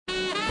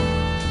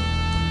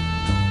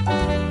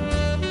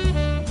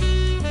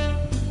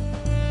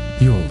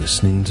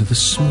listening to the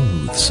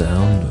smooth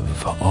sound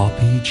of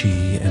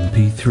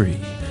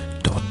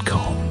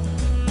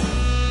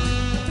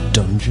RPGMP3.com.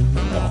 Dungeon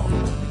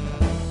On.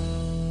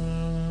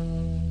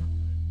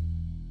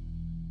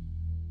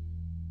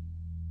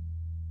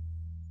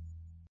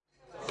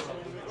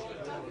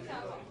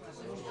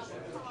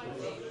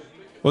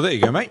 Well, there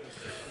you go, mate.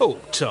 Oh,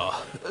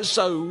 Tar.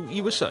 So,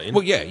 you were saying?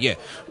 Well, yeah.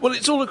 Well,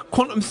 it's all a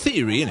quantum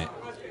theory, isn't it?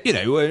 You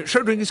know,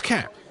 Schrodinger's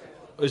cat.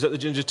 Is that the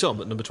Ginger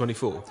Tom at number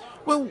 24?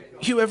 Well,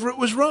 Hugh Everett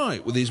was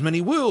right with his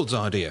many worlds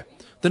idea.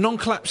 The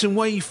non-collapsing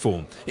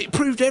waveform. It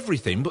proved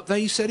everything, but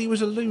they said he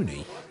was a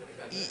loony.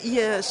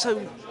 Yeah, so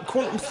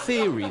quantum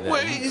theory then?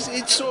 Well,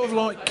 it's sort of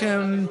like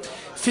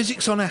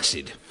physics on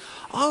acid.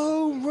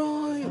 Oh,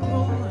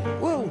 right.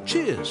 Well,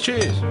 cheers.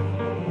 Cheers.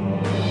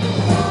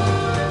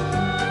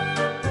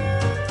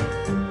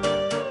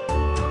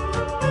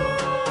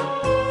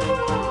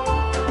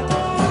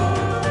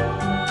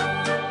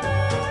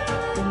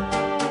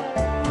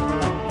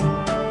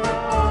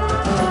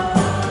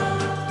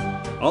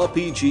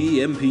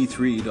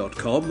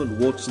 RPGMP3.com and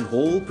Watson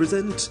Hall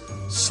present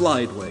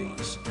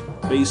Slideways,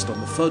 based on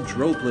the Fudge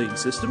role-playing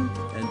system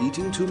and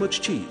eating too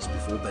much cheese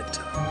before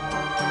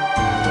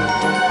bedtime.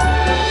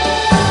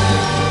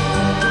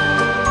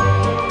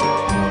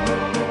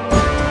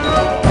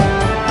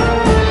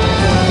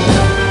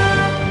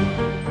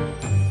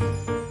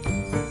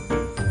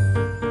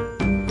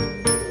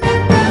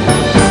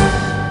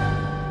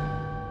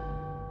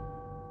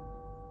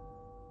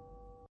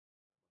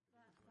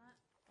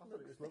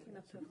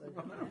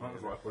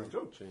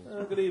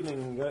 Good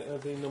evening. Are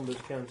the numbers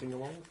counting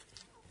along?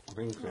 I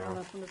think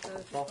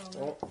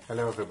so.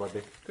 Hello,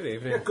 everybody. Good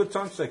evening. Yeah, good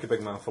time to take a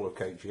big mouthful of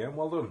cake, GM.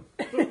 Well done.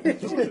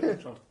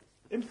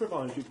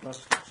 Improvise, you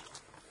bastard.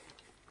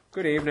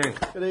 Good evening.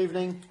 Good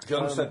evening.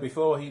 John said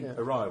before he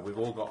arrived, we've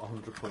all got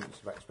 100 points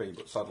of XP,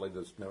 but sadly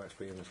there's no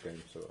XP in this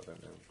game, so I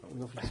don't know.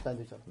 Nothing to spend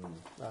it on.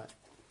 Right.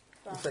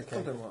 It's okay.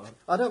 I don't like that.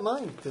 I don't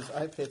mind, because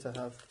I appear to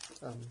have,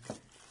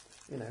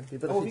 the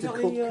ability to got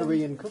cook any,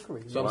 Korean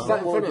cookery. So What I'm sat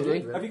in more front do of you me.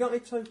 do, Have really? you got any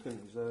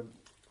tokens?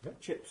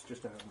 Chips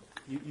just out.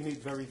 You need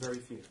very, very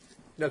few.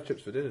 No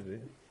chips for dinner, do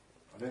you?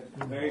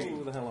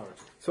 Who the hell are it?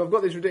 So I've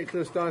got these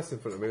ridiculous dice in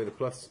front of me with a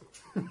plus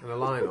and a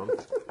line on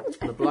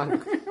and a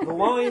blank. The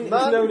line is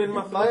Man, known in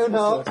my own mathematical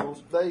heart.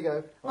 circles. There you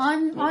go.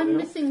 I'm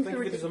missing Think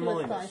the of it as a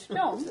ridiculous minus. dice.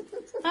 John,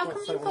 how come Let's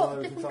you've say one got of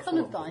those different and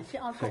coloured plus one. dice?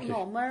 I've got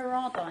none. Where are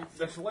our dice?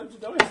 There's loads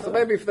of dice. So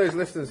maybe for those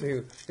listeners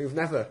who've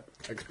never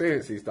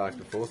experienced these dice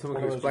before, someone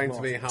can Those explain are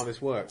to me how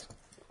this works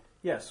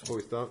Yes. before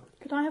we start.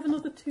 Could I have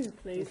another two,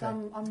 please? Okay.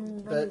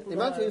 I'm But running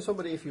imagine low.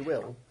 somebody, if you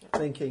will,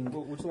 thinking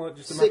Well, would you like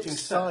just a matching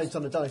six set? sides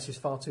on a dice is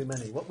far too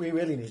many. What we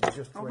really need is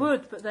just I three.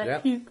 would, but they're Yeah.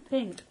 cute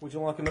pink. Would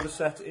you like another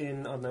set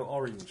in, I don't know,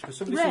 orange? Because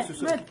somebody Red, seems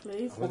to sort of- red,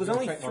 please. Well, there's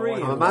only three.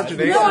 I'm in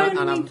imagining No, I and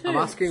only I'm need two.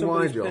 asking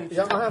why, Somebody's John. been-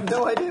 Yeah, I have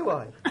no idea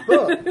why.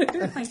 But,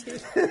 Thank you.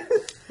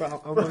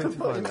 But I'm willing to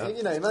find out.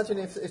 imagine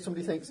if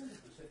somebody thinks,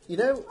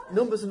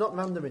 numbers are not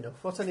random enough.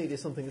 What I need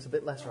is something that's a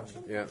bit less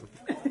random. Yeah,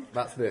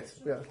 that's this.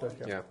 Yeah, okay.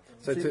 Yeah.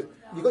 So So to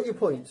you got your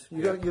points.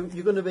 You're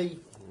going to be,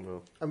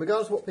 no. and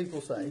regardless of what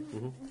people say,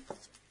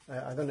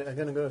 I'm going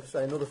to go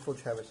say another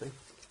fudge heresy.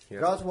 Yeah.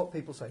 Regardless of what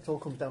people say, it all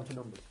comes down to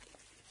numbers.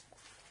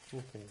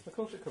 Of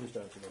course it comes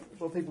down to numbers.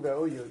 Well, people go,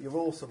 oh, you're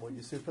awesome, or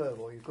you're superb,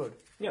 or you're good.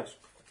 Yes.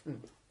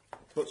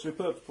 But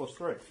superb's plus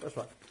 3. That's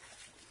right.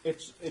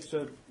 It's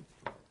a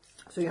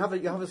So you have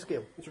a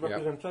skill,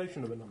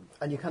 representation of a number.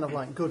 and you're kind of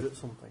like good at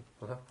something.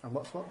 And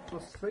what's what?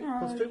 Plus 3?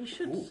 Plus 2? You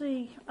should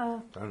see a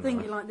Don't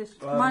thingy know. like this.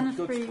 Good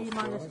 -3, -2,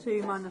 -1,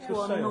 say or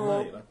on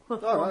there,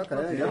 plus Oh, 1, okay,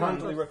 plus there you 2, go.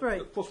 Randomly plus 3.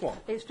 plus 1.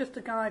 It's just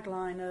a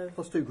guideline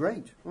Plus 2,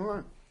 great. All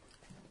right.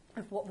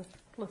 of what the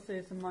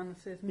pluses and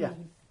minuses mean. Yeah.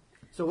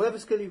 So whatever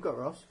skill you've got,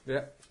 Ross,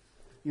 yeah,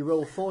 you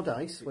roll 4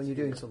 dice when you're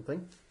doing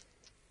something.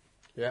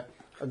 yeah,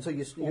 And so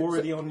you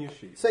Already on your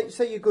sheet.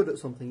 say you're good at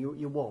something,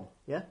 you're 1,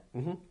 yeah?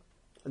 Mhm.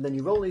 And then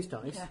you roll these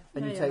dice, Yeah.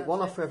 and you Yeah, take 1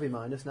 that's off for every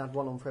minus and add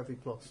 1 on for every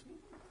plus.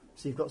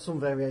 So you've got some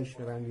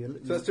variation around your...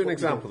 So let's do an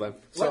example then.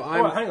 So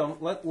All right, hang on.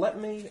 Let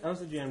me, as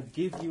the GM,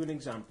 give you an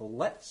example.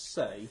 Let's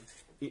say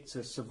it's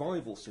a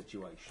survival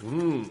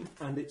situation,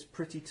 and it's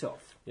pretty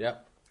tough. Yeah.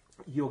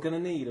 You're going to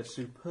need a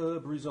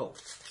superb result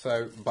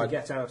So by to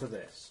get out of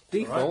this.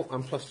 default, all right?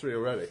 I'm plus 3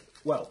 already.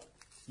 Well,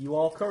 you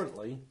are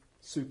currently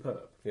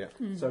superb. Yeah.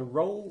 So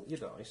roll your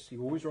dice.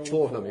 You always roll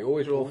 4 4. of them. You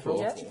always roll 4.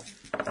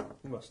 Yeah.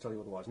 You must tell you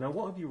otherwise. Now,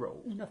 what have you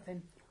rolled?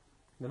 Nothing.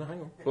 No,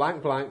 hang on.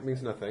 Blank blank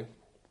means nothing.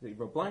 You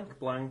roll blank,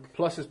 blank.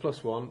 Plus is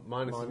plus 1.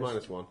 Minus is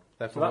Minus. -1. So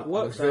Therefore, that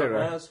works out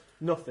 0. as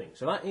nothing.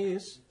 So that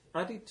is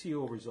added to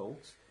your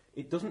result.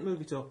 It doesn't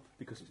move it up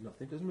because it's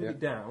nothing. It doesn't move Yeah. it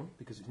down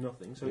because it's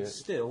nothing. So it's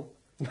Yeah. still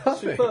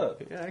Nothing.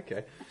 superb. Yeah,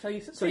 okay. So you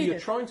So succeeded. you're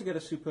trying to get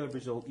a superb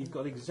result. You've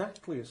got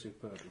exactly a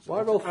superb result.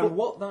 Why roll and four-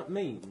 what that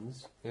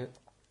means Yeah.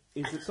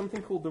 is that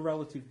something called the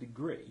relative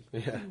degree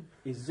Yeah.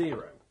 is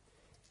 0.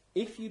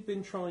 If you'd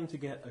been trying to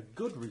get a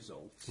good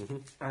result Mm-hmm.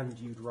 and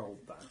you'd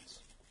rolled that,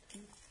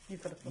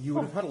 You've got a plus You would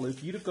one. have had a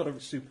loop. You'd have got a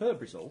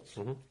superb result.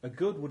 A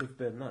good would have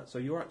been that. So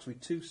you're actually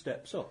 2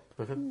 steps up.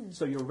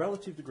 So your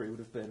relative degree would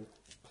have been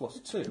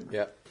 +2.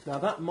 Yeah. Now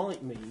that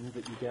might mean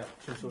that you get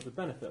some sort of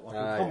benefit, like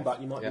in Yes.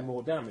 combat you might Yeah. do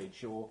more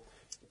damage, or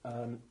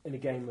in a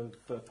game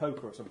of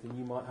poker or something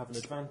you might have an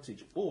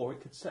advantage, or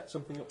it could set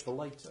something up for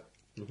later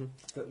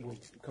that will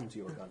come to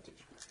your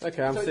advantage.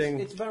 Okay, I'm So seeing.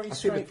 it's very I see the-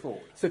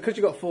 straightforward. So because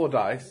you've got 4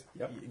 dice,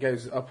 Yep. it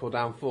goes up or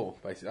down 4,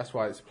 basically. That's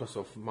why it's plus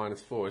or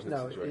minus 4, isn't it?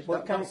 No, situation? Well,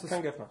 it can That's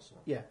a- go faster.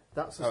 Yeah,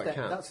 that's a Oh, it step.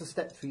 can. That's a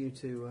step for you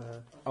to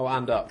Oh,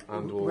 and up,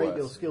 and all rate worse.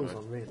 your skills Right.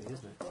 on, really,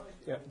 isn't it?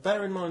 Yeah.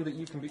 Bear in mind that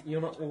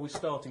you're not always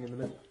starting in the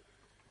middle.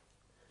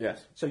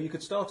 Yes. So you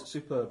could start at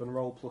superb and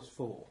roll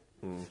 +4.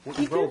 What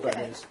You you do roll get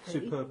then is XP.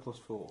 superb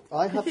 +4.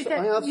 I have. You I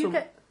have get, you some.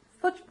 get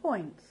fudge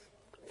points.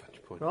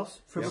 Touch point.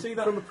 Ross, from, See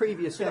that- from a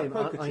previous see that game,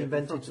 poker I chip in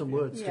invented front some of you?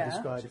 words Yeah. to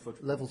describe That's your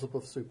foot. levels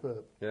above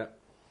superb. Yeah.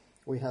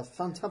 We have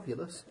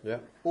fantabulous, Yeah.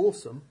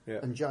 awesome, Yeah.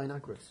 and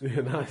gynagrous.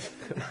 Yeah, nice.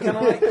 Can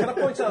I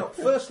point out,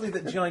 firstly,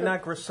 that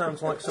Gynagrous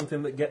sounds like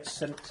something that gets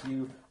sent to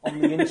you on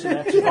the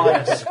internet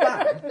via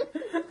spam.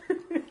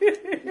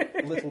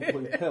 Little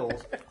blue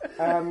pills.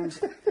 And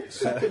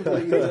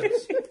secondly,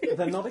 that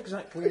they're not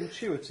exactly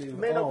intuitive. It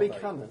may not be are they?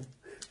 canon,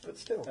 but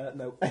still.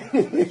 No.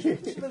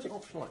 There's an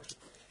optional action.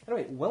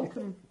 Anyway,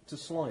 welcome to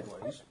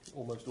Slideways,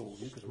 almost all of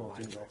you, because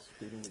Martin's off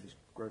dealing with his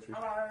groceries.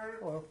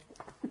 Hello.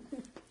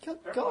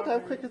 God, how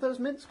quick have those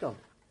mints gone?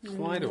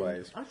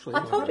 Slideaways. Actually,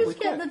 I told you to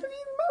get the.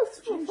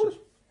 Jesus.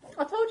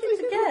 I told you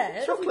to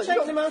get. Chocolate. Take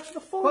you've them got- out of the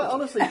form. Quite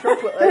honestly,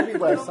 chocolate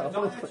everywhere. Not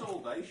Sal. had all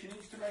day. She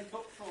needs to make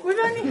up for We've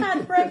it. only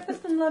had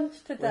breakfast and lunch We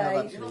have today.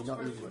 actually You're not not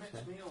supposed used to much.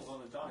 mix meals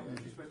on a diet.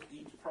 You're supposed to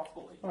eat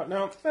properly. Right,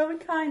 now, Well, we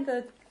kind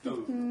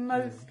of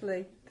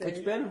mostly do. it's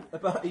been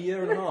about a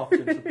year and a half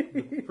since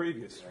the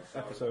previous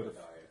episode of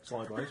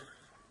Slideways.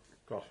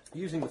 Gosh.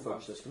 Using the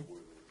fudge system.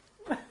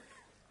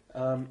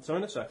 So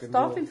in a second,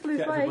 Starting we'll to lose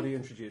get weight. everybody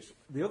introduced.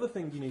 The other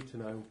thing you need to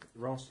know,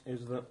 Ross,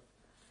 is that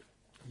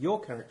your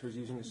character is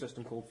using a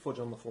system called Fudge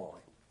on the Fly,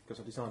 because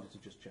I decided to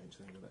just change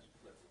things with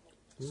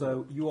this.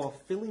 So you are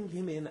filling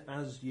him in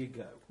as you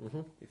go,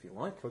 if you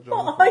like. What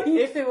are you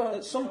If doing?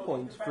 at some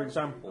point, for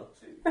example,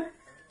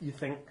 you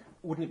think,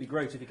 wouldn't it be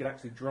great if you could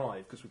actually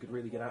drive, because we could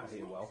really get out of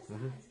here well,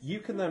 you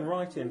can then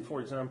write in,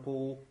 for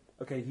example,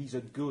 okay, he's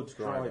a good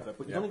driver,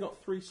 but you've only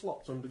got 3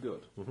 slots under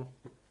good.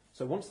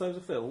 So once those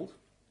are filled,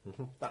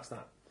 that's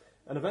that.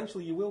 And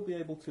eventually you will be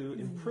able to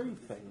improve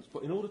things,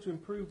 but in order to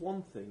improve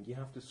one thing, you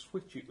have to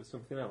switch it with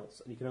something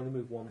else, and you can only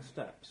move 1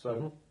 step.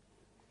 So,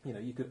 you know,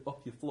 you could up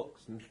your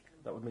flux, and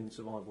that would mean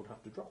survival would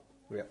have to drop.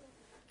 Yeah.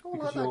 Oh, I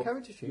Because like that you're-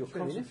 character sheet. you're It's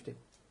really constant- nifty.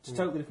 It's a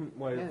totally different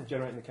way Yeah. of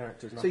generating the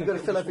characters. and I So you've think got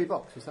to it fill will every just-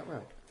 box, is that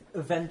right?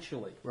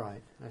 Eventually.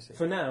 Right, I see.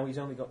 For now, he's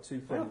only got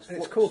 2 Well, things. it's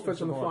Flux called and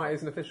Fudge on the survival. Fly.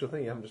 It's an official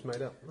thing you haven't just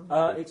made up.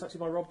 It's actually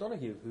by Rob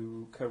Donoghue,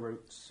 who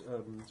co-wrote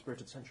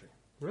Spirit of the Century.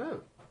 Right.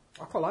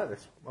 I quite like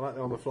this. I like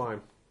the on the fly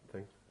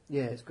thing.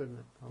 Yeah, it's good, isn't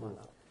it? I like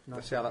that.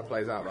 Let's see how that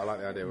plays out, but I like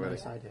the idea already.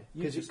 Nice idea.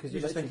 You just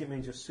think it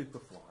means just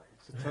superfly.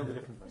 It's a totally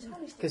different thing.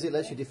 Because it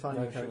lets you define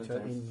your Motion character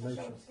and in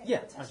motion.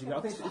 Yeah, actually, I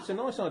think it's a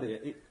nice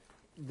idea.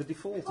 The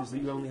default is that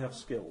you only have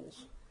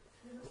skills.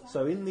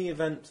 So in the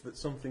event that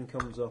something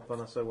comes up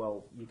and I say,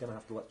 well, you're going to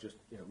have to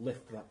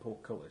lift that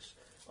portcullis,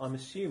 I'm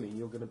assuming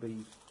you're going to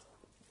be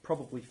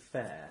probably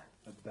fair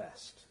at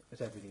best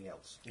at everything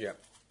else. Yeah.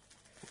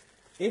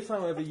 If,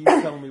 however, you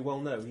tell me, well,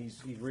 no,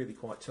 he's really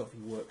quite tough, he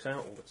works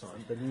out all the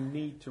time, then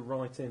you need to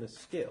write in a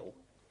skill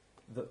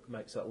that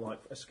makes that, like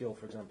a skill,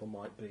 for example,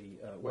 might be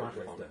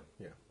weightlifter.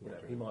 Yeah. You know,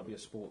 he might be a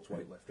sports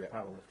weightlifter,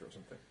 powerlifter or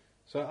something.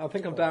 So I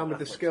think I'm down with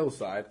the skill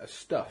side. A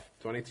stuff.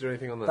 Do I need to do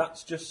anything on that?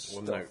 That's just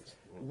One stuff. note.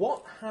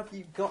 What have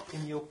you got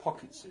in your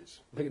pockets?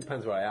 I think it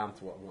depends where I am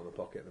to what I want in the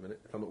pocket at the minute.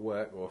 If I'm at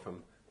work or if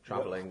I'm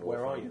travelling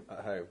Where or are if I'm you?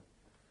 at home.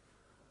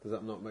 Does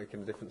that not make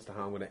any difference to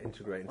how I'm going to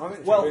integrate into I the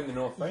think Well, in the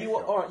North Face you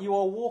are, shop. all right, you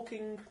are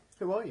walking.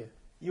 Who are you?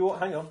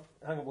 Hang on.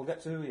 We'll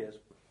get to who he is.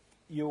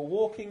 You're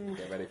walking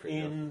Get ready for it,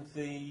 in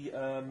the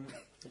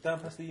down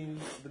past the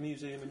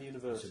museum and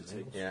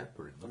university. Yeah.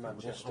 in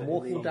Manchester. I'm in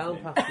walking the down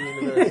evening. past the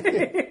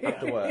university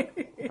after work.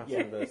 Past the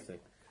university.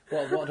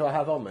 What do I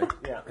have on me?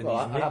 Yeah. Well,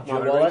 I have my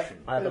mid-generation. wallet.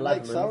 I have Bit a of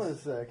Lake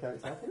Leatherman's. Salah's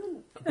character.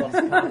 Bus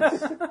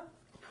pants.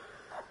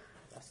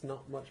 That's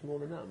not much more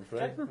than that, I'm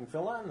Okay, afraid. you can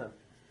fill that in then.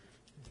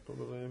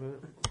 Probably a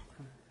bit.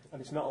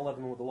 And it's not a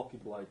Leatherman with a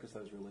Lockheed blade because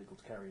those are illegal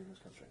to carry in this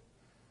country.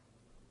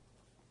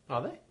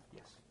 Are they?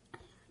 Yes.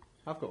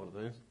 I've got one of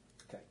those.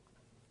 Okay.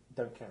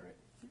 Don't carry it.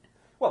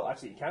 Well,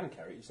 actually, you can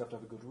carry it. You just have to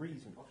have a good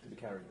reason to be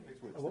carrying it.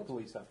 Which the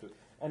police have to.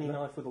 Any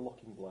knife with a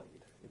locking blade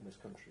in this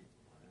country,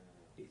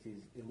 it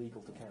is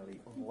illegal to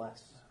carry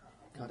unless.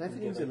 God,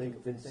 everything's you get a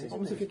illegal. convincing- What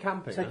was if you're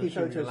camping? Taking I'm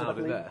assuming photos you're of allowed the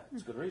it police. there.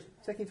 It's a good reason.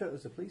 Taking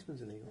photos of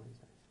policemen's illegal.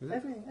 Is it?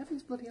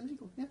 Everything's bloody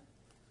illegal, yeah.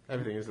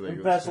 Everything is illegal.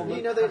 Embezzlement,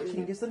 You know that-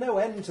 hacking, is there no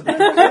end to the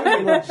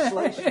controlling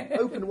legislation?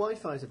 Open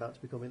Wi-Fi is about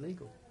to become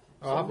illegal.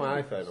 Oh, I have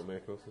my iPhone on me,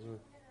 of course, as well.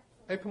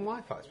 Open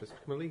Wi-Fi is supposed to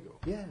become illegal.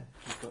 Yeah.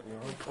 You've got your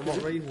own. For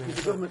what reason? Because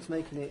the government's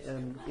making it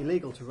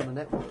illegal to run a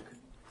network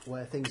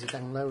where things are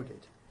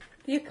downloaded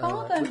The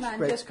Ocado which man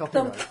breaks just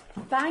copyright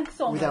dumped bags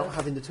on without us.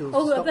 having the tools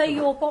Oh, to are stop they them.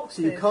 your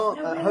boxes? So you can't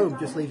at home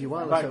just leave your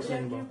wireless open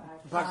anymore.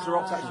 Bags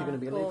are It's actually going to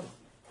be illegal.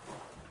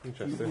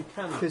 Interesting. You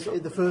can. Because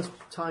the first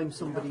time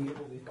somebody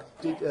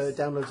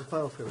downloads a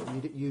file through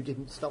it, you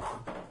didn't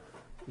stop them.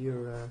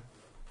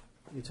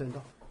 You turned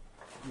off.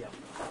 Yeah.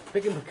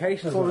 Big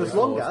implications. For on as these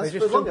long laws. as, They for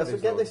just as long jump as,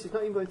 these get laws. this, it's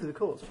not even going through the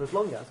courts. For as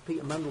long as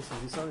Peter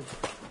Mandelson decides.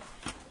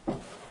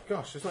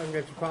 Gosh, it's not even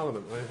going to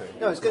Parliament or anything.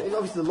 No,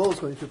 obviously the law's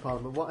going through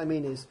Parliament. What I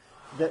mean is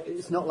that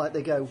it's not like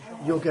they go,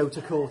 you'll go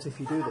to court if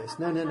you do this.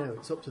 No.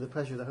 It's up to the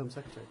pleasure of the Home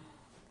Secretary.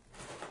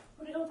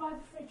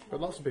 But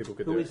lots of people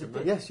could Who do is it. it?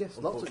 couldn't they? Yes.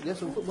 Well,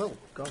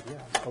 God,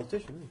 yeah, he's a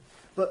politician, isn't he?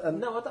 But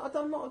No,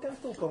 I'm not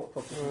against all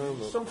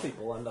politics. Some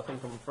people, and I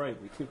think I'm afraid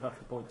we do have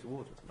to point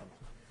towards it.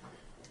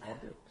 I'll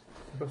do it.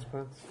 Bus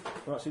pass.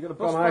 Right, so you've got a Got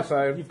bus an pass.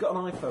 iPhone. You've got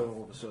an iPhone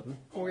all of a sudden.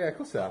 Oh yeah, of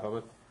course they have. I mean,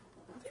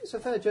 I think it's a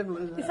fair general.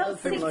 Is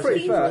that pretty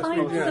 16 fair,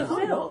 pints yeah. of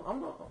milk?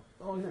 I'm not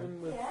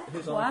arguing with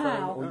his Wow.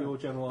 iPhone or your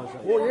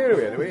generalisation. what year are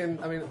we in? Are we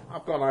in? I mean,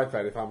 I've got an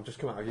iPhone if I'm just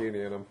come out of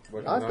uni and I'm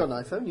working. I've on got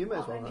an iPhone. You may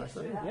as well have an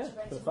iPhone. Yeah,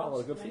 but it's that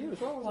well good for you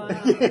as well. Wow.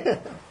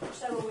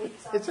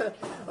 It's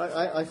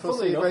I foresee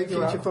Funnily a great enough,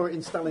 you're future out. for it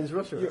in Stalin's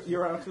Russia.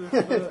 You're out of.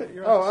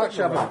 Oh,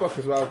 actually, I have a book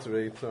as well to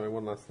read. Sorry,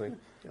 one last thing.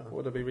 What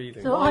would I be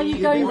reading? So are you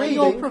You'd going be with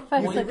your reading-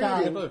 Professor you'd be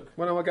guide? reading-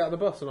 When I get on the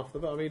bus and off the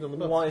bus, I read on the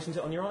bus. Why isn't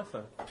it on your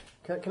iPhone?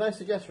 Can I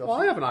suggest, Ross? Well,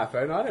 I have an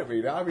iPhone. I don't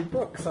read it. I read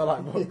books. I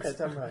like books. Yeah,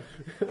 damn right.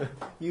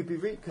 You'd be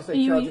reading because Are they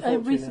you charge a a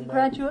fortune recent in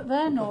graduate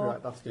then, or?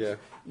 copyright bastards.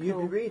 Yeah. You'd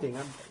be reading.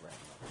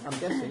 I'm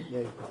guessing.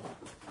 Yeah.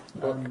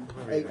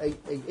 A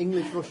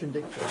English Russian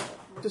dictionary.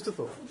 Just a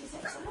thought.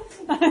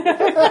 He's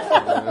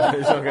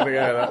not going to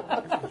go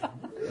that.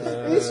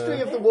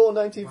 History of the war,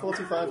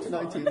 1945 to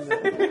 19.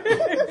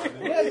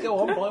 Yeah, go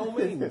on, by all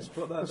means.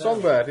 Put that down.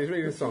 Songbird. He's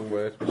reading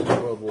Songbird, which is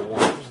World War One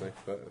actually,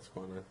 but it's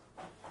quite nice.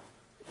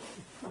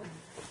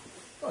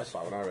 Oh, it's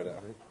like when I read it,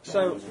 I think.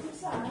 So,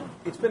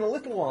 it's been a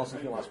little while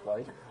since you last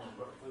played.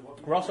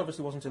 Ross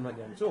obviously wasn't in that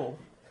game at all.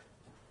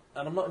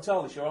 And I'm not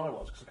entirely sure I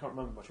was, because I can't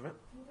remember much of it.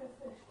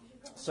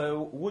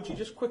 So, would you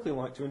just quickly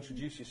like to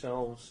introduce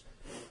yourselves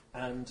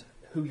and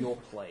who you're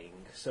playing?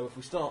 So, if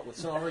we start with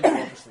Sarah, you're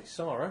obviously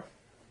Sarah.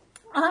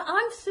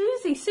 I'm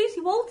Susie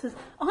Walters.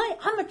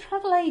 I'm a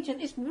travel agent.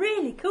 It's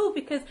really cool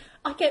because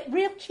I get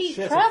real cheap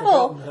Shit, I've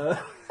travel. forgotten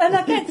her. And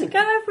I get to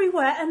go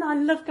everywhere, and I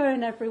love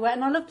going everywhere,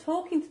 and I love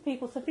talking to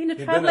people. So being a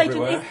travel been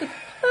agent everywhere. is the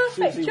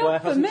perfect Susie, where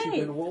job for hasn't she me.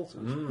 been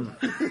Walters?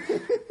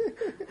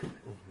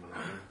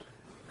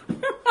 She's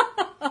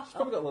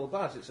probably got a little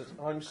badge that says,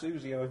 I'm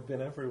Susie, I've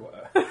been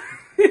everywhere.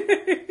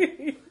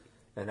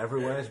 And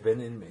everywhere's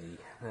been in me.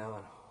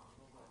 Now,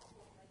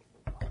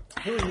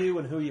 Who are you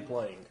and who are you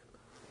playing?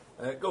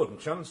 Gordon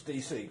Chance,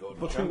 DC. Gordon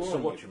But Chance. who So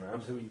are watch you your and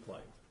mouth. who are you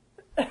playing?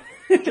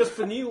 Just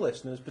for new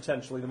listeners,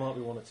 potentially, there might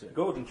be one or two.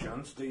 Gordon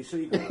Chance,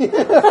 DC.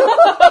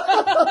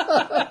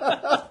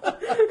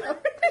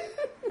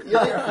 You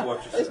have to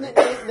watch Isn't it.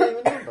 it name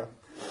and number?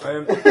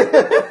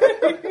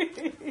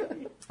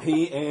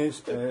 He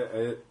is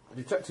a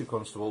detective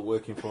constable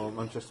working for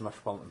Manchester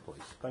Metropolitan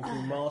Police. Thank you,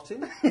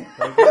 Martin.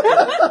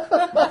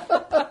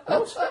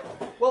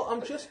 Well,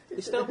 I'm just Who are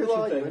establishing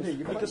you and who things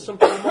you because some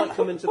people might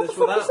come into this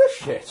without.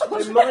 Shit.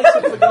 They might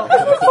have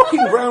forgotten.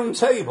 Fucking round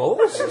table.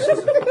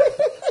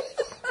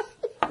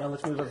 Now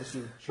let's move over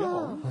to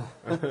John.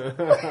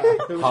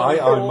 Hi,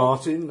 I'm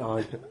Martin.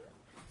 I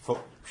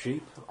fuck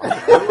sheep.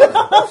 That's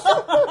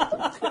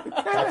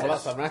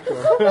a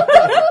record.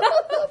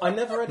 I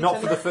never edit Not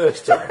any. for the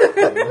first time.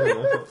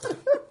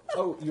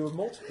 Oh, you're a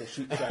multiple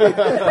sheep shack.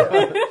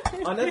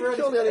 I never edit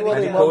Surely only any. one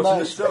Any in port one in the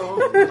night.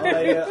 stone.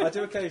 I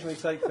do occasionally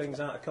take things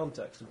out of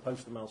context and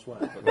post them elsewhere.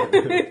 But, Well,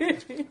 you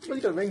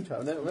got a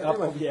ringtone. Anyway.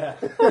 yeah.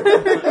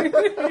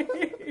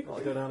 I'll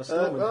go down a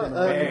storm.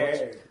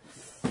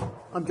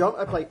 I'm John.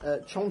 I play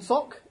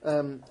Chonsok,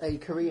 a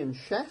Korean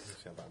chef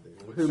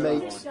who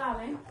makes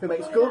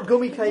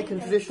gummy cake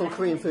and traditional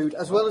Korean food,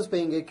 as well as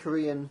being a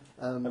Korean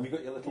Have you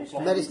got your little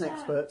flop? medicine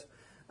expert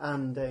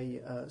and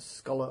a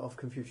scholar of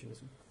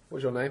Confucianism.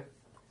 What's your name?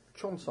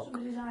 Chonsok.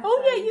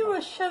 Oh yeah, you were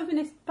a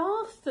chauvinist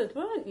bastard,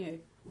 weren't you?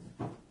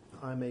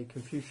 I'm a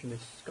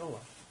Confucianist scholar.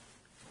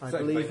 I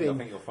Same believe thing, I in.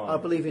 think you'll find. I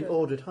believe in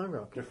ordered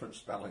hierarchy. Different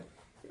spelling.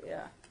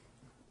 Yeah.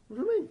 What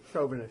do you mean,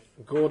 chauvinist?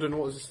 Gordon,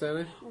 what was his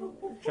surname?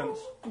 Chance.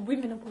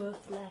 Women are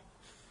worth less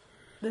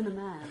than a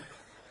man.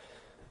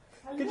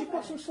 Could you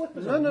put some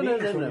slippers No, on? no, your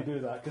no, knees no, when no. you do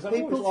that? 'Cause I've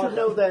People always should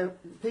liked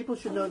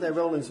know their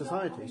role in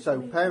society.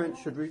 So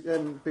parents should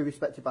be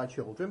respected by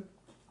children,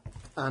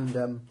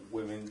 and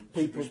Women.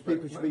 people should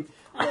be.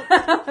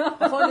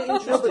 I find it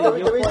interesting there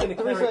you're is- playing a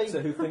there is a-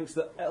 character who thinks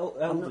that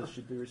elders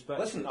should be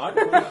respected. Listen, I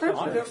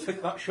don't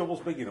think that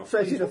shovel's big enough.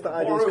 Strange enough that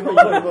idea's Or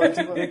coming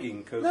from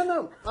digging, because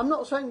No, I'm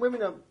not saying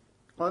women are.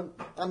 I'm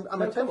No,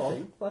 come attempting.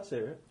 on, let's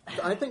hear it.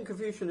 I think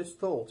Confucianist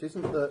thought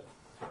isn't that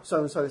so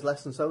and so is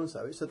less than so and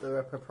so. It's that there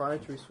are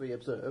proprietaries we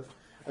observe,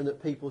 and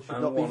that people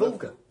should not be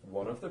vulgar.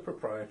 One of the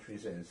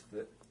proprietaries is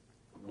that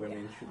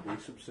women should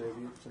be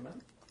subservient to men.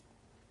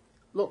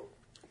 Look,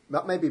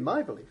 That may be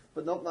my belief,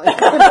 but not mine.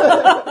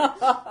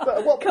 But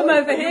at what Come point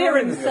over here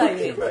and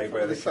say it.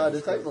 on this side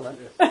of the table then?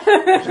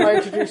 Shall I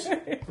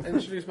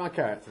introduce my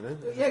character then?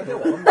 Yeah,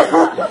 go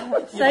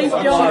on. Save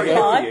John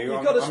Pye.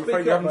 You've got to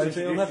speak up, mate,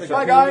 or you'll never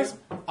Hi get guys,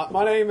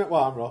 my name. Well,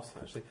 I'm Ross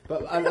actually,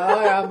 but and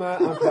I am.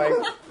 I'm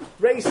playing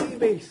Racy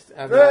Beast.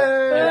 And,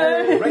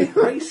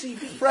 Racy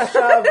Beast. fresh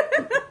out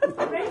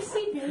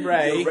Racy Beast.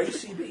 Ray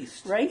Racy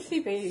Beast. Racy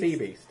Beast. Sea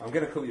Beast. I'm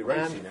going to call you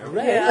Racy And now.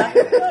 Ray.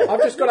 Yeah.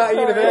 I've just got out of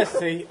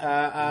university,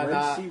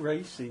 and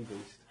racy beast.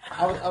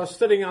 I was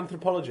studying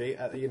anthropology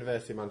at the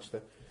University of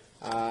Manchester.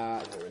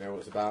 I don't really know what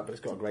it's about, but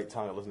it's got a great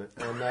title, isn't it?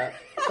 And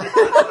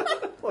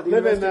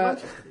living.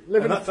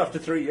 And that's after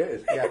 3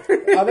 years. Yeah.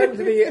 I then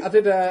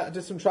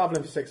did some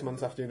travelling for 6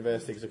 months after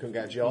university because I couldn't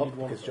get a job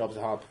because jobs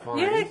are hard to find.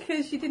 Yeah,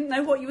 because you didn't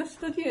know what you were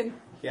studying.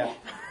 Yeah.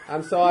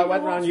 And so I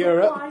went around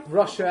Europe,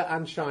 Russia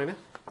and China.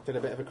 Did a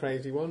bit of a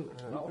crazy one.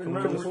 In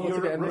Couldn't afford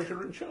to get in there. Russia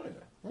and China.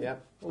 Yeah.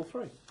 All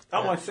three.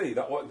 Oh, I see.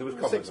 There was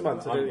comments 6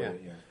 months on I that.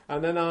 did, yeah.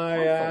 And then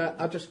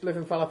I just live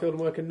in Fallowfield and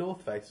work in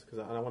North Face because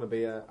I want to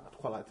be. I'd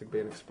quite like to be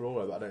an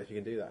explorer, but I don't know if you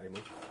can do that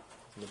anymore.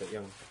 I'm a bit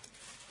young.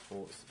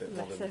 Or it's a bit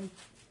Bless modern. him.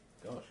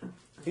 Gosh.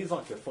 He's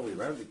like a fully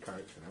rounded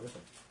character now,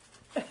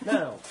 isn't he?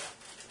 Now,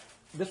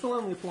 this will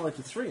only apply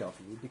to three of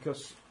you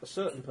because a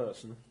certain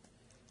person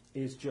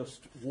is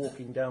just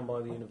walking down by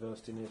the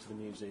university near to the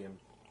museum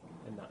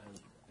in that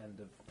end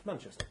of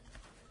Manchester.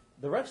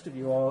 The rest of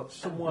you are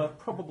somewhere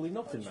probably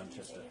not in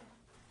Manchester.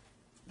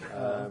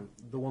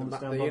 The one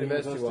that's down The by the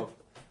university university.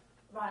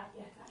 one. Right,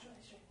 yeah, that's right,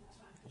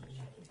 that's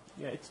right.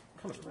 Yeah, it's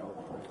kind of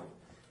irrelevant.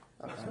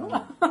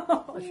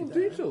 Oh,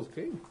 details,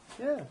 keen.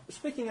 Yeah,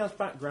 Speaking as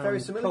background Very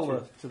similitude.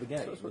 colour to the game,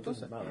 That's what it does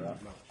doesn't it. matter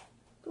that much.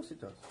 of course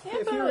it does. Yeah,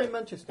 if you were but in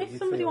Manchester, if you'd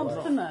somebody feel wants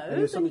that. to know, and if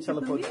then somebody you give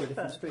them teleported the to a different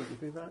info. street,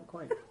 you'd be that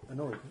quite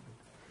annoyed.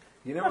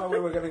 You know how we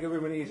were going to give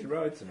him an easy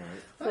ride tonight?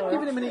 I'm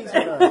giving him an easy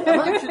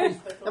ride.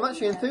 I'm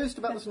actually enthused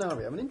about the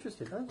scenario. I'm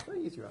interested. That's a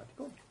very easy ride.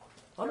 Go on.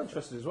 I'm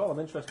interested as well. I'm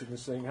interested in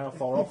seeing how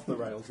far off the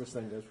rails this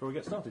thing goes before we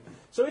get started.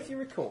 So if you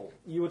recall,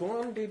 you had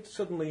landed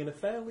suddenly in a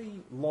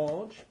fairly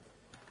large,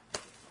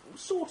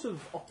 sort of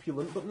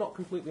opulent, but not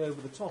completely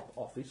over the top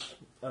office.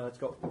 It's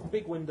got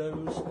big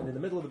windows, and in the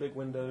middle of the big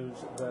windows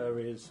there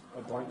is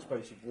a blank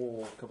space of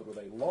wall covered with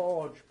a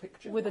large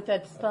picture. With a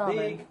dead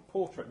Starling. Big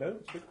portrait. No,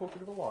 it's a big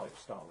portrait of a live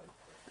starling.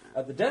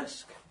 At the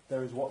desk,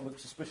 there is what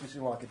looks suspiciously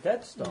like a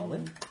dead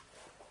starling.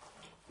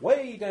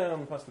 Way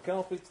down past the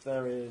carpet,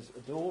 there is a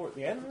door at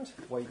the end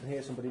where you can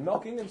hear somebody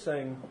knocking and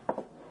saying,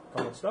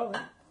 "Comrade Starling."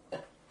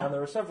 And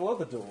there are several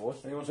other doors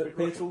Anyone that speak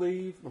appear Russian? to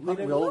leave. I think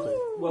we all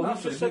do. Well, No, he's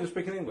so just he said was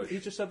speaking English. He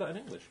just said that in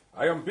English.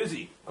 I am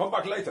busy. Come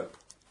back later.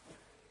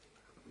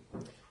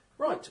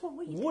 Right.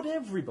 Would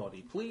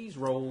everybody please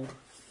roll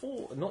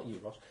four? Not you,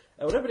 Ross.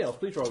 Would everybody else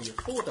please roll your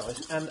 4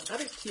 dice and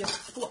add it to your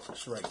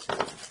flux rating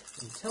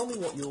and tell me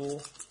what your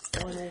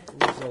final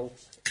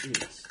result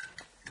is.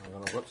 I'm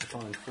going to look to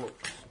find flux.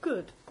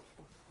 Good.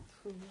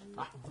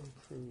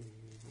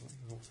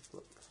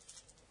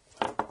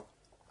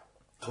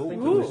 Oh,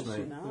 Think Ooh, goodness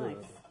me. nice.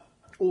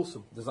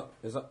 Awesome. Is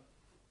that?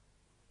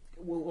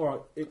 Well, all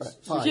right. It's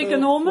Fine.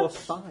 Giganormous?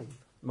 plus- 5.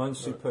 Mine's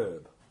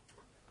superb.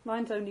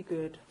 Mine's only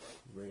good.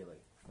 Really?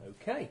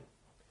 Okay.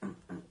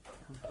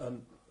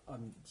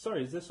 I'm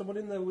sorry, is there someone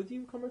in there with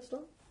you, Comrade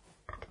Starr?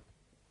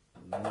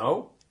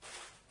 No.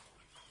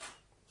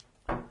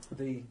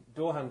 The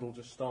door handle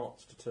just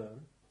starts to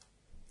turn.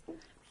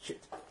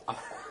 Shit. How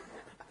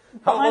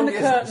Behind long the is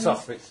curtains. this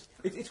office?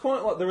 It's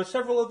quite like there are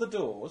several other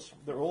doors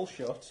that are all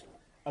shut,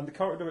 and the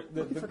corridor,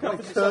 the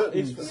office itself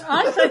is.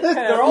 I said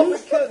There are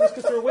curtains. big curtains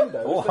because there are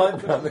windows. Oh, but- I'm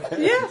behind the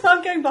curtain. Yes,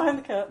 I'm going behind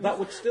the curtains. That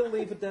would still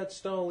leave a dead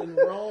Starling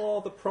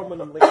rather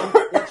prominently. And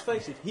let's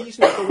face it, he's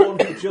not the one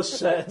who just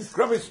said.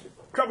 Grab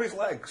his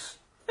legs.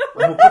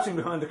 And we'll put him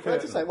behind the Can I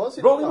curtain. just say, what's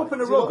it Roll him like? up in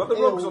a Is he rug. not Got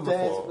the rugs ill, on the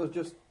dead, floor. or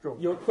just drunk?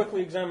 You're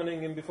quickly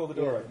examining him before the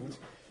door opens.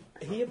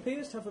 He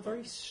appears to have a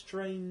very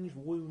strange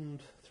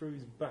wound through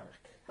his back.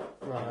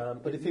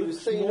 But it if he was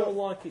looks sitting more up-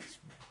 like it's,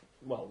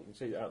 well, you can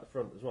see it out the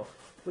front as well.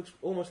 Looks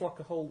almost like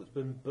a hole that's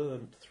been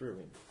burnt through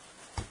him.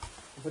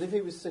 But if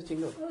he was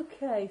sitting up,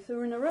 Okay, so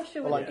we're in a Russia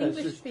or with like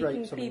English-speaking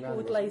straight something people round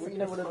with us, laser you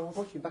know, when I pistols.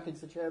 push him back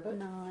into the chair a bit?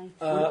 Nice.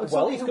 Would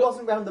somebody who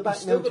wasn't round the back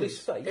he's still got notice?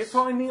 his face. If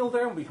I kneel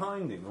down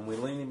behind him and we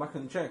lean him back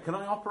in the chair, can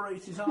I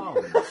operate his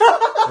arms?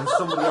 And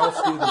somebody else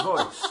do the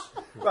voice?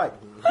 Right,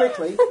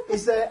 quickly,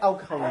 is there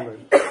alcohol in the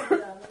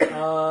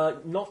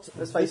room? Not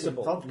Let's face it,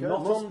 visible, vodka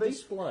not must on be.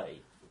 display.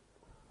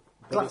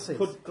 But Glasses. it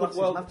could, Glasses,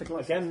 well, have to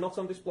glasses. again, not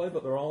on display,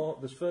 but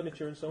there's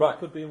furniture and so on. Right. It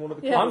could be in one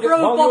of the Yeah, cabinets. throw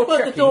a while bottle you're at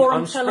the checking, door I'm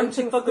and tell him to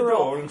sprinting for the bugger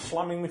door off. and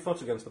slamming my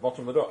foot against the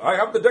bottom of the door. I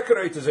have the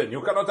decorators in.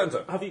 You cannot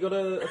enter. Have you got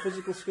a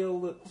physical skill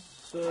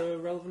that's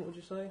relevant, would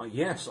you say?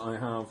 Yes, I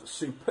have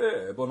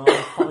superb unarmed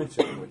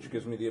fighting, which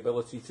gives me the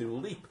ability to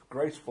leap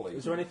gracefully.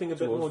 Is there anything a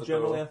bit towards more the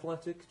generally door.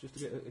 athletic, just to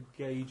get a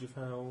gauge of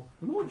how...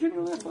 More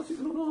generally athletic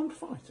than unarmed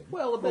fighting?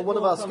 Well, a bit Well, one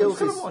of more our kind of- skills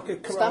kind is of like a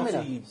karate-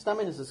 stamina.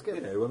 Stamina's a skill.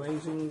 You know,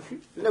 amazing.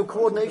 No,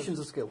 coordination's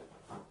a skill.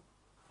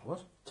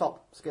 What?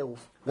 Top skills.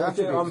 Yeah, I'm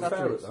fair at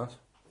attributes. that.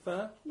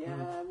 Fair?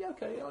 Yeah,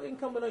 okay. In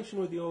combination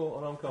with your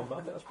unarmed combat,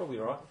 I think that's probably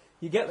all right.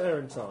 You get there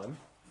in time.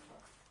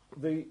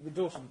 The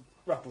door sort of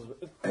rattles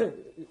a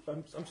bit.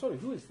 I'm sorry,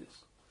 who is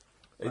this?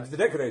 It's the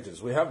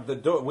decorators. We have the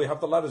door. We have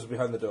the ladders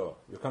behind the door.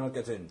 You cannot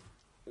get in.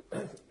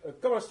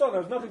 Comrade Starling, I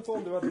was not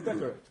informed about the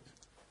decorators.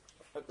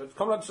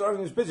 Conrad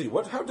Starling is busy.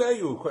 What? How dare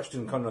you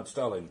question Conrad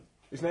Starling?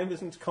 His name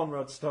isn't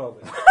Conrad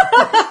Starling.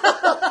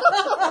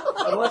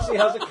 Unless he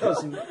has a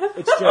cousin,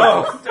 it's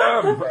Joe. Oh,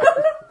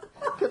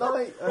 damn! Can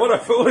I What a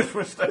foolish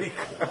mistake!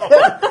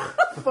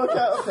 fuck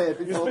out of here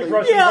before speak the...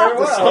 Russian very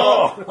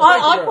well.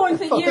 I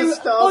point at Fuck you, a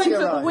start, point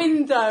you're at the right.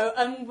 window,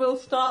 and we'll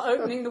start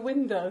opening the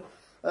window.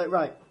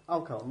 Right,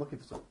 alcohol, I'm looking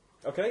for some.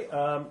 Okay, the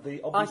I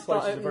obvious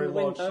start place is a very opening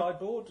the large window.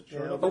 sideboard. Sure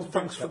Yeah, enough, Oh, there's a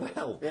thanks drink for the cabinet.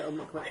 help. Yeah, I'm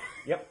looking.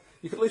 Yep.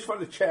 You could at least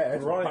find a chair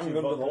to Right, hang you've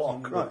under the got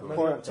lock. some- Right, Maybe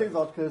pour not out 2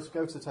 vodkas,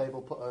 go to the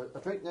table, put a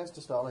drink next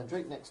to Starling,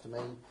 drink next to me,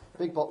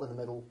 big bottle in the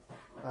middle,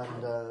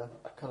 and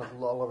kind of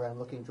loll around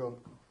looking drunk.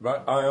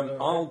 Right,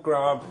 I'll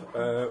grab.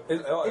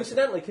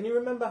 Incidentally, can you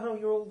remember how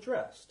you're all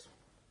dressed?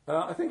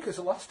 I think it's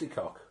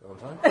Elasticock,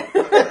 aren't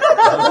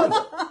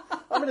I?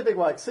 I'm in a big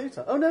white suit.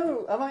 Oh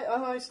no, am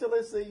I still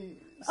as the...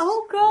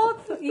 Oh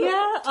God,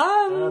 yeah.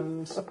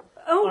 And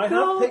Oh I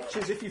God, have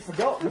pictures if you've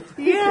forgotten.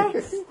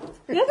 yes,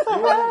 yes, I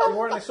have. You're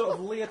wearing a sort of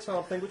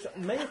leotard thing, which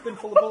may have been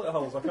full of bullet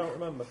holes. I can't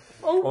remember.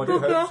 Oh, Oh, I do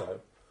bugger.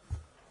 hope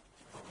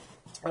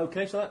so.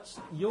 Okay, so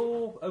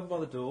you're over by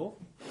the door.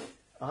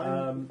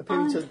 I'm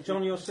appearing to...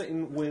 John, you're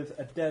sitting with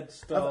a dead Is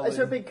Starling.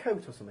 there a big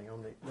coat or something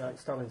on the... Like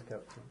Starling's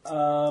coat?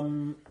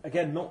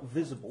 Again, not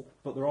visible,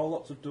 but there are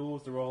lots of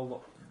doors. There are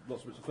lots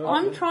of bits of furniture.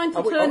 I'm trying to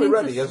Are we turn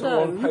ready? into Has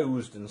everyone stone.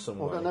 posed in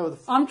some Oh, I way? don't know where the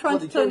I'm trying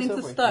to bloody turn choice, into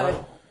have we?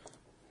 stone.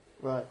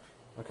 Right.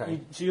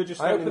 Okay. So you're just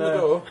I standing open the there.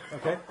 door.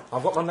 Okay.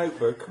 I've got my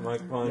notebook, my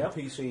Yeah.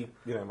 PC,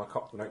 my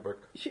cop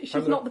notebook. She's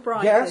And not the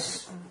bride.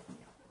 Yes.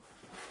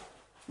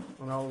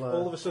 And I'll...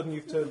 All of a sudden,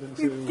 you've turned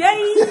into.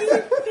 Gay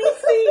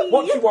PC.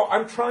 What do you want?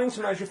 I'm trying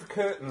to measure for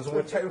curtains, and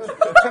we're attempting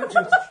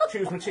to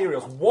choose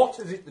materials. What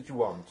is it that you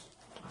want?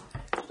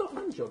 Stop,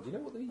 man, John. Do you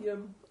know what the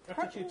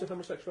attitude to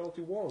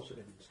homosexuality was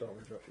in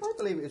Starling's Russia? I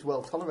believe it was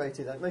well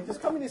tolerated, because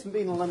communism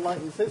being an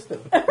enlightened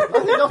system. I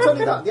think not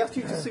only that, the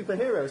attitude to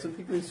superheroes and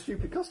people in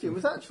stupid costume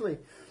was actually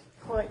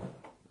quite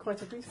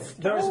appreciated.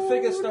 There is a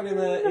figure standing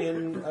there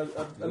in a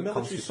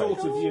military sort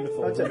of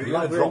uniform. I'd say You're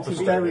gonna drop a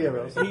stone.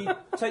 anti-heroes. He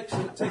takes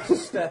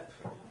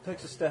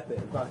a step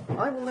in. Right,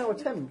 I will now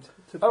attempt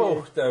to...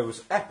 Oh,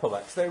 those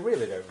epaulets, they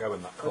really don't go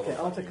in that colour. Okay,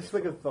 I'll take a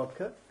swig of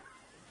vodka.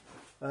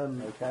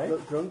 Okay.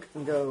 Look drunk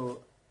and go,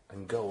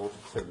 And gold,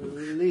 too.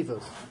 leave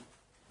us.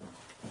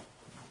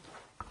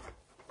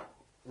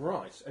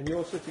 Right, and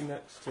you're sitting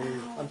next to.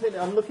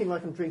 I'm looking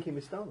like I'm drinking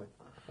with Starling.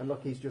 And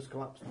look, he's just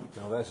collapsed.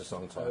 Now there's a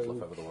song title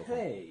if ever there was one.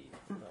 Okay,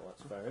 well,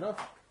 that's fair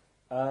enough.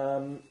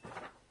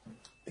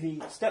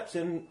 He steps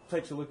in,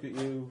 takes a look at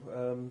you,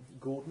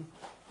 Gordon,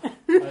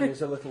 and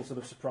is a little sort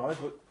of surprised,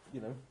 but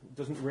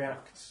doesn't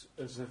react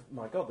as if,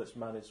 my God, this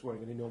man is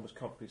wearing an enormous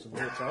codpiece and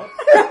leotard.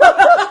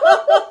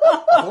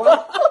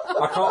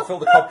 I can't fill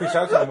the codpiece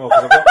out anymore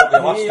because I've not got the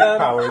elastic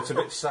power. It's a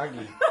bit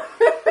saggy.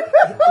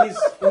 His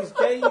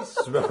gaze,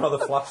 It's a bit rather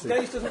flaccid.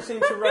 gaze doesn't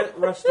seem to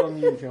rest on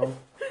you, John.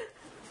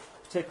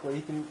 Particularly,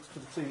 he can sort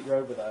of see that you're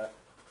over there.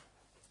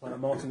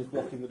 Martin is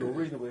blocking the door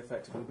reasonably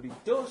effectively, but he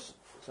does,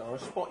 so I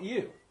spot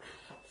you.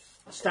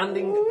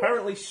 Standing,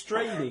 apparently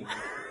straining.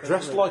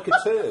 Dressed like a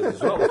turd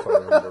as well, if I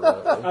remember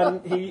rightly.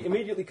 And he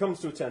immediately comes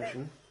to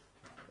attention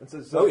and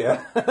says, Oh,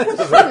 yeah.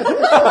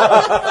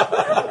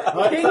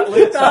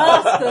 Kinky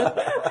bastard.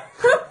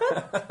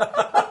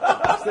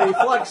 It's the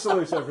flag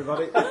salute,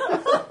 everybody.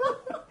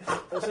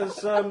 It says,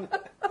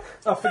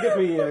 forgive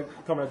me,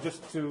 comrade,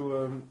 just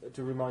to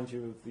remind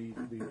you of the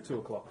 2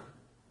 o'clock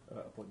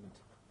appointment.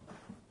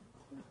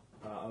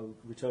 I'll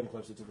return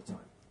closer to the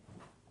time.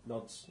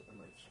 Nods and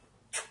leaves.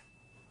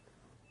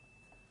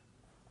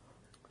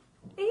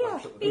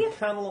 You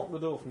can lock the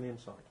door from the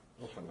inside.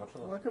 Why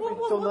couldn't we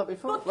have done that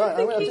before? what do you Right,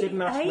 think I'm He he-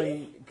 didn't ask Hey?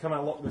 me, can I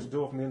lock this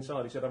door from the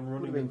inside? He said, I'm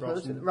running going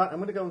across. to right, I'm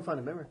going to go and find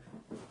a mirror.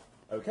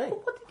 Okay.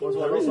 What did What's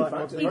you that There is, do? in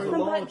fact, a He's very come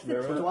back large to the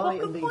mirror. 2 Do I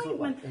o'clock and these look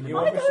appointment. like? You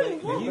I obviously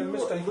don't know. you've been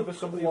mistaken for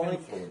somebody of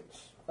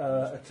influence.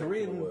 A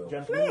Tyrian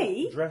gentleman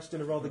Me? dressed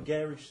in a rather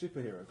garish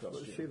superhero What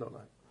does she costume. look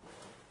like?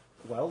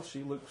 Well,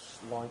 she looks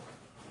like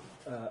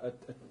a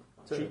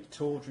cheap,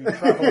 tawdry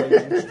travel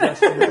agent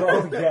dressed in a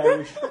rather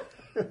garish,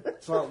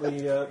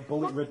 slightly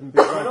bullet-ridden,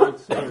 bedraggled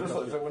superhero So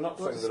costume. we're not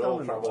saying What's that all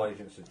Stalin travel like?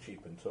 agents are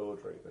cheap and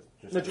tawdry. But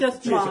No,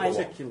 Just she's mine.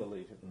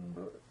 particularly.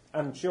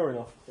 And sure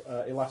enough,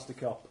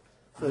 Elasticop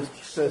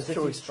First as if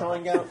choice. he's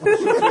trying out sort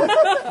of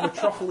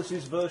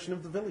Metropolis's version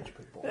of the Village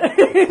People.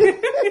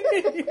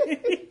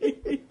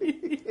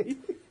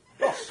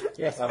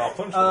 Yes, and I'll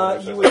punch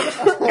them. You were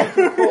just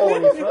making a call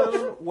on your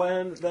phone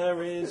when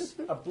there is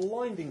a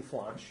blinding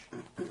flash.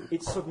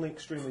 It's suddenly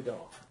extremely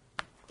dark.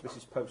 This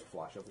is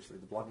post-flash, obviously.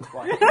 The blinding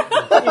flash isn't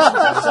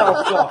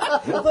itself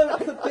dark. Although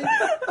it could be.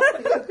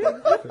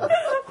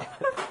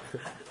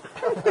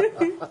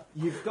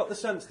 You've got the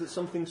sense that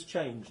something's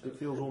changed. It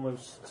feels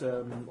almost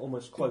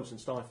close and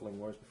stifling,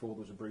 whereas before there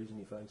was a breeze in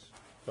your face.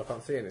 I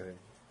can't see anything.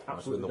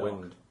 Absolutely in the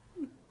dark. wind.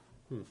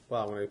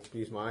 Well, I'm going to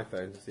use my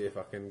iPhone to see if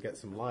I can get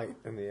some light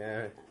in the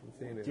air. And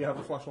see anything. Do you have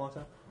the flashlight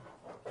out?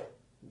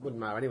 Wouldn't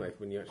matter anyway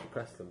when you actually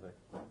press something.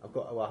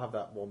 I have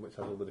that one which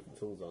has all the different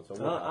tools on. So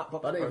App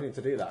but I don't even need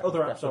to do that.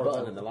 Other Press apps the are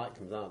button available. and the light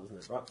comes out, doesn't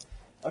it? Right.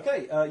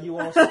 Okay, you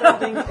are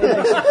standing in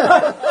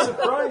a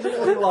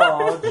surprisingly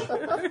large,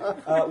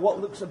 what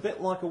looks a bit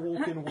like a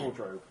walk-in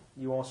wardrobe.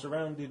 You are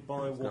surrounded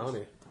by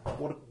Narnia.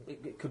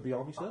 it could be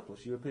army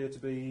surplus. You appear to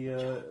be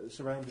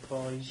surrounded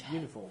by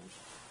uniforms.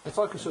 It's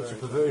like a sort of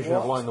perversion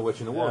of Lion the Witch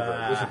in the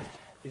Wardrobe, isn't it?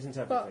 Isn't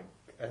everything?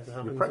 It's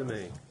happened to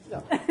me.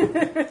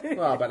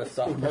 Well, I better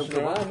start pushing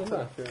around, isn't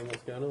I? Feeling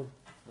what's going on.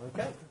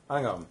 Okay,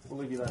 Hang on. we'll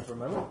leave you there for a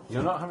moment.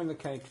 You're not having the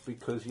cake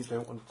because you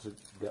don't want to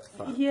get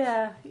fat.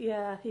 Yeah,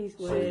 he's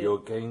So weird. you're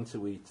going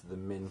to eat the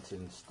mint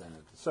instead.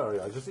 Sorry,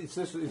 it's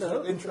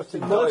No, an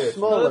interesting Much diet.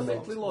 smaller mint.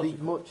 Perfectly The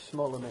logical. much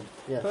smaller mint.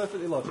 Yes.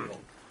 Perfectly logical.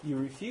 You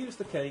refuse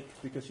the cake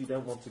because you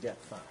don't want to get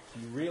fat.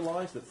 You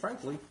realise that,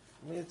 frankly,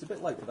 it's a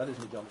bit late for that,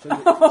 isn't it, John? So to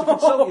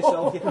console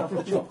yourself, you have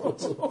the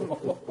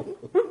chocolate.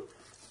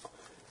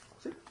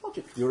 See,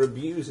 logic. You're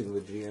abusing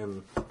the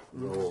GM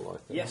role, I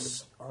think.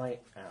 Yes, I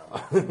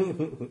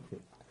am.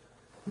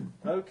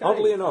 Okay.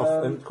 Oddly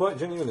enough, and quite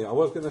genuinely, I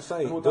was going to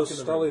say, we're does back in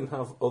the Stalin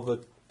have other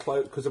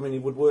clothes? Because, I mean, he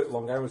would work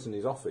long hours in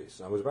his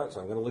office. I was about to say,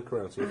 I'm going to look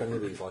around see if any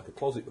of these like a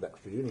closet with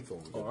extra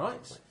uniforms. All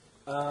right.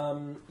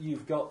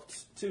 You've got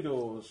two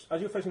doors.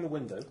 As you're facing the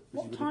window, because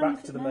What you'll be time back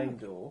is to it the now? main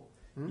door,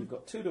 you've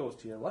got two doors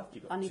to your left,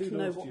 you've got I need two to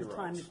know doors what to your the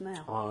right. time is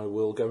now. I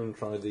will go and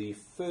try the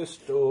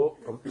first door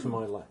to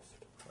my left.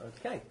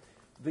 Okay.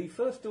 The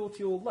first door to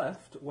your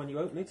left, when you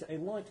open it, a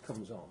light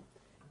comes on.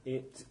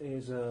 It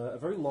is a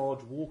very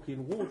large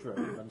walk-in wardrobe,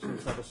 and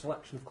seems to have a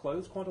selection of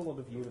clothes, quite a lot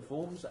of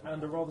uniforms,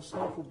 and a rather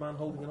startled man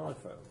holding an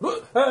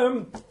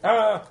iPhone.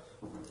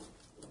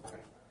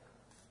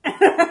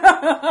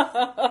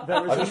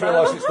 I just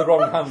realised it's the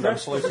wrong hand I'm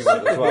saluting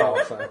with as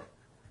well. So.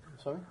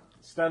 Sorry?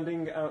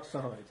 Standing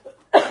outside.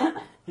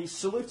 He's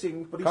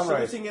saluting, but he's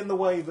Comrade. saluting in the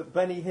way that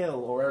Benny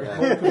Hill or Eric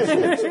Morgan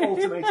salutes,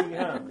 alternating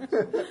hands.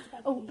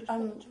 Oh,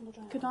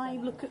 could I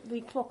look at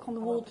the clock on the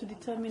wall to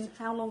determine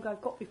how long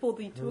I've got before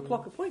the 2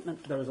 o'clock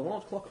appointment? There is a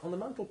large clock on the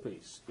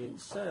mantelpiece. It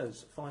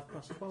says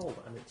 12:05,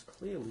 and it's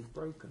clearly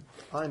broken.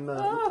 I'm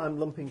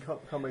lumping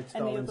Comrade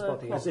Any Stalin's other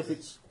body. clocks? As if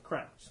it's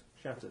cracked,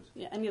 shattered.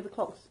 Yeah, any other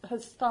clocks?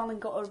 Has Stalin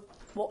got a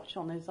watch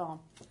on his arm?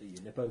 You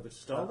nip over to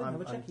Stalin, I'm-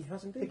 have a check. I'm He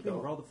has indeed picking got a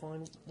him rather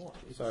fine watch.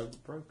 It's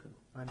broken.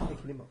 I'm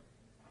picking him up,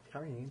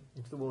 carrying him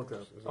into the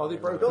wardrobe. Are they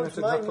broken Don't at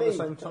mind exactly me the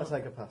same time? as I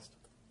go past.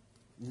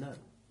 No.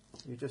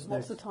 You just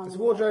What's the know. time? Is on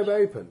the wardrobe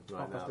open right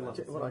Half past now?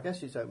 11. Well, I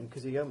guess it's open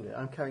because he owned it.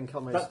 I'm carrying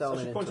Comrade I Stalin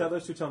should point into out it.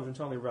 those two times are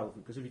entirely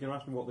irrelevant, because if you can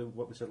ask me what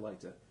they said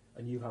later,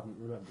 and you haven't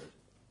remembered,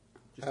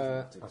 just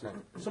okay.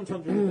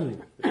 sometimes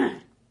you do.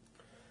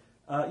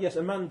 Yes,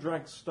 a man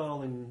drags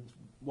Stalin.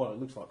 Well, it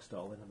looks like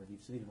Stalin. I mean,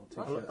 you've seen him on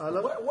T-shirts. I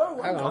love it.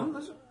 Whoa, hang Hang on.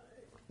 on.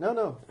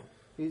 No,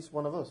 he's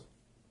one of us.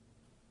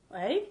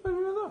 Hey?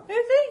 Who's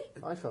he?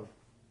 iPhone.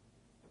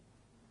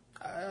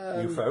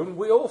 You phone,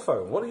 we all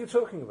phone. What are you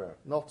talking about?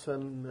 Not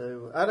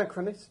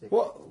anachronistic.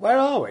 What? Where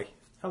are we?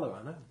 Hello,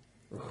 Anna.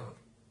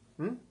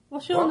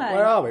 What's your name?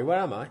 Where are we? Where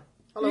am I?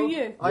 Hello. Who are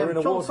you? I You're am in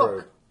a John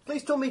wardrobe. Sock.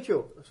 Pleased to meet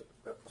you.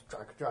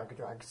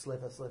 Drag,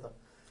 slither.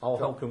 I'll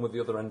help him with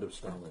the other end of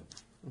Stalin.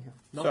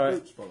 Not Sorry.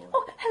 boots, by the way.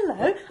 Oh,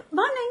 hello.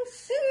 My name's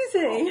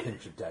Susie.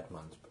 Pinch a dead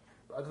man's.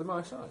 Are they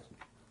my size?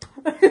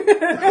 I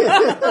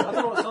don't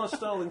know what size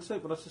Stalin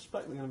suit, but I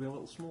suspect they're going to be a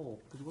little small,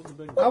 because it wasn't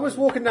big. I was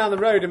walking down the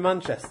road in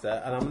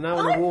Manchester, and I'm now in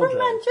I'm a from wardrobe.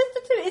 Manchester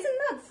too. Isn't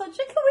that such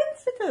a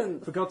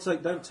coincidence? For God's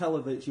sake, don't tell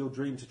her that it's your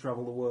dream to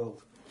travel the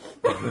world.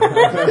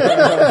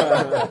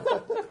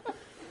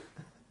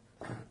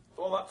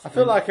 Well, that's I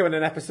feel like I'm in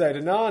an episode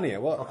of Narnia.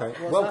 What? okay. what's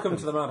Welcome happened?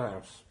 to the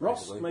madhouse.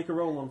 Ross, basically. make a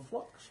roll on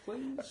flux,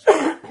 please.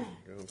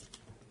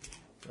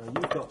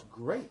 You've got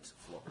great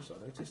flux,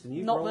 I noticed, and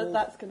you've Not that rolled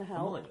that's going to a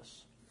help.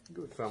 minus.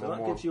 Good. So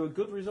that gives you a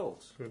good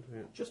result. Good,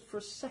 yeah. Just for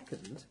a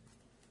second,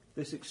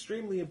 this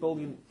extremely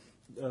ebullient,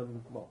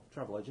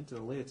 travel agent in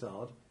a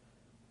leotard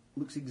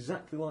looks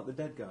exactly like the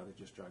dead guy they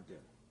just dragged in.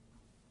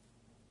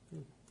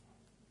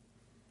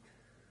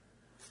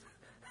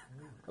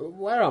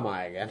 Where am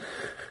I again?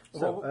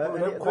 Well, So, we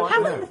don't quite How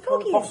know. the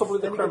fuck is- Possibly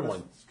the Any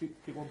Kremlin.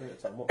 Keep one thing at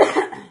a time.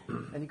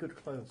 What? Any good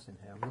clothes in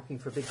here? I'm looking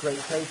for a big great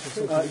coat or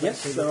something. that Yes,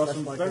 makes me there look are less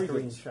some like very a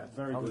green good. chap.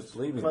 Very I good. was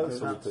leaving Close it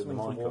so hats, we turn the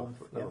winter mic warm. off,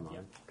 but never Yeah.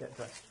 mind. Get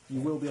dressed.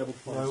 You will be able to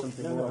find No,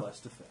 something no, more or no. less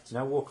to fit.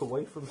 Now walk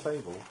away from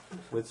table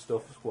with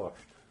stuff squashed.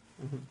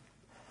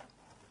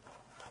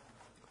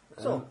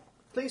 So,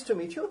 pleased to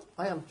meet you.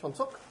 I am John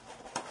Sock.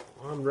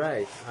 I'm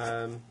Ray.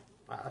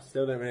 I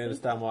still don't really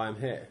understand why I'm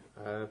here.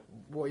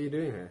 What are you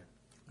doing here?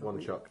 One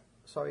chuck.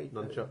 Sorry.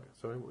 Nunchuck.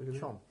 Sorry, what are you doing?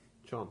 Chon.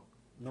 Chon.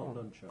 Not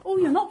nunchuck. Oh,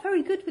 you're not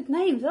very good with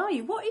names, are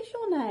you? What is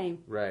your name?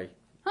 Ray.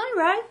 Hi,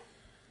 Ray.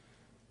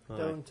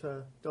 Hi.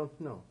 Don't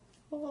know.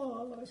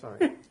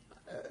 Sorry.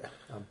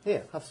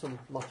 Here, have some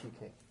mochi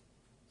cake.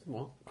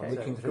 What? I'm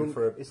looking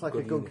for a It's like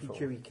good a gunky uniform.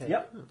 chewy cake.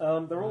 Yep,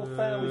 they're all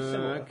fairly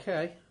similar.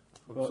 Okay.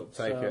 But,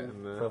 Take it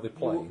and... Fairly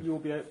plain. You'll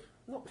be able...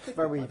 Not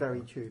particularly Very,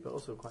 very chewy, but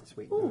also quite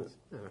sweet.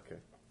 okay.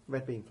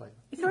 red bean flavour.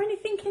 Is there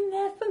anything in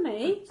there for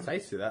me?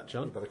 Tasty that,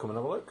 John. You better come and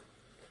have a look.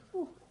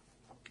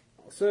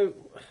 So,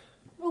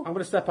 Oh. I'm going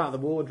to step out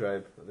of the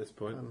wardrobe at this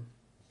point.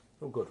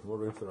 Oh, good. More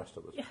room for the rest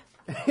of us. Yeah.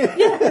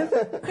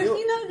 Because,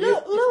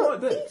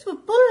 look, these were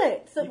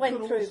bullets that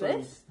went through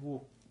this.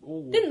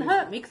 Didn't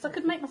hurt me because I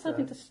could make myself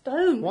into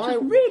stone, which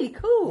is really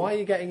cool. Why are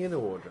you getting in a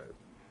wardrobe?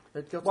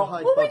 They've got Well, to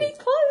hide Well, we bodies. need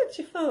clothes,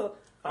 you fool.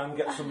 And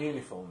get some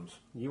uniforms.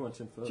 You went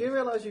in first. Do you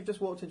realise you've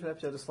just walked into an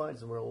episode of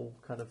Sliders and we're all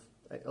kind of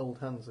old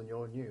hands and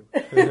you're new?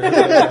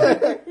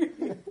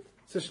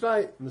 So should I...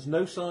 And there's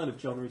no sign of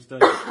John Rhys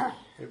Davies.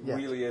 It Yeah.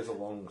 really is a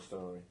long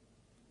story.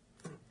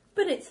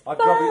 But it's I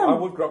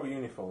fun. would grab a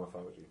uniform if I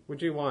was you.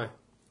 Would you? Why?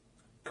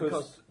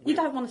 Because You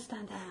don't want to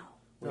stand out.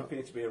 we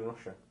appear to be in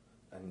Russia,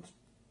 and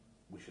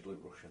we should look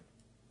Russian.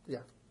 Yeah.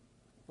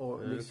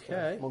 Or at least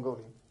Okay.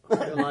 Mongolian.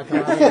 I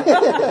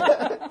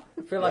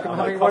feel like I'm having, I'm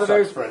having a one of Cossack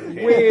those friend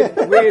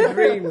here. weird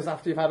dreams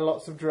after you've had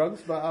lots of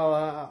drugs, but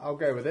I'll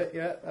go with it,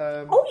 yeah.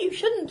 Oh, you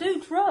shouldn't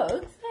do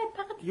drugs. They're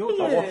bad for You're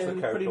you. I watched the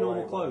in coat pretty away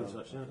normal while clothes, I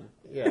was- actually, aren't you?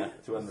 Yeah.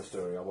 To end the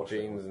story, I watched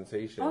Jeans and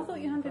t-shirts. I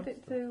thought you handed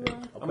it to...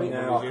 I mean,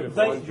 No, I couldn't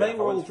they find were you.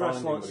 all I was dressed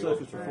finding like the circus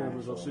old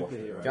performers or trousers and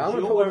superheroes. Yeah, I'm If gonna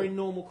you're put wearing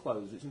normal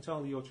clothes, it's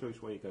entirely your choice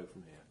where you go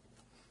from here.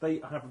 They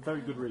have a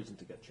very good reason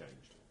to get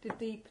changed. Did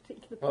the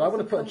particular Well, I want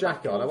to person put a come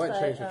jacket back on. I and won't say,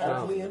 change the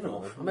trousers.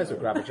 enough. I may as well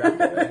grab a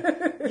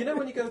jacket. You know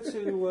when you go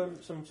to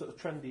some sort of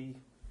trendy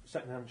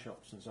second-hand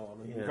shops and so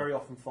on, and you Yeah. very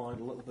often find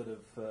a little bit of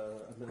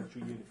a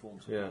military uniform.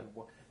 Yeah.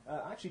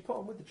 Actually, put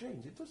on with the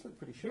jeans, it does look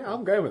pretty sharp. Yeah,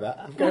 I'm going with that.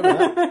 I'm going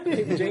with that.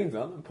 Keep the jeans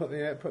on and put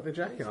the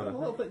jacket It's on. got a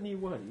little bit new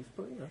wave,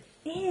 but you know.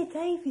 Yeah,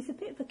 Dave, he's a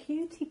bit of a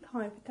cutie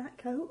pie with that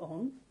coat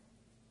on.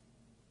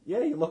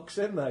 Yeah, he looks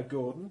in there,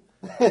 Gordon.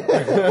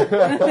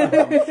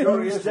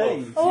 Sure he is,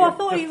 Dave. Oh, I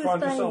thought he Just was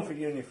find yourself a Dave.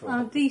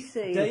 uniform. DC.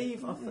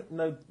 Dave,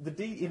 no, the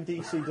D in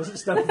DC doesn't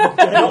stand for Dave.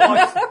 Not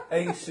like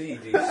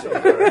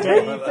ACDC.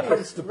 Dave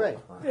Constable. Ray,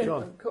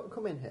 John.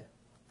 come in here.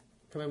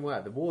 Come in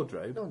where? The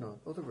wardrobe? No,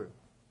 other room.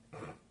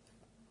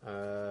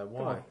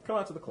 Why? Come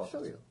out to the I'll closet.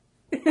 show you.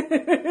 Okay.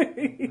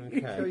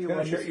 Show you Can I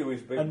what show you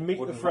his big And meet the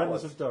wooden friends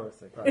mallet? of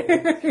Dorothy.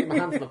 Keep my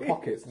hands in my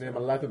pockets near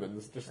my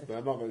Leathermans. Just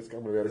I'm not going to be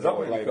able to Is that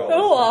what you lay call down.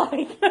 Oh,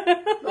 I.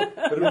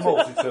 Bit of a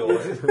multi-tool,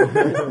 is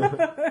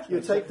it?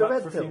 You take the back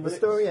red for a pill, few the minutes.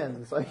 story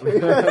ends.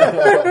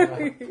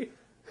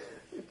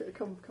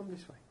 Come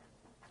this way.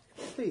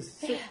 Please,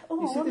 sit. Oh,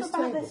 you I see wonder this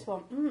about table? this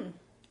one.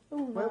 Oh,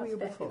 no, Where were you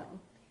it's before? definitely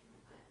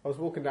I was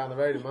walking down the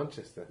road in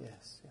Manchester.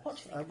 Yes. What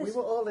do you think We this-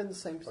 were all in the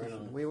same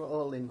position. We were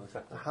all in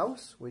a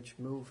house which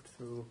moved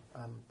through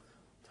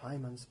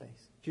time and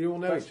space. Do you all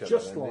know That's each other?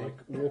 just then, do you?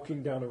 like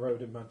walking down a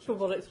road in Manchester. For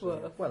what it's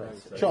worth. Well,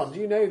 it's, John, do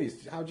you know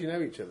these? How do you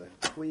know each other?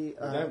 we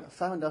don't.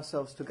 found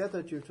ourselves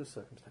together due to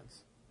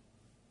circumstance.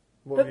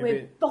 What But have you we're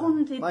been-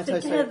 bonded Might I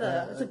say,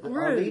 together as a group.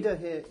 our leader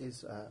here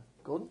is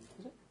Gordon.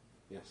 Is it?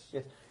 Yes.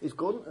 Yes. Is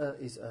Gordon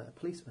is a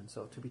policeman,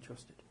 so to be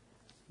trusted.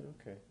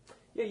 Okay.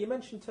 Yeah, you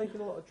mentioned taking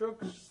a lot of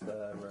drugs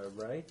there,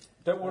 Ray.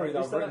 Don't worry, Is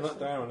I've that written that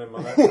actually- down in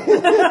my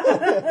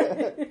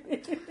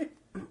notes.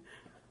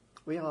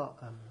 We are.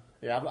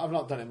 Yeah, I've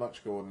not done it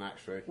much, Gordon.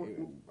 Actually,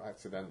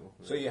 accidental.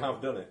 So you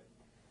have done it.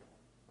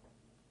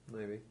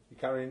 Maybe. You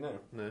carrying now?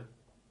 No.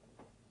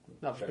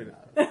 Not just been.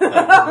 Could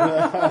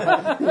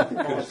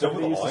have done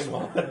with a line,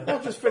 man.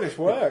 I've just finished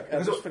work.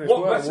 I've just finished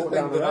What work. better Walked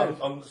thing down the than road.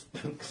 have on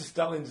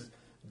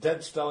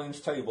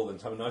Stalin's table than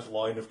to have a nice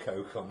line of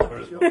coke on there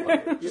as well?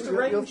 Just You've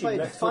arranging played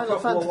next to a Final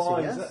couple of Fantasy,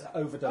 lines yes? that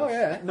overdose. Oh,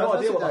 yeah. No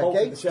idea what the whole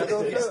gates to chest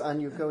go is. through,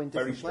 and you go in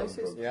Very different strong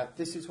places. drugs. Yeah.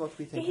 This is what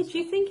we think. Hey, do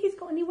you think he's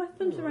got any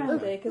weapons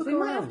around here? Because we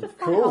look might have around. to fight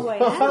Cool. our way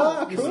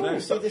out. You So see, now you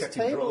see start this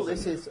checking table. drawers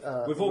This in.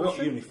 is We've all got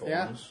Russian.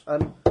 uniforms.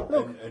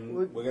 Look, And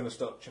we- we're going to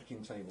start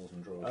checking tables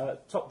and drawers.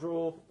 Top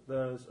drawer,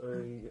 there's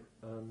a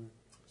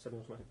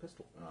semi-automatic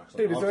pistol. Oh, excellent.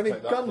 Dude, is I'll there have any to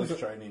take that guns? police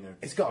training now.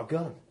 It's got a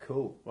gun.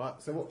 Cool. Right.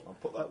 So what? I'll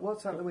put that.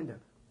 what's out the window?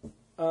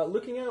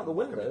 Looking out the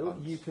window,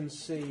 pants. you can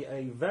see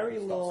a very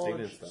Stop stealing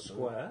large stuff, doesn't it?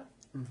 square.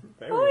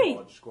 Very Oi!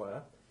 large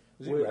square.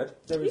 Is it with- red?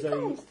 There You is a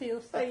can't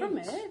steal stuff from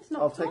it. It's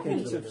not I'll take mine.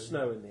 it. hint of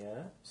snow in the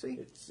air. See,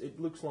 It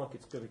looks like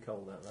it's going to be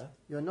cold out there.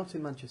 you're not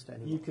in Manchester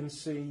anymore. You can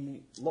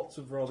see lots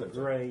of rather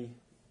grey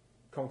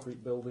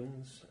concrete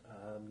buildings,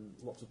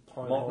 lots of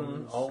Modern,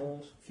 pylons,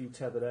 old. a few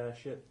tethered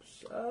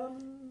airships.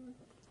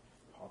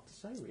 Hard to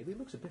say, really. It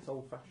looks a bit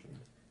old-fashioned.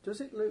 Does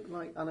it look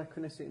like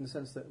anachronistic in the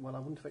sense that, well, I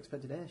wouldn't have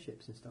expected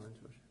airships in Stalin's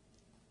Russia?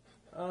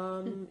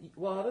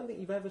 Well, I don't think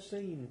you've ever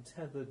seen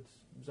tethered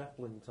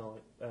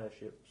Zeppelin-type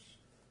airships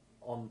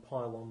on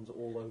pylons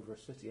all over a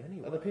city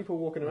anyway. Are there people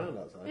walking around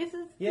outside? Is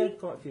there Yeah, the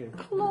quite a few.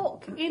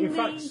 clock in, In the...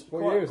 fact,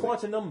 What year is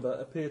quite a number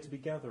appear to be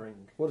gathering.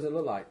 What does it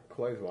look like,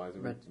 clothes-wise? Is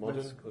it Red- modern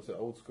red- or is it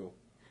old school?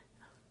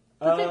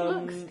 Does it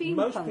look steampunk?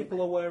 Most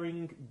people are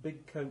wearing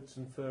big coats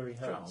and furry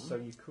hats, John? so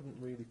you couldn't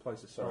really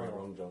place a Sorry, style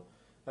wrong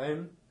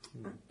John.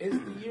 Is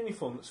the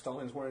uniform that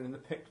Stalin's wearing in the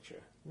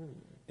picture,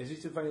 is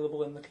it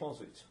available in the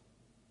closet?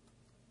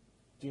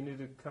 Do you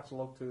need a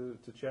catalogue to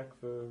check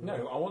for...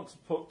 No, I want to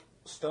put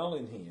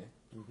Stalin here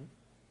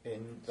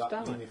in that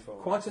Stalin.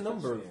 uniform. Quite a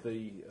number That's of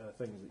the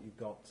things that you've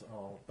got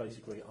are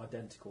basically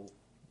identical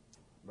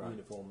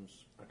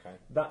uniforms. Okay.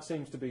 That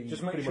seems to be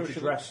Just make pretty sure much a she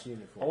dress looks-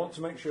 uniform. I want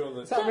to make sure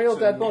that... Is that a real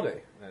dead body?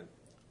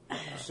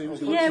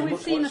 Susie Yeah, looks we've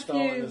much seen like a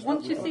Stalin few. as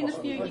Once what you've we've seen a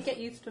got. few, you get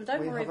used to them.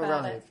 Don't we worry have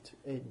about it. arrived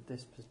in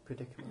this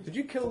predicament. Did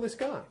you kill this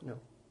guy? No.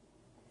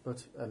 But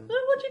So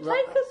what'd you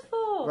take us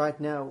for? right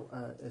now,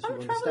 as you I'm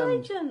a travel understand,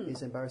 agent.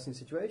 is embarrassing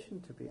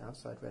situation to be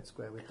outside Red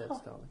Square with dead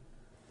Stalin.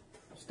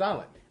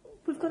 Stalin?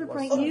 We've got to What's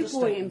bring that? you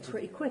boy in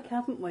pretty quick,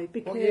 haven't we?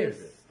 Because What year is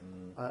it?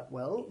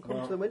 Well, come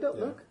Well, to the window.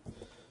 yeah. Look,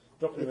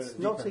 Drop it a it's bit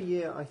not deeper. a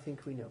year. I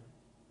think we know.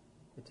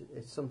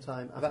 It's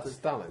sometime after. That's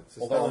Stalin. It's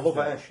a Although I Stalin love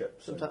film.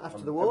 airships. Sometime and after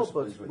I'm the ever war, so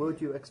but pleased with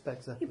would you. you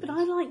expect that? yeah, but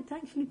I liked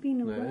actually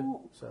being a No.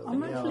 war. So I'm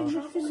we actually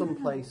are missing some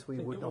that. place we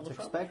Think would of all not the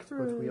traffic. expect,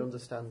 but we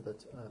understand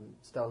that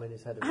Stalin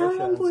is head of How Russia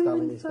long and were we in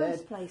Stalin the is first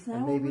dead, place? Now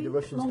and maybe are the we?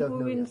 Russians How long don't were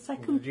know we in yet.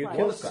 second Did you place?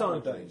 kill One at a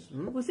time, Stalin?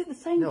 please. Was it the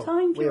same No,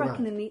 time, do we you arrived.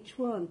 reckon, in each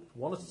one?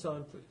 One at a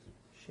time, please.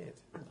 Shit.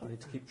 I need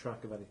to keep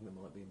track of anything that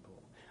might be important.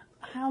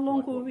 How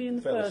long were we in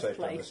the fairly first safe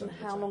to place, understand and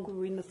the how time. long were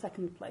we in the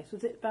second place?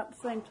 Was it about the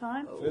same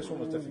time? First one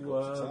was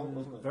difficult to tell,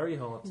 wasn't it? Very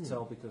hard to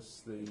tell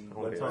because the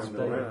Well, time of it's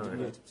day around, didn't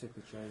yeah.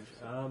 particularly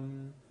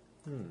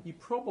change. You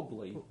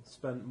probably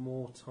spent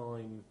more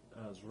time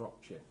as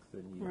Rock Chick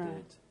than you Right.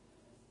 did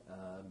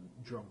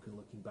drunk and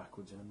looking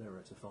backwards in a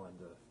mirror to find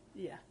a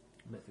Yeah.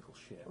 mythical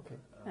ship. Okay.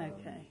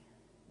 Okay.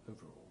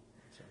 Overall,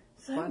 so.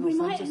 So Final we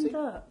might Fantasy? end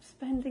up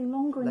spending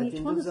longer in Legend each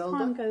of one as Zelda?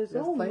 time goes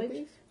Let's on, play which,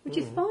 these? which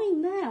is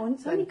fine now, and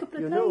it's only a Then couple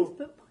of you days, know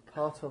but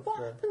part of what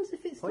the happens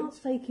if it point? starts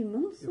taking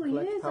months You or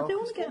collect years? I power do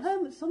want to get crystals?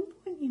 home at some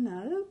point, you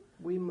know.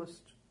 we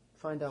must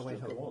find our way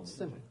Still go home. on, It's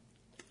simple.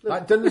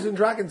 Like Dungeons and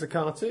Dragons, a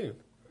cartoon.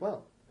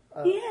 Well,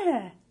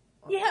 Yeah.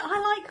 Yeah,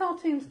 I like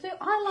cartoons too.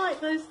 I like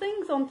those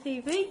things on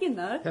TV, you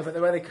know. Yeah, but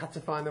the way they had to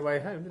find their way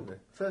home, didn't they?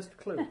 first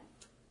clue.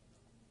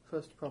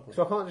 First problem.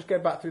 So I can't just go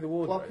back through the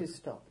wardrobe. Clock is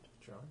stopped.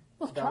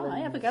 Well, Stalin try,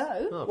 have a is-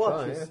 go. Oh, Watch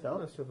try, is yeah. stopped.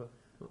 Let's have a-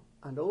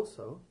 And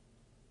also,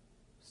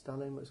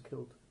 Stalin was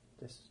killed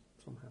this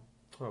somehow.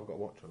 Oh, I've got a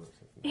watch on it.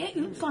 Yeah, it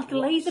looks like a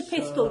laser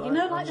pistol, you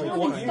know, like the one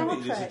What in you Star need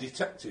is a Trek.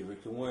 detective who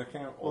can work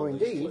out all Or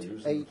these indeed,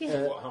 clues a, and see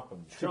uh, what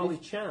happened. Charlie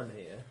Chan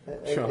here.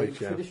 A Charlie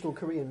Chan. traditional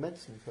Korean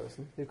medicine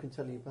person who can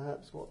tell you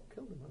perhaps what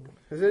killed him.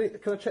 Is there any,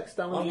 can I check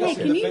Stalin? I'm Yeah,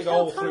 guessing can a you big tell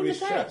hole time through of his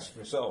day? chest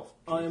myself.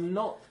 I am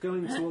not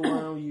going to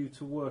allow you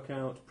to work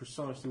out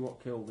precisely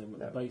what killed him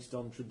No. based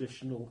on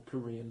traditional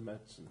Korean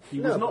medicine. He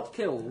No, was but- not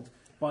killed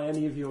by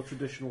any of your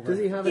traditional Does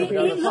he methods. have It, anything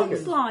on it the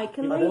looks pocket? like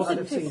a He laser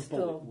wasn't seen bullet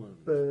pistol.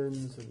 wound.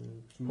 Burns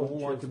and More like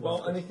punctures a and Well,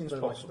 stuff. anything's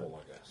Burn like possible,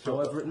 I guess.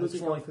 However, it Has looks he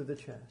gone like... through the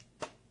chair?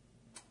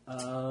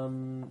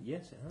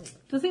 Yes, it has.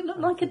 Does it look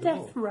like a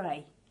death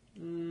ray?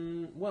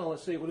 Well,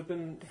 let's see. It would have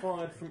been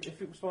fired from...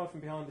 If it was fired from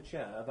behind the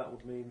chair, that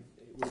would mean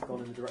it would have gone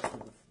in the direction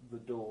of the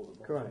door.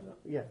 That Correct.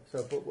 Yeah.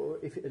 So, but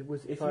if it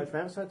was If fired you- from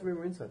outside the room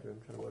or inside the room,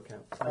 I'm trying to work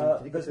out.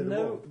 Did it go There's through the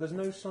wall? there's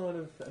no sign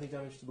of any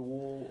damage to the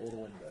wall or the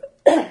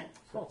window.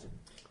 Martin.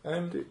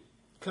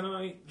 Can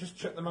I just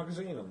check the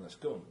magazine on this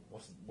gun?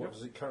 What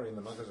does it carry in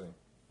the magazine?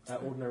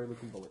 Ordinary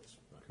looking bullets.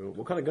 Cool.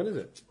 What kind of gun is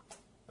it?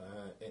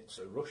 It's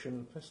a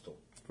Russian pistol.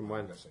 From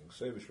when? I'm guessing.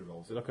 Service Is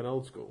revolver. it like an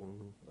old school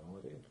one? No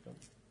idea.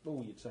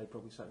 Oh, you'd say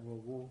probably Second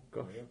World War.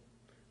 Gosh.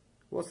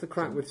 What's the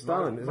crack with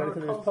Stalin? Is there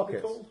anything in his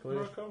pockets?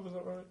 Markov, is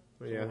that right?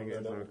 Yeah, I think it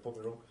is. No,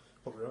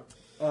 put me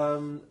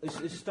wrong.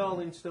 Is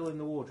Stalin still in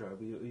the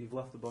wardrobe? You've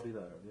left the body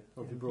there, have you?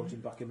 Or have you brought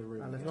him back in the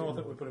room? No, I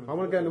think we put him. I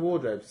want to go in the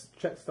wardrobe,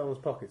 check Stalin's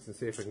pockets and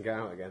see if we can get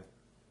out again.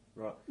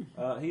 Right.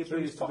 He Through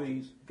appears his to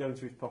be going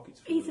through his pockets.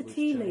 for He's a loose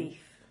tea change.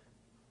 leaf.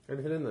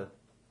 Anything in there?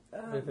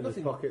 Anything in his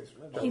nothing. pockets?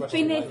 He's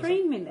been here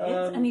 3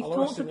 minutes and he's I'll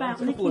talked ask him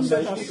about a couple nicking of the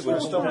days shop.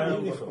 to stop Down,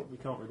 in uniform. we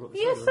can't read what they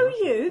Yeah, say so are very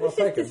you. Well, This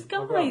take is 'em.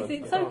 I'll grab disguise.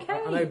 'em. It's I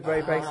okay. know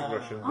very basic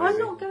Russian. I'm maybe.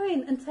 not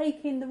going and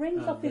taking the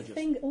rings off his just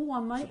finger. Oh, I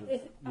might. sort of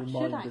I should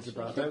reminders actually.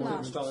 about I don't shouldn't think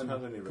I? Stalin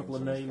had any much. A couple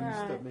of rings on names his-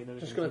 Right. that mean anything.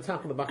 Just going to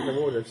tap on the back of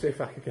the wardrobe, see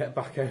if I can get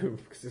back home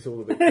because it's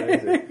all a bit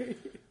crazy.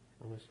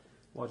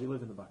 Why do you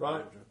live in the back?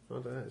 Right.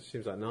 Of the I don't know. It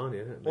seems like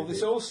Narnia. Isn't it? Well, Maybe.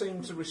 this all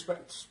seems to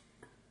respect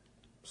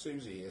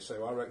Susie here,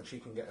 so I reckon she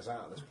can get us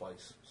out of this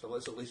place. So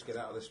let's at least get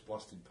out of this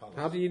blasted palace.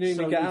 How do you need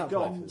So to get you've out?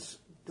 got places?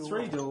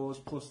 3 doors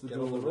plus the Get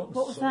on the door. run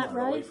What was that,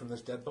 somewhere away Ray? from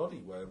this dead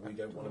body where we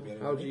don't want to be How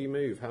anywhere do near. you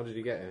move? How did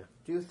you get here?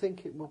 Do you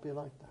think it will be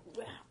like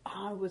that?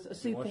 I was a I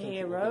think it would be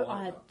superhero. like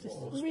I had that. just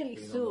Well, really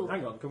being on saw.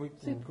 Hang on, can we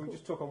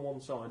just talk on one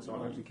side so I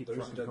can actually keep There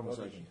track is of a the dead body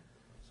conversation?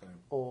 here.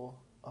 So, Or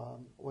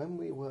when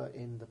we were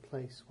in the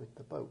place with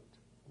the boat,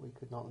 we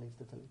could not leave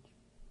the village.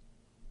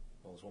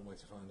 well, there's one way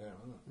to find out,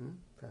 isn't there?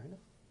 Fair enough.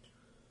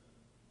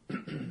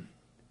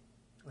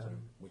 So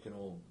we can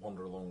all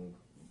wander along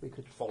We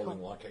could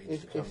following like aides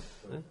if, to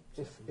camp.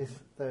 if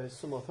there's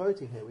some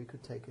authority here, we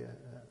could take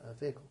a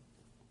vehicle.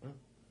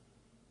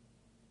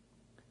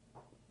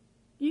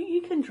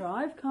 You can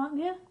drive, can't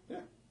you?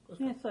 Yeah.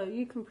 Yeah, so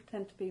you can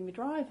pretend to be my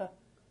driver.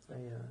 I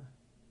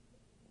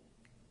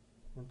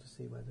want to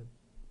see where the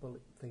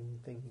bullet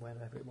thing,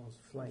 whatever it was,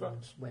 flames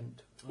Right.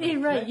 went. Here,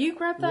 Ray, you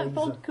grab that Laser.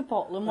 vodka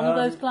bottle and one of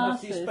those If you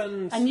glasses,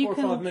 spend and you 4 or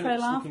 5 can minutes trail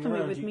looking after me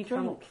around, with you me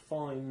cannot drink.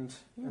 find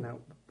An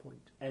output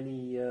point.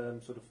 any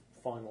sort of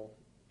final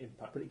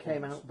impact. But it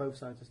came points. out both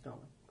sides of Stalin.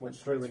 Went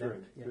straight and through, out,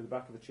 yeah. through the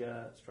back of the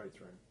chair, straight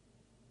through.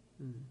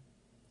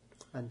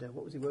 And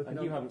what was he working And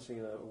on? you haven't seen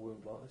a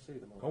wound like this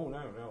either, Mark. Oh no,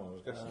 I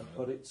was guessing.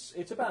 But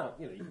it's about,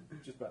 you know, you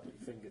just about put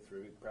your finger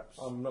through it, perhaps.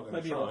 I'm not going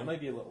to maybe try.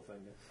 maybe a little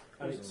finger.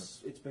 And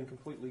it's been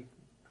completely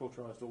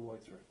cauterised all the way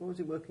through. What was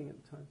he working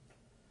at the time?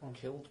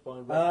 Killed by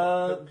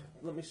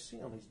Let me see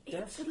on his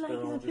It's desk. like there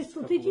are a just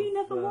pistol. a Did couple you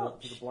never of,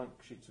 watch sort of blank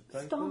sheets of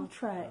paper. Star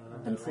Trek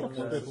and they're stuff on like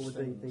those Scribble with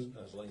things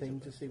the as later thing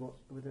to bits. see what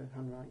whether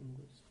handwriting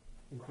was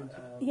imprinted.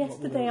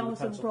 Yesterday I was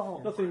a pencil.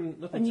 rock. Nothing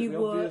And you particularly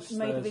were obvious.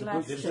 made of There's a book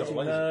elastic. sitting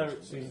there.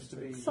 It seems to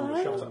be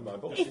So, shot at by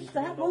bullets. if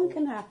that one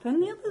can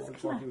happen, the others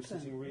looks can like he was happen.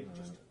 sitting reading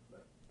just.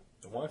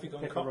 Why have you gone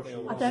Pick a cockney?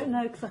 Russian. I don't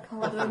know because I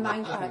can't do a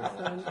Manx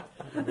accent.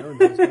 No, in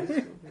those days,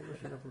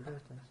 Russian novel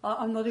those days.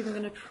 I'm not even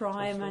going to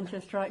try a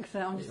Manchester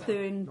accent. I'm just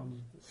doing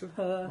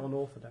her.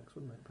 Non-orthodox,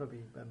 wouldn't it?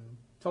 Probably.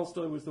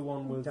 Tolstoy was the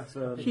one with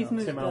She's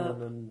moved Tim up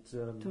Allen and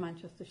to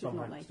Manchester. She's Tom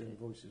not Hanks doing native.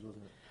 voices,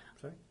 wasn't it?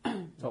 Sorry?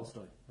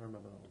 Tolstoy. I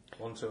remember that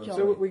one. 1, 2, and John.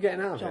 3. So we're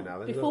getting out of here John, now.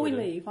 Then, before we is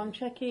that what leave, I'm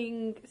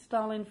checking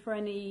Stalin for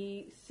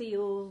any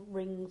seal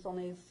rings on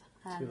his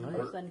hand. Too late.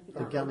 Or anything The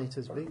like gannet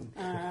has been.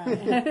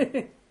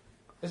 that.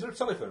 Is there a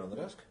telephone on the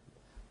desk?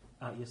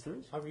 Yes, there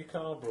is. Have your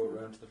car brought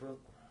round to the front?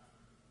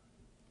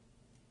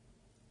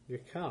 Your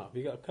car? Have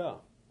you got a car?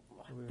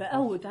 But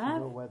Elwood I have.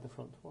 don't know where the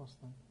front was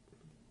then.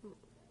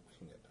 I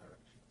can get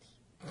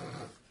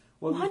directions.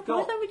 Well, Why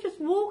don't we just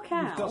walk You've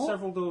out? got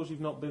several doors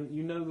you've not been.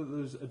 You know that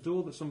there's a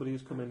door that somebody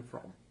has come in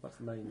from. That's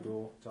the main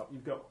door. Top.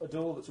 You've got a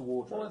door that's a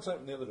wardrobe. Well, let's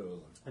open the other door then.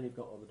 And you've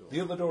got other doors.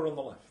 The other door on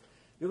the left.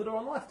 The other door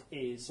on the left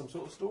is some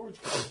sort of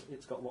storage case.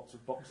 It's got lots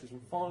of boxes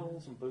and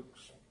files and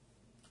books.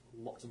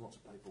 Lots and lots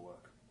of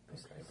paperwork.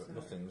 Okay, but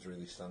nothing's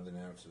really standing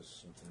out as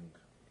something.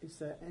 Is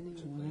there any?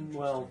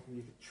 Well,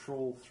 you could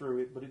trawl through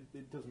it, but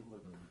it doesn't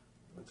look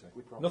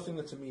particularly promising. Nothing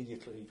that's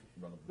immediately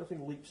relevant.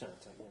 Nothing leaps out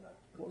at you, know.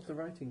 What's the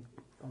writing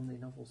on the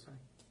novel say?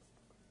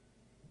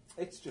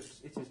 It is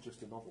just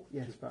a novel.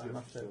 Yes, Just- but I'm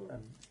just after. a-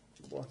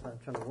 What I'm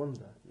trying to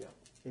wonder Yeah.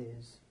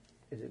 is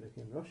it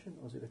looking Russian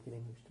or is it looking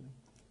English to me?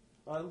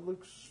 It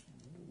looks.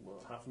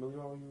 Well, how familiar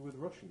are you with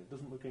Russian? It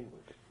doesn't look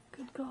English.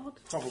 Good God.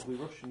 Probably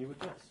Russian, you would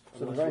guess.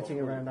 So the Unless writing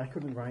you're- around, I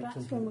couldn't write That's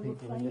something when that we were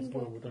people in this playing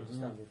world it. would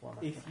understand is what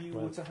I'm If you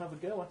were to have a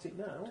go at it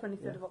now,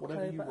 23rd of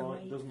whatever you October,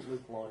 write amazing. doesn't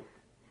look like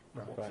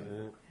Right. what's in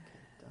Right, it,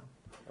 yeah.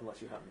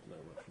 unless you happen to know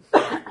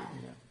Russian.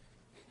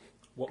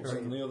 What's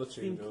in the other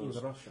two Think in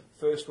doors? Russian.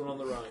 First one on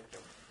the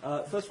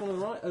right. First one on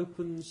the right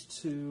opens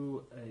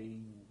to a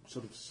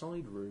sort of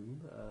side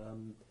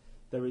room.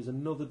 There is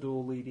another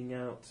door leading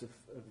out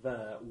of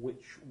there,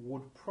 which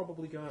would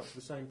probably go out to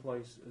the same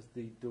place as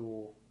the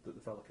door that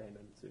the fellow came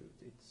into.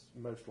 It's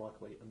most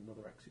likely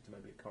another exit to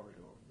maybe a corridor.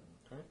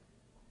 Okay.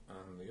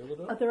 And the other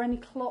door? Are there any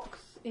clocks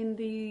in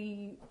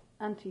the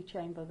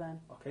antechamber then?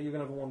 Okay, you're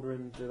going to have a wander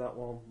into that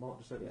one. Mark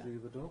just opens Yeah. the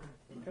other door.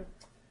 Okay.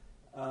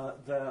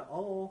 There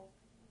are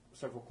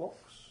several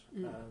clocks,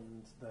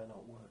 and they're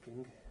not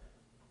working.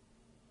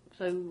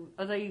 So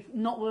are they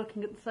not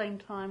working at the same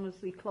time as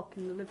the clock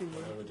in the living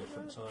room? There are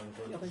different times.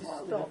 Are weren't they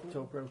there? stopped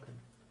or broken?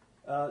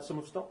 Some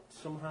have stopped,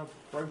 some have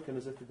broken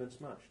as if they've been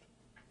smashed.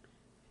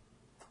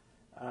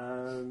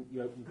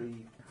 You open the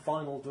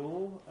final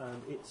door,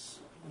 and it's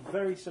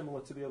very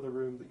similar to the other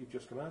room that you've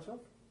just come out of.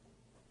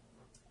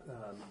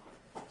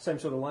 Same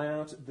sort of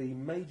layout. The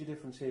major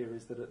difference here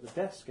is that at the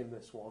desk in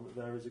this one,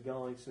 there is a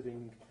guy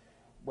sitting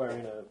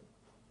wearing an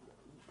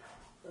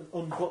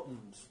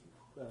unbuttoned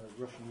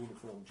Russian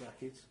uniform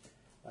jacket,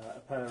 a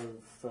pair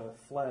of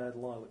flared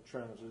lilac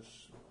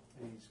trousers.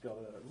 He's got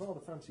a rather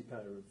fancy pair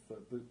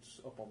of boots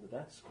up on the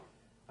desk,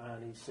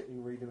 and he's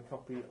sitting reading a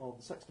copy of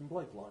the Sexton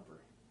Blake Library.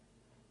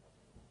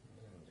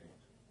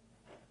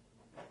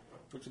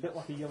 Looks a bit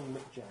like a young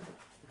Mick Jagger.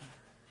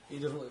 He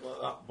doesn't look like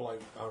that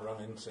bloke I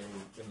ran into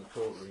in the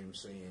courtroom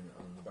scene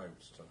on the boat.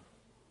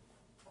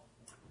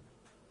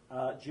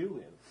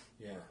 Julian?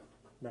 Yeah.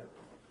 No,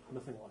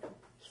 nothing like him.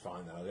 It's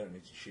fine then, I don't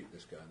need to shoot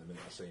this guy the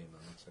minute I see him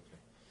then, that's okay.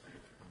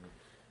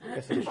 I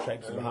guess I just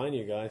checked from behind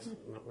you guys. I'm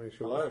not really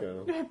sure what's going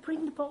on. Yeah,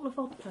 bring the bottle of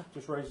vodka.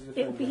 Just raises a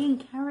It'll finger. be in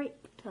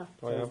character.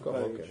 Oh, yeah, I've got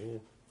Page. vodka, yeah.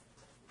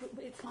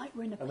 It's like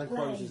we're in a And play. then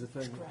closes the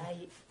thing. It's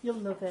great. You'll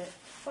love it.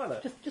 Hello.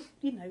 Just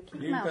keep You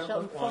your mouth don't shut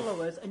and look like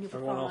follow us, and you'll be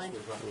Everyone else fine.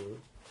 was that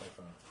so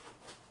far.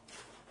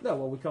 No,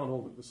 well, we can't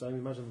all look the same.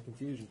 Imagine the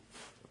confusion.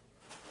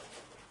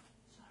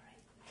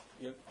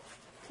 Yep.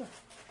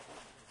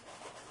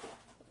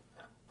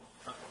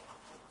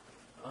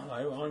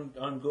 Hello,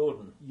 I'm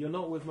Gordon. You're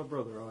not with my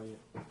brother, are you?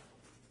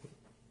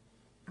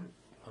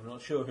 I'm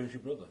not sure who's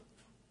your brother.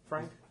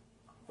 Frank?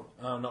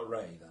 Oh, not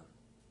Ray then.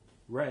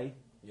 Ray?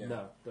 Yeah.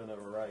 No, don't know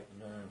a Ray.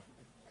 No.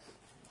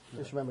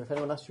 Just remember, if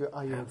anyone asks you,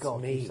 are you a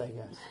god, me. you say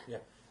yes.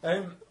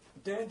 Yeah.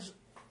 Dad,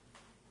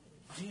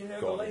 do you know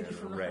the God, lady yeah,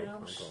 from the Ray.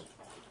 house? Oh, God.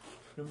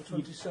 Number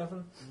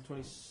 27?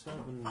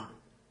 27.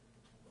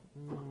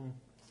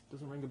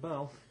 Doesn't ring a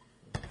bell.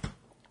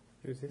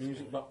 Who's this?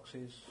 Music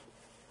boxes.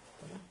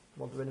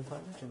 Want to win and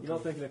find out? You're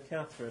not thinking of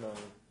Catherine, are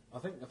you? I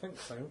think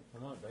so.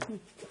 I might be.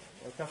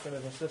 Well, Catherine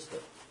is my sister.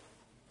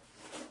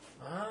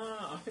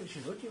 I think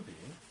she's looking for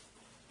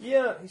you.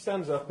 Yeah, he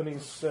stands up and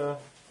he's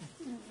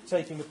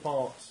taking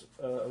apart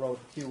a rather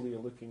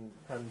peculiar-looking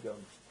handgun,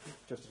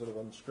 just sort of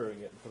unscrewing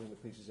it and putting the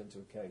pieces into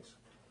a case.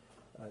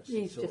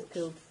 He's just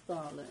killed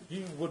Starlet.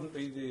 You wouldn't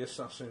be the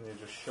assassin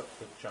who just shot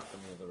the chap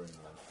in the other end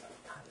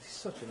then? It's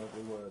such an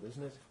ugly word,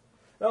 isn't it?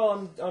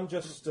 No, I'm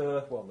just,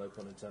 well, no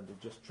pun intended,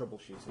 just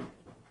troubleshooting.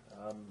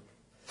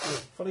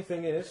 Funny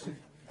thing is, he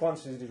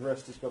glances at his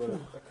wrist, he's got a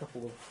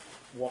couple of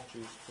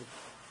watches, but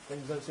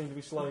things don't seem to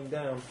be slowing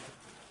down.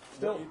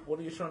 Still, What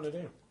are you trying to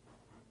do?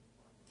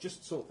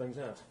 just sort things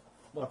out.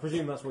 Well, I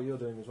presume that's what you're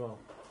doing as well.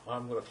 I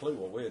haven't got a clue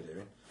what we're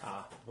doing.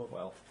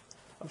 Well,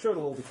 I'm sure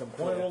it'll all become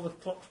Why clear. are all the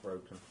clocks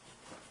broken?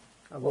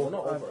 Well,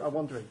 not over. I'm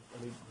wondering.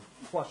 And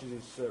he flashes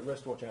his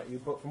wristwatch at you,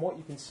 but from what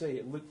you can see,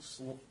 it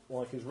looks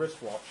like his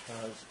wristwatch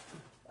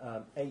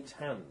has 8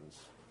 hands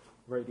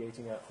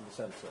radiating out from the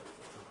sensor.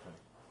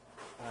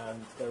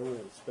 And they're all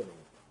spinning.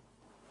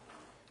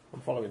 I'm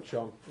following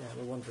Chon. Yeah,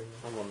 we're wondering.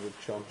 I'm on with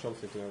Chon. Chon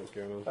seems to know what's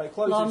going on. It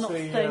closes Well, I'm not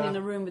the, staying in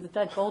a room with a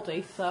dead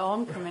body, so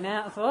I'm coming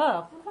out as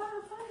well. Well,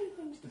 I find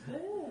things to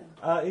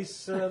burn.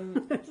 He's To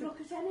look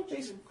at energy.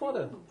 he's quite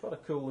a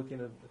cool looking,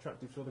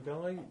 attractive sort of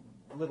guy.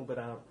 A little bit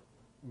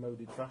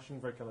outmoded fashion,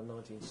 very kind of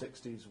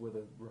 1960s with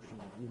a Russian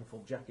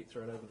uniform jacket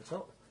thrown over the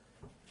top.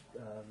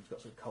 He's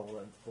got sort of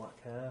collar-length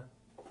black hair,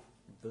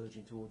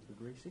 verging towards the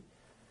greasy.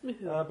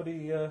 But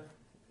he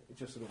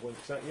just sort of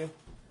winks at you,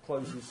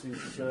 closes his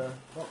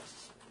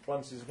box,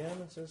 glances again,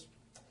 and says,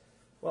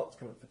 "Well, it's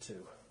coming for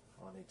 2.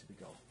 I need to be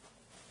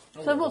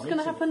gone." So what's going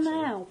to happen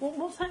now?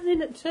 What's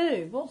happening at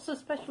 2? What's so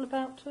special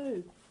about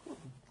 2?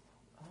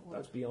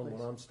 That's beyond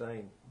what I'm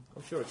staying.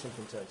 I'm sure it's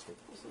something tasty.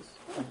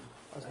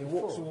 He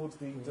walks towards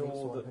the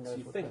door that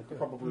you think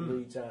probably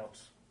leads out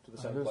to the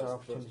same place. Lose our as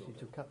the first opportunity door.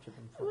 to capture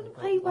them.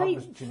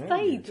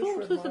 Wait,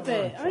 talk to us a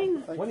bit. I mean,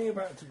 When are you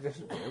about to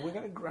disappear? We're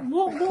going to grab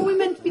what are we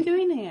meant to be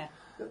doing here?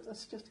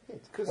 That's just a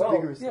hit.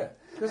 Well, yeah.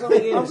 Because I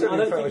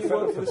don't think you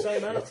work for the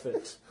same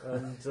outfit,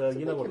 and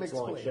you know what can it's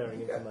like explain.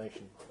 sharing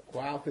information.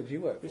 What outfit do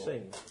you work Have you for?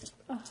 seen him?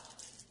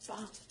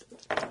 Bastard.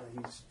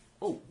 He's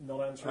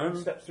not answering.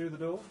 Steps through the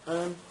door.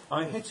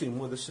 I hit him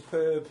with a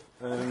superb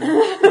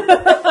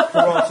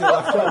karate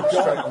left hook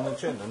straight on the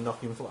chin and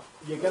knock him flat.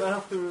 You're going to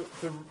have to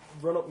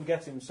run up and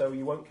get him, so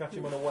you won't catch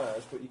him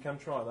unawares, but you can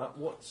try that.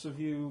 What have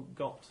you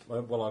got?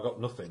 Well, I got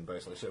nothing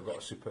basically, so I've got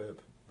a superb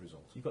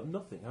result. You've got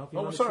nothing. How have you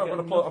Oh, managed sorry, to I've get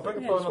got a plus. I nothing?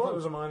 beg your pardon, I thought it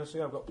was a minus.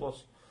 Yeah, I've got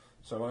plus.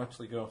 So I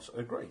actually got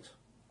a great.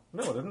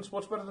 No, I didn't.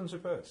 What's better than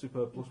superb?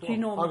 Superb plus Do you 1.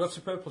 know? I got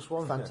superb plus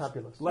 1.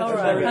 Fantabulous.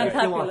 Legendary. All right,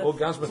 fantabulous.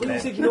 Orgasmic.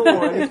 Please ignore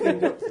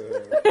anything.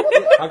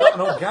 I got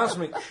an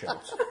orgasmic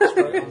shot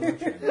straight on the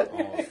chin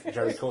of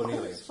Jerry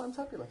Cornelius.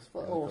 Fantabulous.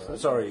 Awesome.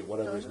 Sorry,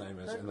 whatever his name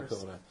is, in the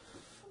corner.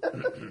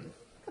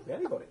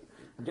 Anybody.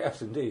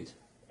 Yes, indeed.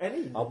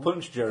 Any. I'll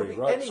punch Jerry Could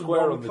be right any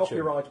square on the chin.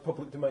 copyright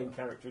public domain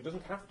character. It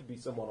doesn't have to be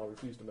someone I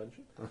refuse to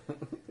mention.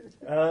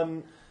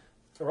 All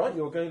right,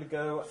 you're going to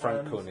go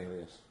Frank and...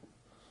 Cornelius.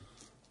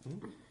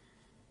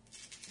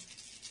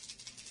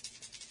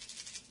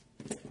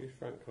 Who's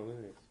Frank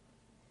Cornelius?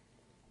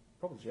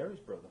 Probably Jerry's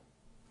brother.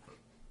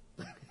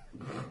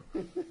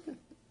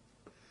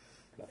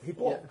 He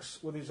blocks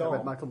with his I read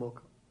arm Michael Moore.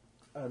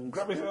 and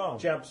Grab his arm.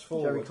 jabs Jerry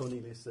forward.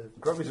 Cornelius.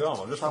 Grab his arm.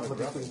 I'm just Traveller going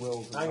to grab between him.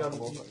 worlds. and Hang on,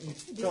 Michael Moore.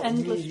 you can't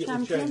endless immediately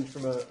champion? change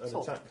from an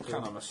attack to...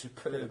 Can, I'm a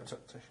superb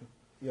tactician.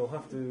 You'll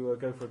have to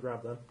go for a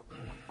grab then.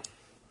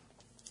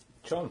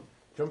 John,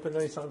 jump in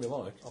any time you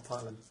like. I'll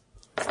pile him.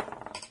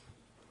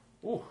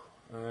 Ooh,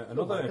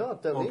 another my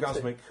God, don't need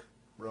orgasmic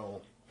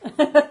roll.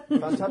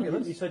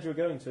 Fantabulous. You said you were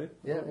going to.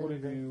 Yeah, What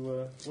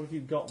yeah, have you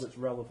got that's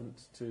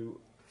relevant to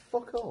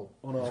Fuck all.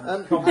 unarmed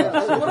I- combat?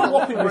 What a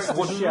whopping Mr.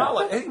 wooden Shep.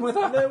 mallet. Hit him with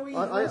that. No,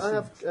 I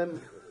have,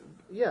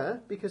 yeah,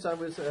 because I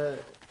was,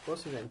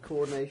 what's his name?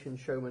 Coordination,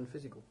 showman,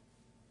 physical.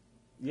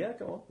 Yeah,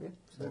 go on. Yeah,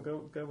 So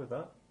go with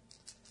that.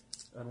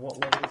 And what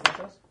level is that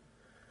at?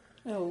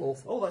 Oh,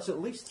 Awful. Oh, that's at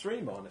least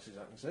 3 minuses,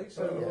 I can see.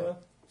 So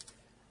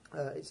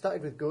It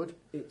started with good.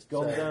 it's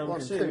gone So, down 1,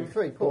 to 2,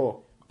 3, poor.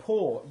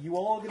 poor. You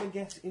are going to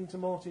get into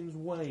Martin's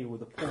way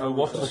with a poor. Oh,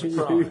 what a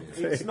result. surprise.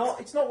 It's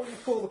not what you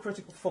call a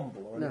critical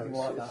fumble or No, anything it's,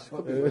 like that. it's But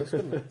could be worse,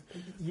 couldn't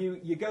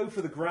it? you go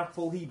for the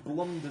grapple. He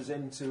blunders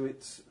into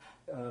it.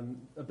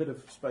 A bit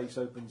of space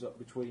opens up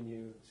between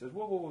you. He says,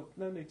 "Whoa,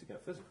 no need to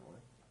get physical."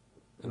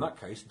 Eh? In that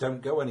case,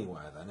 don't go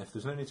anywhere then. If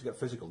there's no need to get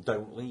physical,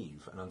 don't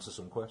leave and answer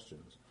some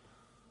questions.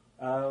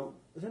 Has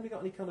anybody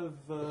got any kind of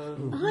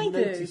I do.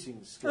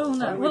 noticing skills? Oh,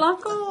 no. I mean, Well,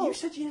 I've got- You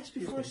said yes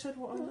before I said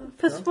what I wanted.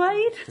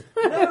 persuade?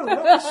 No,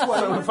 not this way.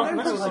 So if I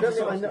notice I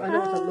don't know, I know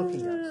what I'm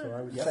looking at, so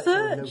I would Yeah.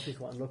 set notice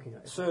what I'm looking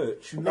at.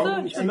 Search. Not,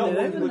 Search it's and not do,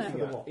 what isn't you're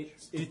it? looking at.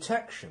 It's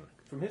Detection.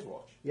 from his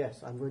watch.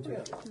 Yes, I'm going to.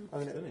 Yeah. I'm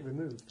going Didn't to it?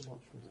 remove the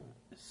watch from somewhere.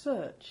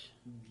 Search.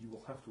 You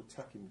will have to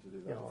attack him to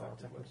do that. Yeah, I'll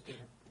take effectively.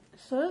 it.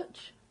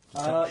 Search.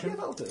 Yeah,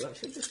 that'll do.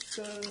 Actually, just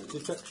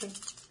Detection.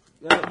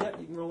 yeah,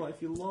 you can roll that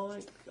if you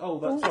like. Oh,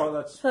 that's right.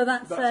 That's So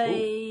that's ooh,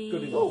 a-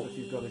 good enough if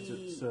you've got it at. Have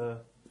you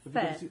got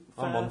Fair. it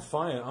at I'm fair? on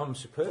fire. I'm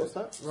superb. What's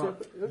that?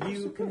 Right.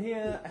 You can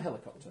hear a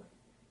helicopter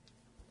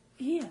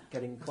Yeah.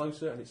 getting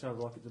closer, and it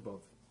sounds like it's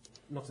above.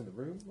 Not in the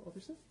room,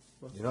 obviously.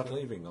 You're not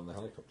leaving on the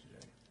helicopter,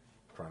 Jay.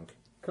 Frank.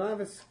 Can I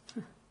have a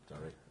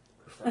Sorry.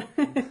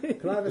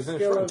 can I have a His name's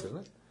skill Frank, of... isn't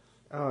it?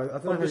 Oh, I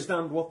don't know.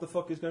 Understand what the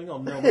fuck is going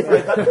on? No,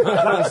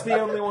 that's the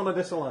only one I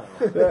disallow.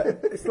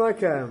 It's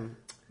like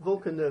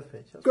Vulcan nerve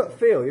pitch. That's gut right.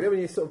 feel. You know when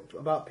you sort of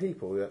about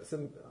people.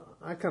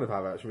 I kind of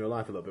have actually in real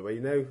life a little bit where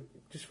you know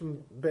just from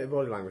a bit of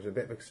body language and a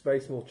bit of a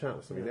very small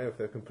chat, so you know if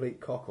they're a complete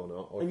cock or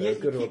not, or And if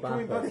they're yet a you good or a keep bad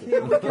coming back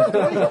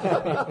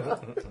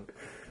person. here.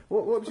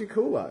 What do you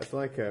call that? It's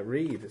like a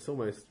read. It's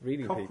almost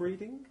reading Cock people.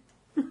 reading?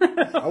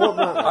 I want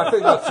that. I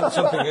think that's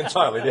something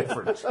entirely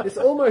different. It's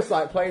almost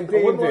like playing I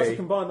wouldn't like to D&D.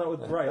 combine that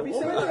with Braille. Have you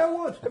seen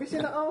Or- Have you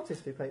seen that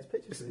artist who paints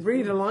pictures? It's of these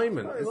read people?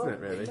 alignment, Very isn't well. it?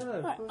 Really? No.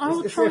 Right, I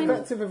will It's try the and...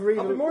 effective of read.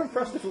 I'd be more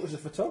impressed if it was a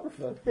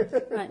photographer.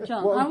 Right,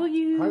 John, What- how will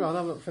you... Hang on,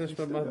 I've not finished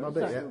my bit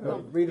Sorry, yet. go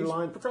on. Read He's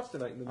alignment.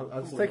 procrastinating.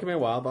 It's taken me a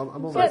while, but I'm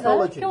almost. Get there,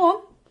 Psychology. go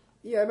on.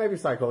 Yeah, maybe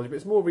psychology, but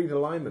it's more read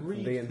alignment from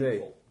Read D&D.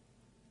 people.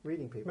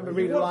 Reading people.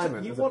 Remember read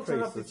alignment You as a want to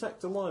priest. have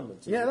detect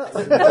alignment. Yeah, that's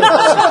it.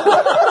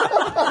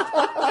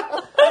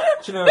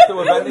 Do you know if there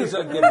were bennies,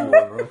 I'd give you one,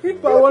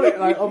 right? But I want it,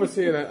 like,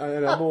 obviously in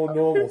a more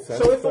normal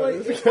sense. So if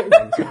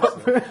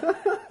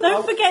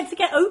Don't forget to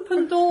get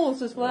open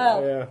doors as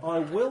well. Yeah. I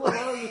will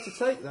allow you to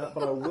take that,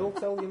 but I will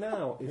tell you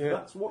now, if Yeah.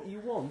 that's what you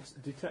want,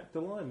 detect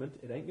alignment,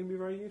 it ain't going to be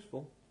very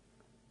useful.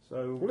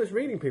 So Well, it's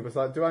reading people. It's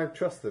like, do I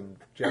trust them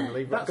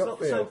generally? that's Gut not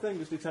the feel. same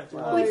thing as detect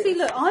Well, alignment. you see,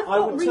 look, I've I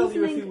got would tell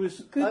you if he reasoning, was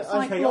good I-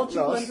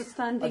 psychological Ross,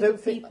 understanding I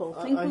of people.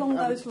 Think along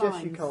I would those suggest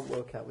lines. you can't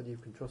work out whether you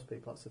can trust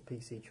people. That's a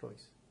PC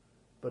choice.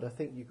 But I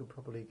think you could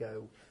probably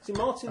go. See,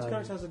 Martin's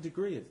character has a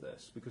degree of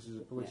this because he's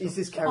a police Is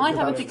this officer. character I have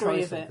a about to degree try of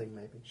it. something?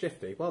 Maybe.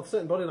 Shifty. Well,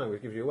 certain body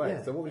language gives you away.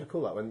 Yeah. So what would you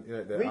call that when the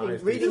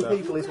eyes Reading do stuff?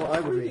 people is what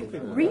I would read.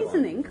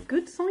 Reasoning,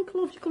 good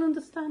psychological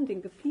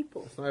understanding of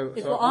people So-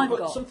 is so- what I've But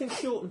got. something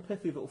short and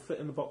pithy that'll fit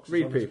in the boxes.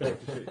 Read on his people.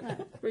 character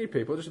sheet. Read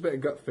people, just a bit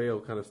of gut feel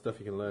kind of stuff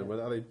you can learn.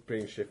 Whether are they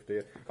being shifty?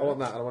 I want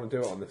that. I want to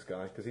do it on this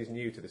guy because he's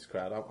new to this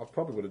crowd. I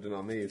probably would have done it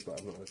on these, but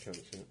I've not had a chance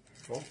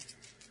yet.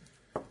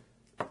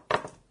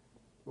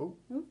 Oh,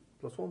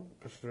 plus one.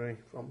 Plus 3,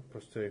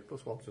 plus 2,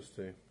 Plus one. plus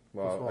 2.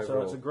 Well, one. So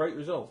overall, it's a great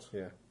result.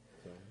 yeah.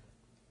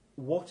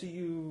 What are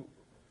you?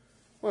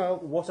 Well,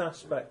 What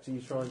aspect are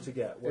you trying to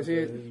get? Is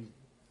he-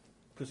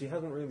 Because he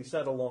hasn't really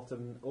said a lot,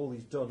 and all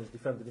he's done is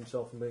defended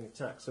himself from being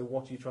attacked. So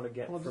what are you trying to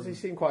get well, does from? he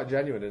seem quite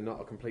genuine and not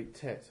a complete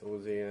tit, or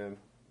was he?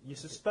 You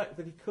suspect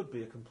that he could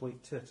be a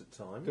complete tit at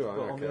times, Do I?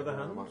 but on Okay, the other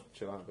well, I hand, might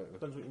chill out a bit.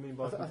 depends what you mean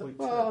by complete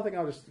Well, I tit. think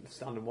I'll just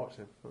stand and watch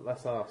him.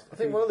 Less asked. I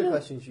think one of the Yeah.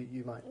 questions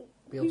you might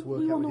be able to We work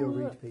out with wanna your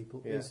work. read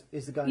people Yeah.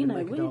 is the guy You who know,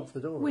 make a dart for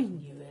the door.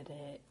 when you're at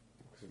it,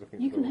 He's looking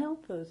you for can the-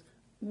 help us.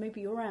 Maybe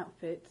your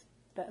outfit's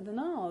better than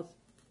ours.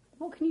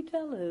 What can you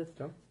tell us?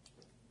 Done.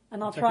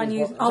 And I'll Taking try and his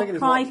use. watch- I'll taking his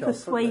try watch off,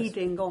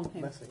 persuading on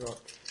him. Message.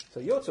 So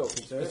you're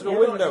talking to. Is there a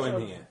window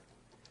in here?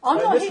 I'm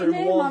not this hitting room,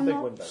 him. one I'm big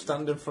not. window.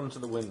 Stand in front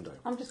of the window.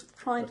 I'm just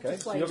trying to Okay,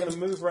 so persuade you're going to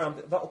him. move around.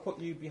 That'll put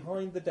you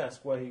behind the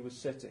desk where he was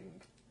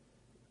sitting,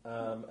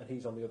 and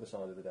he's on the other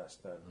side of the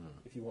desk then,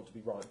 if you want to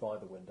be right by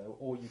the window,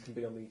 or you can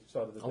be on the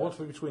side of the I desk. want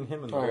to be between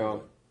him and the Hang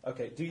window. on.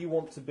 Okay, do you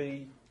want to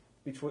be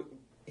between...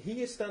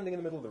 He is standing in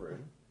the middle of the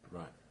room.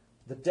 Right.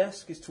 The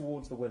desk is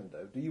towards the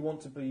window. Do you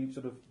want to be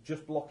sort of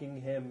just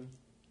blocking him,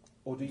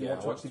 or do you Yeah, want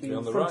I to want actually to be be in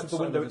on the front right of the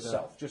side window of the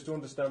itself, just to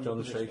understand the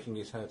John's position? shaking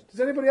his head. Does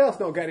anybody else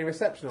not get any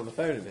reception on the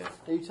phone in here?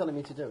 Are you telling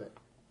me to do it?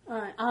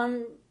 Alright,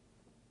 I'm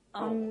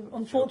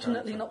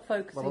unfortunately not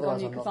focusing Well, on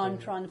otherwise you I'm because not I'm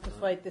doing it. trying to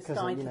persuade this 'Cause,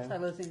 guy you to know.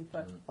 tell us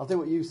info. I'll do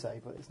what you say,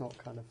 but it's not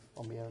kind of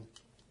on my own.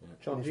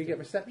 John, do you get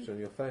reception on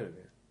your phone in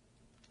here?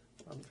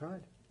 I haven't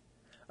tried.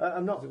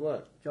 I'm not, Does it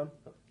work? John.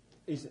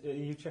 Are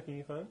you checking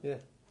your phone? Yeah.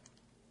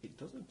 It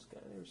doesn't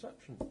get any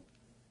reception.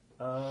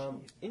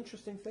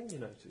 Interesting thing you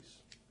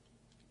notice.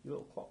 Your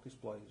little clock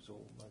display is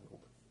all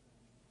mangled.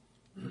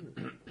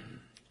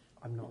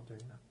 I'm not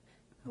doing that.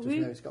 Are Just we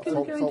know it's got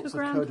going to go into a faults of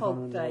code Groundhog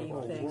on Day and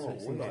all. thing? So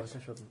it seems like I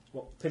shouldn't.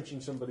 What,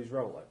 pinching somebody's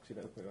Rolex? You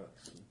don't think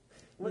that's...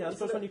 Well, Yeah, I is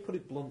suppose it- when you put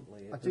it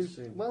bluntly, it I does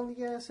do. seem... Well,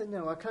 yes and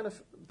no. I kind of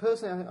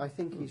personally, I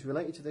think he's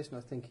related to this, and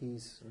I think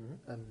he's,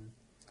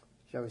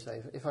 shall we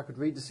say, if I could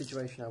read the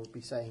situation, I would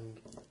be saying,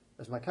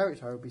 as my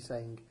character, I would be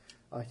saying,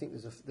 I think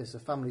there's a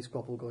family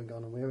squabble going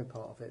on, and we're a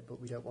part of it, but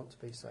we don't want to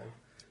be. So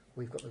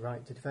we've got the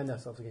right to defend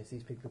ourselves against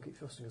these people who keep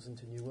thrusting us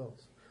into new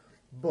worlds.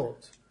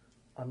 But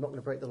I'm not going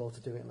to break the law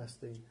to do it unless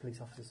the police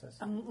officer says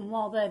so. And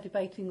while they're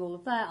debating all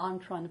of that, I'm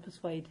trying to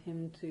persuade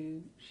him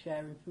to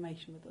share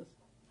information with us.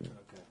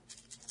 Okay.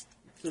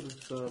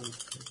 Sort of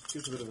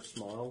gives a bit of a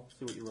smile,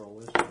 see what your roll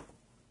is.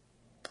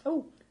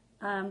 Oh,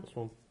 That's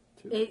one.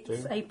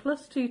 it's a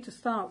 +2 to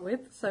start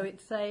with, so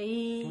it's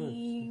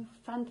a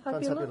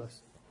fantabulous.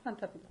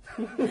 Fantabulous.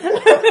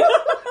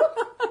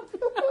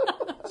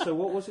 So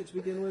what was it to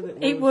begin with?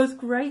 It was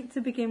great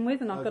to begin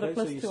with, and I've got a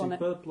okay, +2 so on it.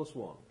 superb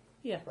 +1.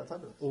 Yeah.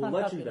 Fantabulous. Or Fantabulous.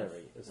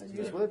 legendary, as it's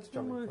Use known. words,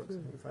 John.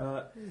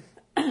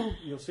 folks.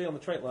 You'll see on the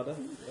trait ladder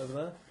over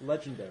there,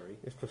 legendary.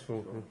 It's plus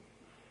 4.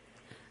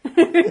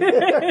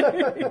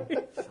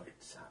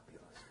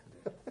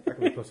 That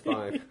can be plus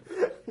 5.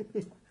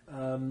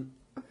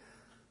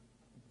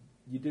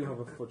 You do have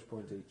a fudge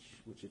point each,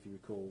 which, if you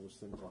recall, was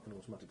things like an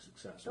automatic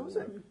success. Oh, was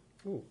or it?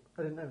 whatever.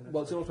 I didn't know. No.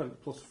 Well, it's an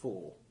automatic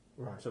 +4.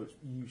 Right. So it's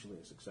usually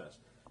a success.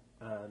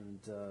 And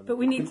But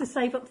we need to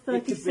save up it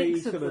could be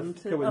 36 of sort them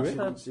of to offer.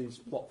 coincidences,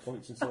 plot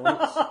points, and so on.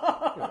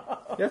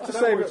 You have to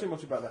Don't save worry it. too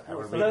much about that. I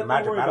would Don't read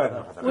Mad worry Ballad about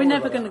of that. that. We're Don't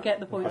never worry going to about get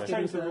the that. points I've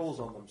given changed to the us. rules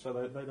on them, so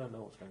they don't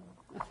know what's going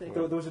on. I see.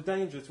 There was a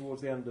danger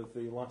towards the end of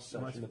the last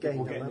session Might of have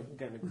people gained on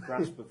getting a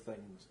grasp of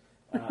things.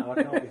 And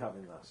I can't be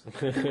having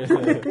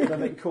that. Then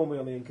they can call me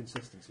on the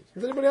inconsistencies.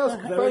 Does anybody else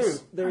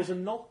phone? There is a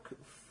knock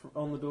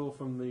on the door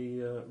from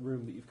the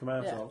room that you've come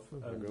out Yeah. of,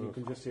 and you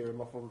can just hear a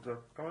muffled,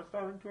 "Come on,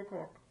 starting 2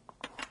 o'clock."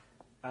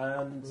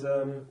 And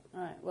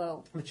Right,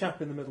 well, the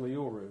chap in the middle of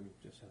your room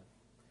just said,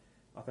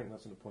 "I think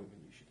that's an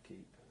appointment you should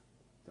keep.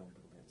 Don't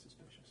be being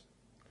suspicious."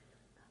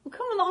 well,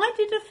 come on, I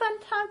did a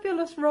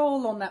fantabulous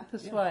roll on that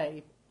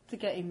persuade to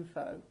get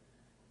info.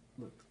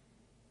 Look,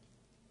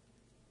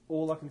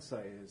 all I can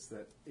say is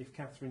that if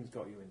Catherine's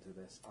got you into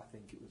this, I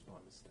think it was by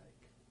mistake.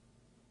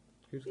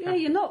 Who's Yeah,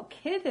 Catherine? you're not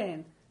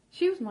kidding.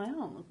 She was my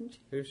aunt, wasn't she?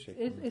 Who's she?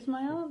 Is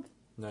my aunt?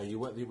 No, you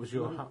went. It was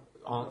your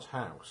aunt's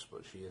house,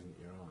 but she isn't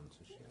your aunt,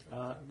 is she?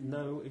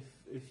 No,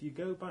 if you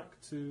go back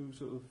to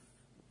sort of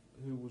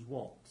who was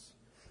what,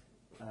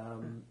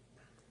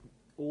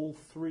 all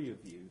three of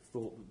you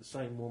thought that the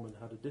same woman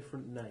had a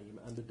different name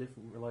and a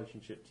different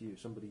relationship to you.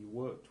 Somebody you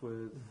worked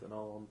with, an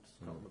aunt,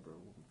 can't remember her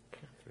woman.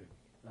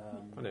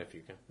 Catherine. I know a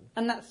few Catherine.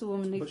 And that's the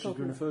woman But he's she's been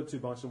talking about. referred to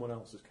by someone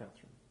else as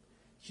Catherine.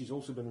 She's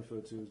also been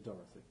referred to as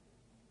Dorothy.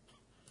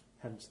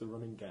 Hence the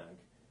running gag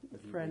of you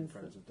being Friends.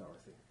 friends of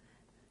Dorothy.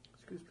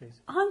 Excuse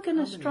please. I'm going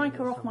How to many strike in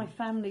her your off my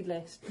family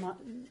list. My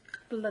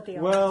bloody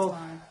Well-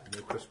 arse.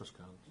 No Christmas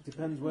cards.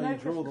 Depends where No you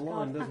draw the Christmas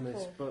line, card doesn't at it?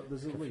 all. But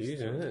there's at least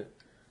Confusing, isn't it?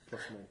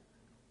 plus me.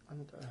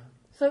 And,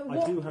 So I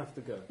what? do have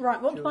to go.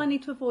 Right, what do I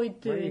need to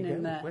avoid Where are you doing in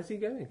going? there? Where's he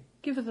going?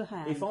 Give us a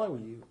hand. If I were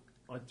you,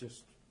 I'd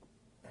just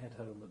head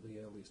home at the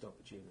earliest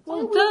opportunity.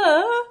 Well,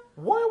 duh.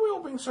 Why are we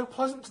all being so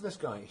pleasant to this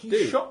guy? He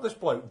Dude. shot this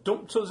bloke,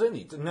 dumped us in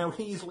it, and now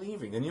he's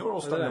leaving, and you're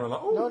all standing there like,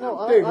 oh, no,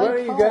 no, Dude, I where are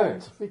you can't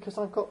going? because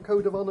I've got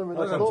code of honour and I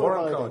don't know, law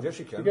warrant abiding. card. Yes,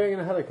 you You're can. going in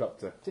a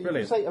helicopter. So you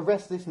Brilliant. say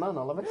arrest this man,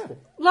 I'll arrest him.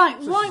 Like,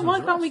 Citizens why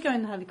can't we arrest. go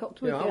in the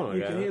helicopter with Yeah, I you? wanna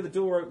You go. can hear the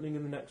door opening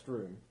in the next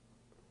room.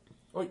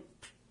 Oi,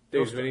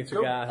 Dudes, we need to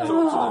go, go out.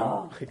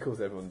 Oh. He calls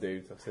everyone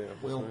dudes. I've seen it.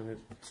 We'll-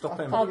 stop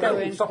him. I'll go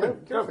in. Stop Go,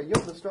 him. go for it,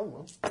 you're the strong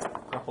one.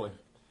 Happily.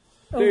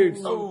 Dudes,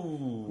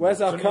 Oh,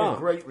 Where's our it's only car? a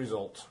great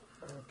result.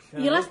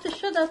 You'll have to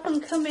shut up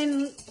and come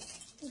in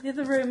the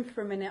other room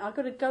for a minute. I've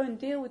got to go and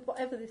deal with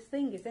whatever this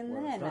thing is in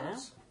there now.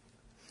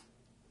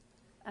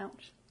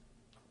 Ouch.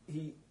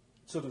 He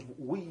sort of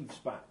weaves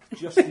back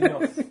just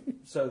enough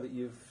so that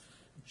you've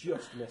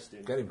just missed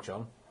him Get him,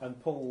 John. and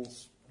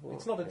pulls.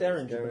 It's not a Okay,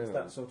 derringer, let's but go it's in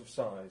that then. sort of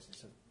size. He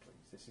said, "Please,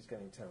 this is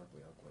getting terribly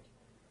ugly.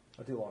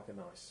 I do like a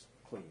nice,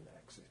 clean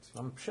exit."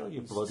 I'm sure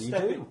you He's bloody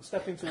stepping, do.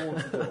 stepping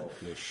towards the door.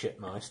 You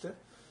shitmeister.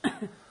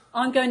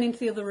 I'm going into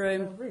the other Oh,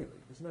 room. really?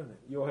 There's no need.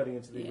 You're heading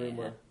into the room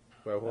Yeah.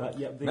 where. well,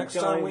 Yeah, the Next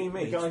guy, time we the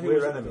meet, guy who we're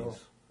was at the enemies. door.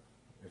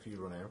 If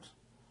you run out.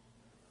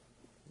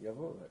 Yeah,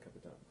 what that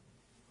Capitan?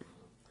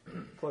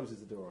 Closes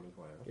the door on his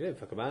way out. you don't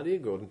fuck about, do you,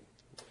 Gordon?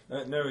 No,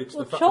 it's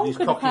Well, the fact Sean that he's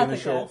could have cocky had and a a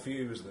go. short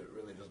fuse that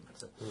really doesn't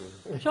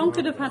matter. Sean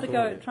could have had a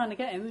go at trying to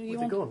get him. You With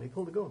a want... gun, he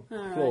pulled a gun. All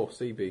right. Floor,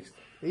 sea beast.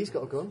 He's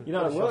got a gun. You know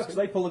how it Shot works. him.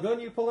 They pull a gun,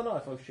 you pull a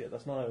knife. Oh shit,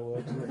 that's not how it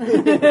works.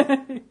 Is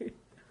it?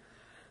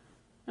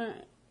 All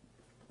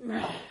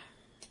right.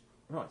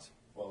 Right.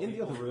 In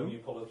the other room, you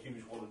pull a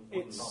huge wooden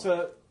it's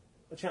a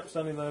chap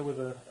standing there with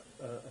a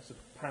sort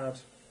of pad,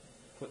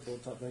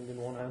 clipboard type thing in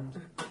one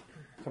hand.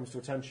 Comes to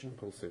attention.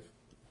 Impulsive.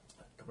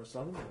 Comrade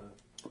Simon,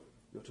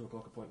 your 2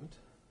 o'clock appointment.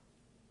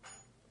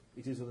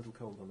 It is a little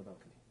cold on the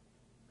balcony.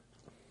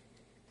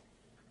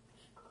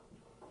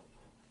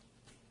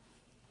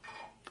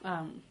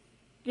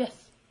 Yes.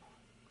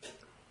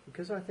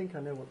 Because I think I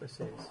know what this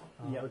is,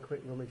 I'll Yeah. have a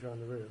quick rummage around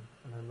the room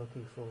and I'm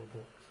looking for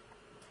books.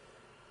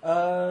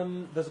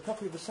 There's a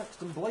copy of the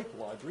Saxton Blake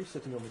Library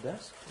sitting on the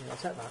desk. Yeah, I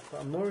said that,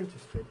 but I'm more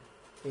interested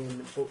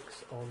in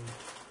books on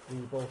the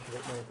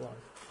Bolshevik way of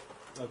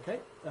life. Okay.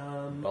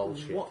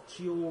 Bullshit. What's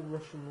your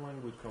Russian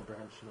language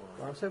comprehension Well,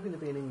 I on? was hoping to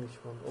be an English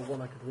one, or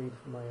one I could read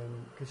from my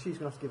own, because she's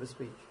going to have to give a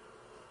speech,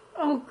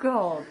 Oh,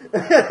 God.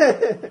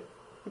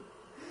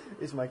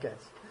 is my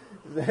guess.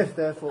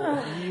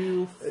 Therefore,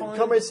 You find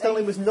Comrade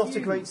Stalin was not a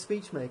few- great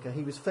speech maker.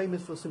 He was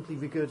famous for simply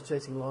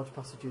regurgitating large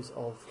passages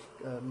of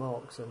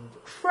Marx and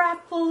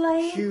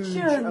huge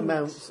Trapolation.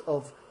 amounts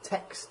of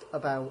text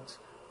about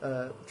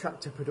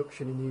tractor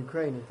production in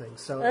Ukraine and things.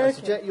 So I Okay.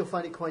 suggest you'll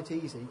find it quite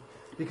easy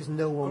because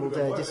no one will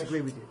dare disagree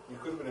with you. You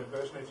could have been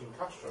impersonating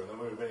Castro and then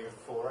we would have been here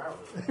for 4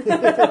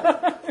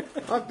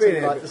 hours. I've been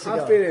here. like the cigar.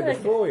 I've been here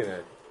before, you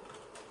know.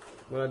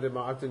 When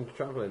I've done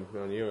travelling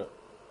around Europe.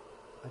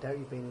 I doubt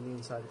you've been in the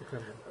inside of the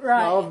Kremlin.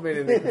 Right. No, I've been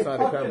in the inside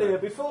of I've been here Kremlin.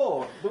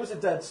 before. There was a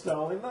dead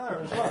Stalin there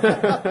as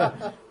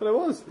well. But I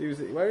was. He was.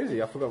 Where is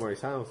he? I forgot where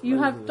his house. You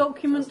Where have is he?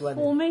 documents That's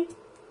for me?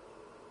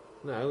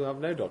 No, I have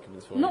no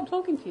documents for I'm you. not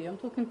talking to you. I'm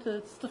talking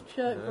to stuffed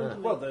shirt in front of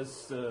me. Well, there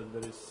is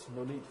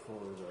no need for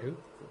Who?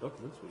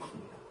 documents.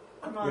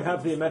 We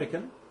have the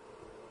American.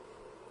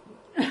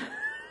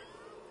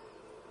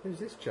 Who's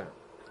this chap?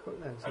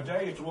 I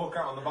dare you to walk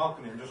out on the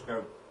balcony and just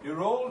go,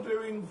 "You're all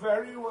doing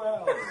very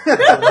well."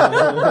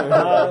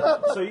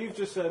 So you've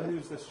just said,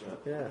 "Who's this chap?"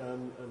 Yeah.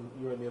 And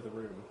you're in the other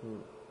room.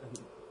 And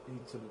he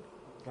sort of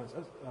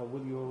glances,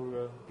 will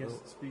your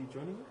guests be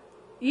joining you?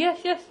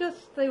 Yes,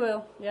 they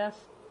will. Yes.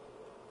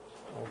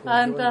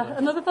 And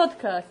another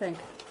vodka, I think.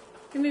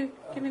 Give me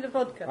the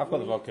vodka. I've got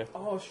the vodka.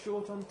 Oh,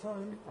 short on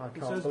time. I He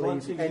can't says, believe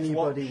glancing at his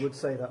anybody watch. would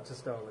say that to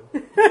Stalin.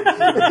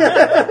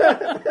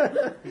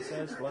 He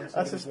says, glancing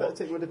I at his suspect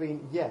watch. it would have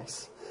been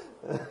yes.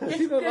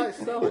 You don't like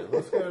Stalin?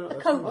 What's going on?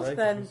 That's Coats, very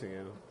then.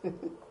 confusing, yeah.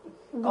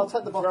 I'll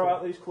take the Throw bottle.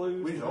 out these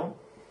clues. We don't.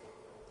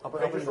 I'll Hey,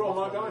 bring just the roll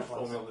my bottle in dice the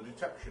for me glass. on the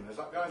detection. Is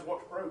that guy's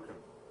watch broken?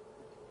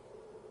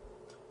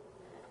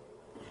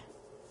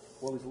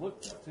 Well, he's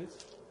looked at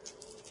it.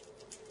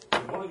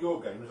 In one of your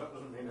games, that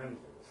doesn't mean anything.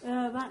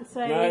 That's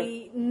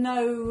a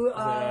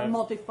no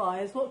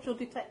modifiers. What's your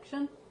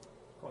detection?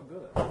 Quite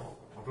good at it.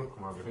 I've just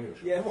come over here.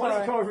 Yeah, why don't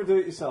you come over and do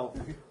it yourself?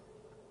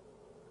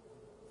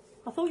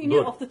 I thought you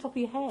knew it off the top of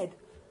your head.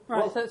 Right,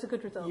 Well, so it's a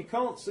good result. You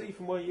can't see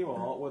from where you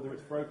are whether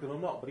it's broken or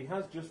not, but he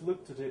has just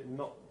looked at it and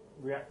not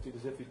reacted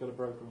as if he's got a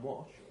broken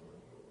watch.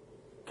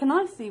 Can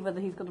I see whether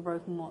he's got a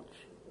broken watch?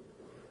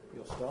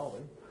 You're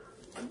Stalin.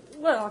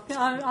 Well,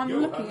 I'm You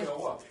looking have at. your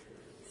watch.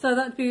 So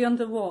that'd be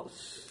under what?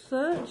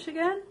 Search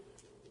again?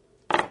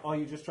 Are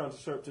you just trying to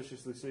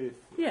surreptitiously see if...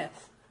 Yes.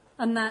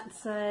 And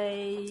that's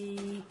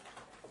a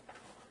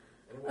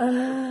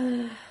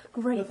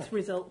great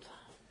result.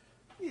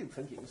 You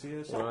think you can see a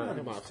Right, second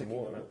I might have some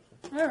water.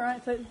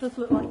 Alright, so it does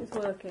look like it's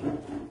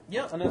working.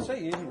 Yeah, and I say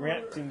he isn't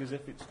reacting as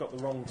if it's got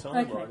the wrong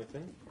time or Okay.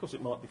 anything. Of course,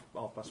 it might be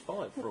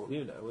 5:30 for all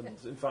you know, and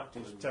in fact,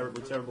 he's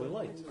terribly, terribly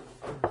late.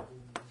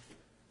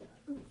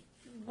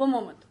 One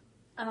moment.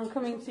 And I'm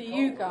coming to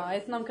you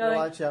guys, and I'm going,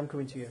 Well, actually, I'm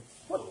coming to you.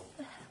 what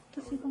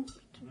does he want me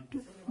to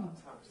do?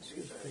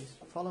 Please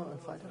follow and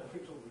find out.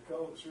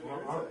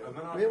 And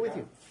then We're with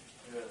you.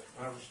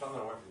 I understand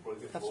that I can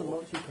probably get Have some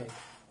forward. more UK.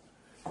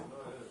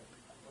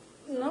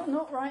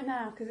 Not right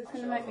now, because it's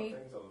going to make me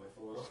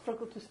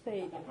struggle to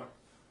speak.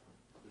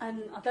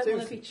 And I don't want to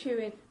Seriously. be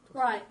chewing.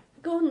 Right,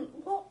 Gordon,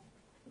 what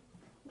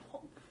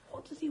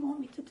does he want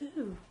me to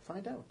do?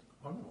 Find out.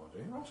 I know what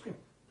you're asking.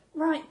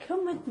 Right,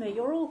 come with me.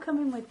 You're all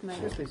coming with me.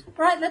 Yes, please.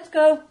 Right, let's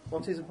go.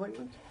 What's his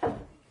appointment? Oh,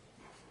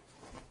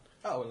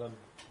 well, I'm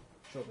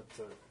sure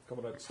that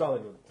Comrade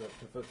Stalin would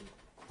prefer to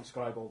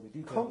describe all the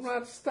details.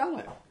 Comrade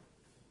Stalin?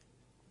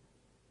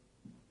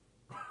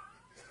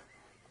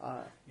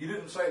 You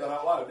didn't say that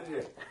out loud, did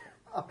you?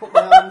 I put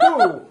my arm.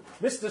 Oh,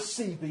 Mr.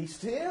 Sea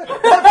Beast here?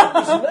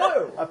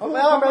 No! I put my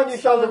arm around your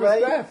shoulder,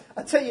 Ray.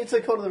 I take you to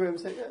the corner of the room and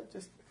say, yeah,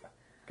 just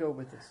go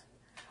with this.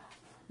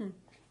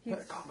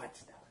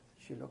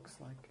 She looks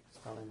like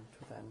Stalin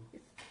to them.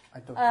 I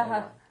don't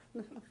know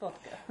why.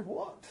 Vodka.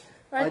 What?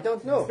 Right. I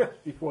don't know.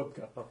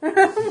 Vodka.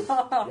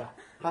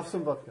 Have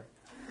some vodka.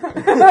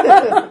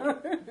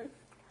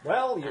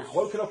 Well, you've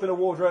woken up in a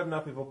wardrobe and now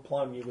people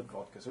plowing you with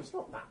vodka, so it's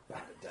not that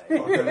bad a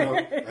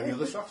day. Any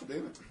other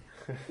Saturday,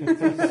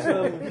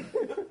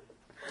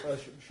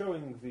 It's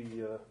showing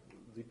the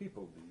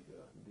people,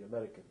 the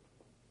American.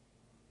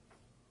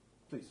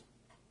 Please.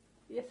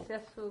 Yes,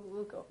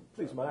 we'll go.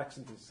 Please, my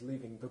accent is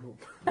leaving the room.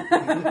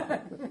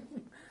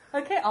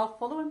 Okay, I'll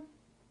follow him.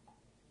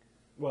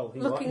 Well,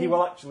 Looking- he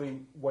will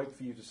actually wait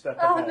for you to step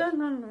Oh, ahead.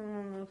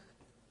 no.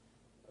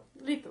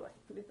 Lead the way.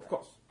 Of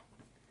course.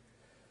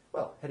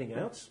 Well, heading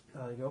out,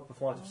 you go up a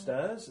flight of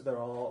stairs. There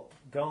are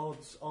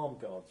guards, armed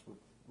guards with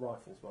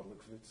rifles by the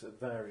looks of it at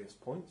various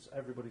points.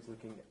 Everybody's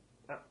looking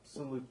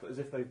absolute as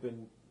if they've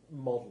been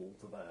modelled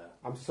there.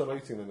 I'm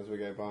saluting them as we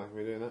go by. Are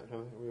we doing that,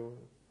 can we?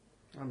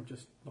 I'm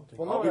just nodding.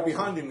 Well, I'll no, be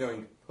behind him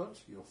going, put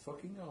your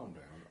fucking arm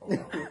down, or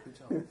I'll rip it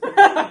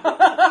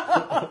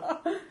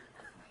off.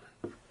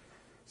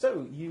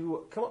 So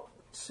you come up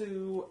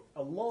to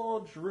a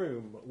large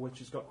room which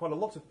has got quite a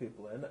lot of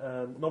people in,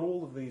 and not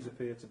all of these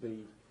appear to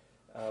be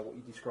what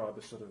you describe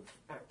as sort of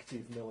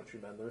active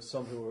military men. There are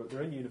some who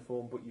they're in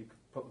uniform, but you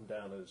could put them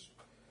down as,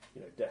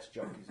 desk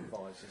jockeys,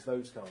 advisors,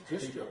 those kinds of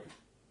Disc people. jockey?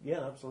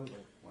 Yeah, absolutely.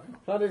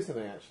 Can I do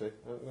something, actually?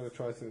 I'm going to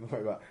try something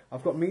like that.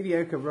 I've got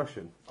mediocre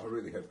Russian. I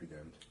really hope you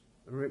don't.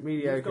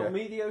 Mediocre. You've got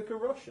mediocre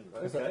Russian.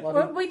 Is that Okay. like-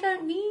 Well, we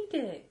don't need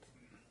it.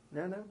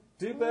 No.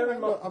 Do bear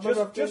in mind, I mean,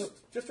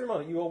 just a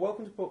reminder, you are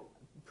welcome to put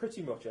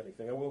pretty much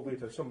anything. I will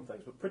veto some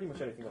things, but pretty much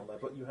anything on there.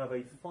 But you have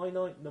a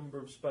finite number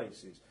of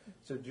spaces,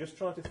 so just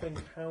try to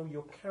think how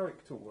your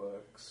character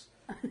works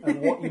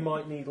and what you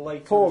might need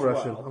later. Poor as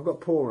Russian. Well. I've got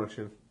poor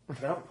Russian.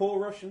 Now, poor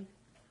Russian.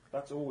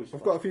 That's always. I've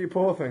fun. got a few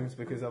poor things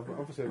because I've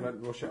obviously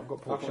read Russia. I've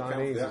got poor That'll count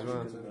Chinese for the as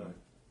well. accent, isn't it?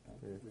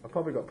 Yeah. I've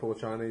probably got poor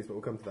Chinese, but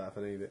we'll come to that if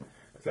I need it.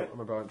 Okay. I'm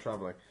about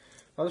travelling.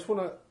 I just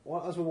want to,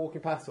 as we're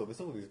walking past all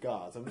these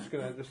guards, I'm just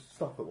going to just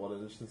stop at one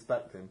and just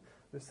inspect him.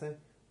 Just say,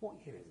 what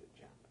year is it,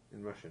 chap?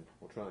 In Russian.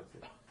 We'll try to.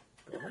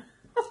 Go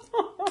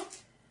on.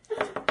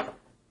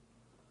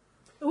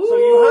 So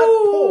you had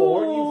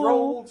poor, and you've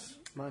rolled -2.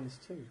 minus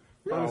Oh, two.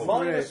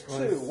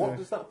 great. What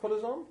does that put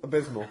us on?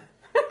 Abysmal.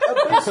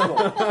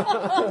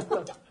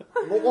 abysmal.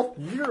 What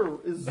year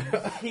is...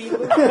 He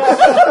looked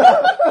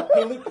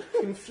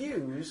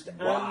confused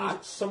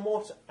and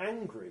somewhat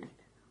angry,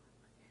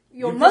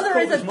 Your You've mother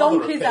just is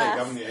called a his mother donkey's pig, ass.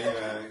 haven't you?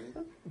 Yeah.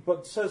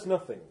 but says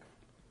nothing.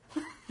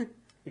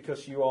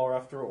 Because you are,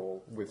 after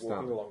all, With walking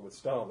Starling. along with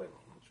Starling.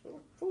 Which will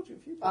afford you a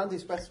few And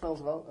his breath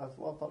smells of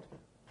vodka.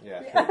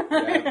 Yeah.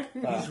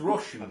 Yeah. He's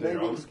Russian, Maybe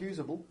Daron.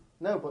 excusable.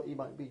 No, but he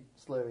might be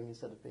slurring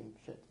instead of being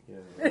shit.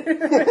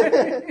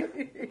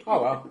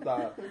 Oh well.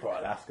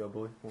 Right, let's go,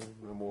 boy.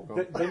 And walk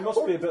on. They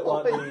must be a bit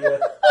like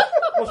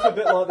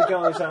the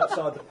guys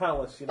outside the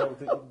palace. You know,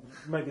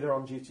 maybe they're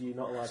on duty. You're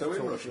not allowed So to in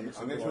talk to Russian, them.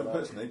 I'm going to something like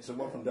impersonate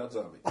someone from Dad's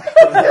army.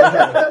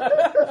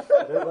 that.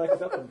 Don't like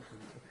it up.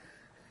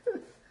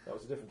 That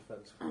was a different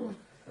offence.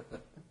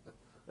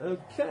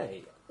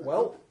 Okay.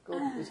 Well,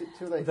 God, is it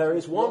too late? there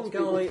is one Not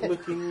guy people-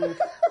 looking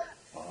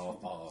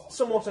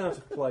somewhat out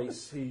of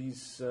place. He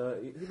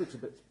looks a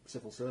bit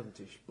civil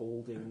servantish,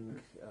 balding,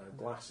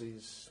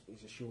 glasses.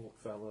 He's a short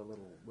fellow,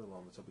 little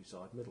on the tubby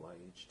side,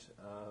 middle-aged.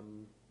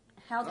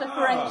 How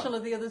differential are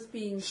the others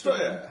being?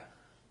 Stoya,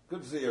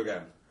 good to see you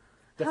again.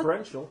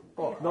 Differential?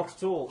 Not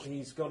at all.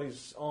 He's got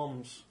his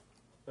arms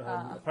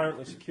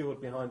apparently secured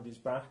behind his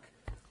back.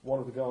 One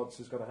of the guards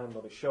has got a hand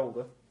on his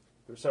shoulder.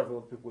 There are several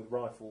other people with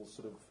rifles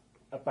sort of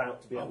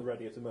about to be at the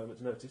ready at a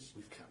moment's notice.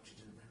 We've captured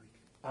an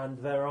American.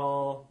 And there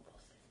are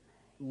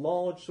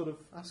large sort of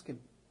Ask him.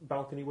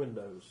 balcony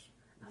windows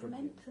in I'm front of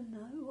you. meant to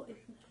know what is.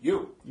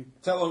 You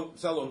tell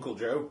Uncle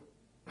Joe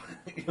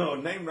your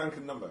name, rank,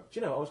 and number. Do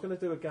you know, I was going to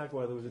do a gag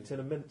where there was a tin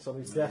of mints on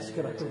his desk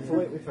and I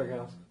completely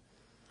forgot.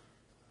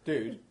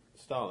 Dude,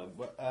 Starling.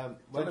 Tell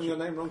him your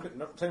name, rank, and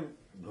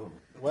number.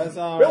 Where's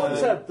our? Bill and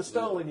Ted, the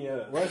Stalin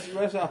year.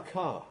 Where's our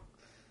car?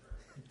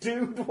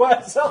 Dude,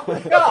 where's our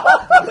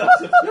car?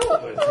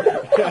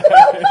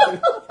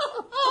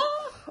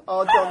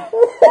 Oh, John.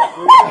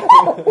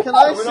 Can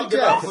I We're not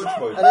giving out suggest fudge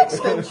points. an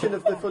extension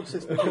of the fudge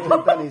system to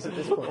 2 pennies at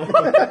this point?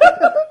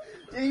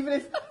 Even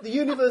if the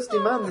universe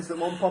demands that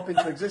one pop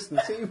into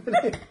existence, even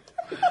if...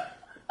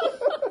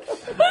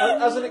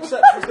 As an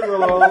exception to the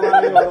rule,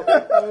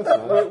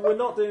 we're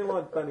not doing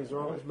like pennies. There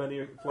aren't as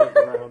many floating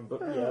around,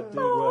 but yeah, dude,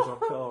 where's our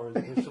car?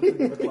 Is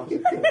something of a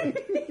classic thing.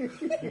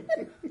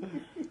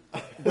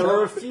 There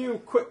are a few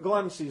quick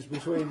glances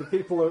between the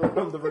people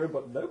around the room,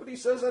 but nobody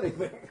says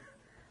anything.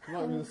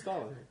 Not even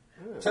Starling.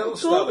 Tell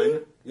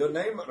Stalin your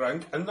name,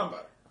 rank, and number.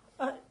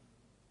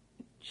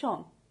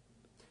 Sean,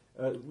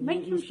 you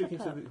Make him were speaking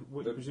shut to up.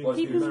 what The- you presume was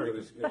to he be was-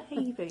 American. yeah.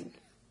 behaving.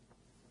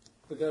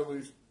 The guy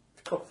who's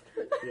coughed.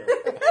 Yeah.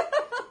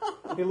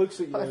 He looks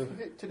at you.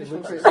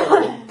 Traditional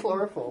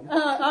chloroform.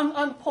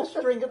 I'm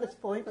posturing at this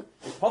point.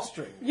 He's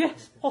posturing.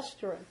 Yes,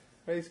 posturing.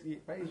 He's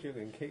young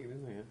and keen,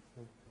 isn't he?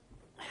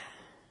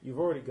 You've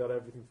already got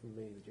everything from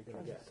me that you're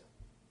going to get.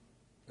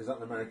 Is that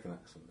an American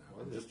accent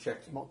now? I'm just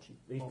checking. Mochi.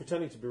 He's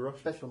pretending to be Russian.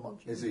 Special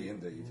mochi. Is he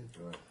indeed?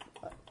 Right.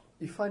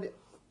 You find it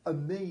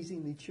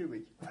amazingly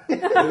chewy.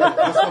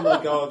 Just one of the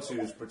guards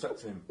who's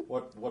protecting him.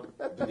 What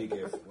did he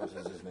give? What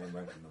is his name,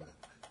 rank, and number?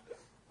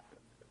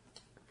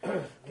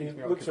 He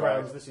looks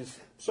around. This is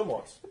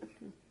somewhat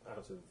out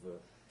of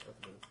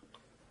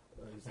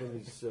his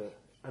name is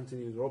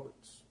Anthony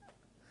Roberts.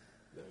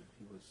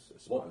 He was a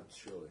spy. Roberts,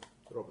 surely.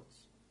 Roberts.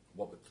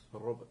 Roberts.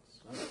 Roberts.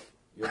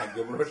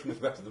 Your Russian is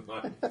better than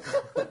mine.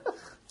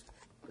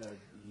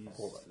 He's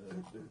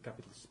the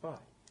capital spy.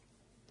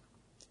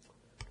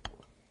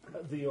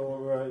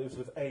 Your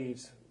sort of aid,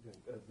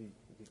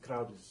 the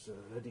crowd is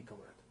ready,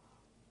 comrade.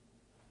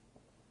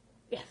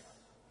 Yes,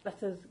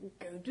 let us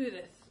go do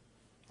this.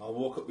 I'll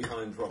walk up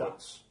behind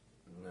Roberts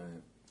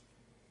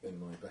in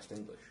my best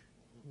English.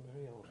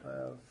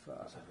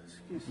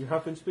 You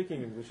have been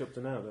speaking English up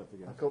to now, don't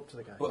forget. I'll go up to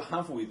the guy. But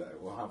have we, though,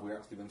 or have we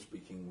actually been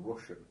speaking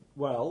Russian?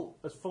 Well,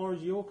 as far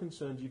as you're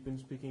concerned, you've been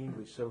speaking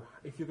English. So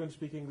if you're going to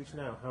speak English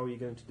now, how are you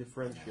going to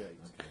differentiate?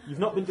 Okay. You've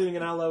not been doing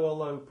an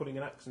hello, putting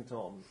an accent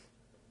on.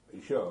 Are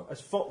you sure?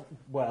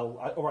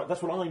 All right,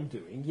 that's what I'm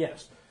doing,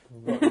 yes.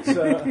 But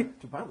to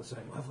about the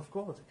same level of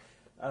quality.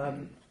 No,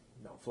 I'm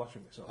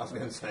flashing myself. I was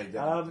going to say,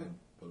 don't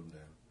put them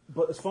down.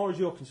 But as far as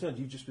you're concerned,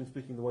 you've just been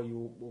speaking the way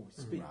you always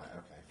speak. Right,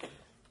 okay.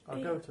 I'll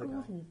go to the guy.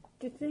 Gordon,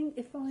 do you think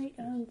if I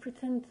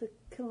pretend to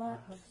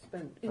collapse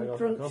Spent. in Hang on,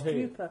 drunk I can't hear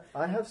you. stupor?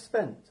 I have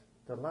spent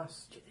the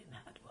last Do you think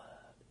that would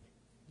work?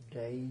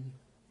 day,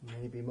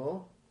 maybe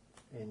more,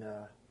 in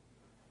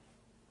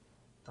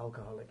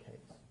alcoholic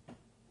haze.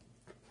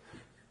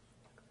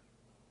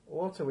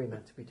 What are we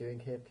meant to be doing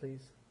here,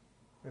 please?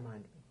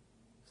 Remind me.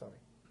 Sorry.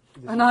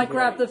 And I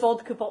grab the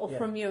vodka bottle Yeah.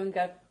 from you and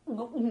go,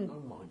 Oh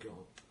my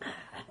god.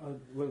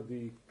 Well,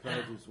 the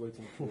crowd is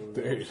waiting for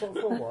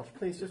For what?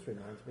 Please just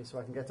remind me so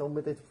I can get on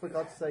with it, for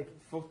God's sake.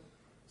 for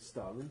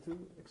Stalin to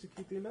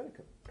execute the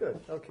American.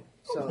 Good, okay.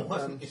 So, Why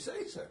didn't you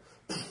say so?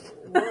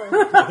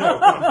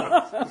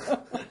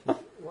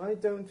 why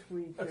don't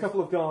we A just...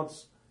 couple of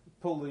guards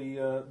pull the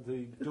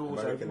doors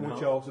American open,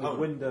 which now. are sort of Oh.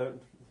 window.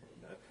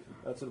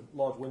 sort of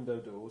large window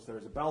doors. There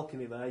is a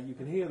balcony there. You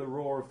can hear the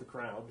roar of the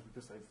crowd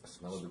because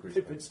Smell of the they've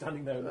grease. been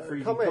standing there in the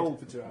freezing comrade. cold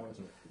for 2 hours.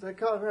 The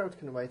crowd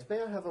can wait.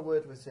 May I have a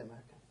word with the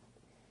American?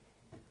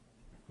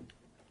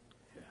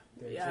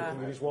 Dave's Yeah.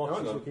 looking at his watch. Hang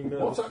He's on. looking What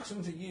nervous.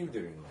 accent are you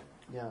doing then?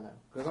 Yeah, I know.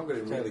 Because I'm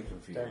getting really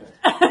confused.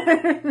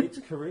 It's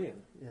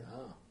Korean. Yeah,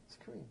 Ah, it's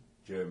Korean.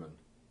 German.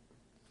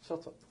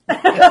 Shut up.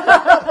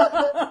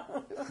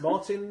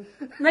 Martin,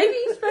 Maybe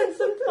you spent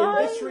some in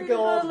time this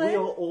regard, in we Berlin.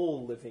 are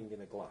all living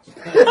in a glass.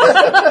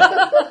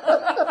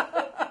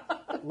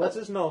 Let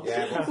us not.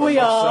 Yeah, We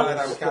are.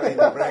 I'm carrying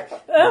the brick.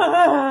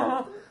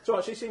 So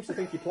she seems to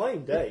think you're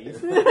playing Dave.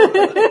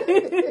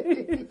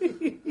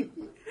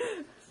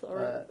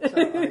 Sorry.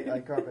 So I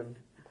grab him,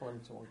 pull him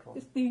to one corner.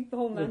 It's the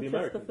whole No, the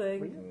Manchester American.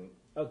 thing.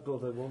 But they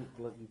won't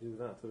let you do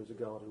that. There was a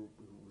guard who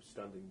was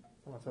standing.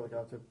 Well, I tell the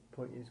guy to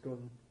point his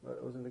gun.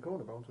 I was in the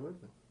corner, but I want to work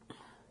with him.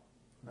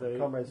 They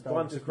Comrades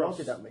glance just across.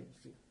 nodded at me.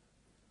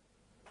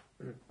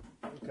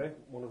 Okay,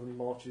 one of them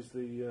marches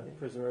the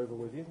prisoner over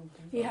with you.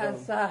 He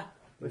has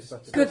This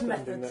Good standing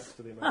methods. next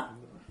to the American.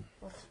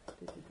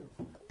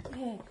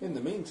 yeah, In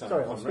the meantime,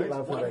 Sorry, I'll comrade, speak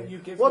loud for why me. don't you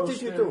give What your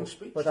did you stirring do?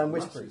 speech But to I'm the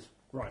whispering. masses?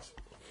 Right.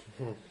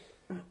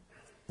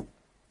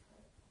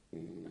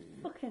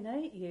 fucking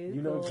hate you.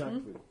 You know Gordon.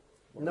 exactly.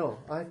 No,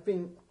 I've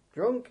been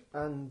drunk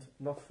and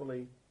not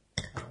fully.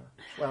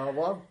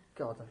 Well,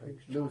 God, I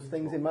lose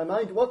things in my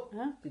mind. What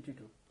Huh? did you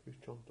do? Who's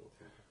John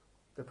Dorothy?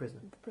 The prisoner.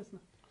 The prisoner.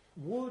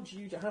 Would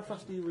you? How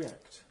fast do you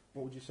react?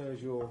 What would you say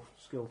is your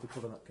skill to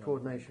cover that? Kind?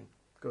 Coordination.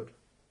 Good.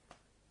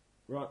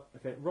 Right.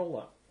 Okay. Roll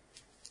that.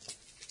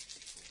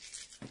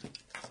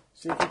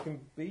 See if you can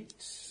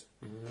beat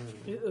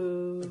a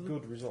Uh-oh.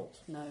 good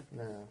result. No.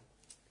 No,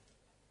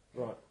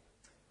 Right.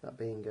 that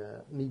being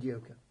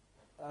mediocre.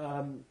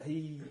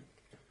 He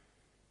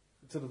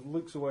sort of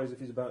looks away as if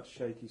he's about to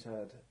shake his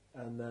head,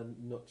 and then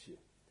nuts you.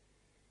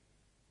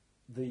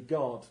 The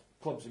guard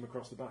clubs him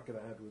across the back of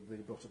the head with the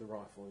butt of the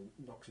rifle and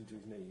knocks him to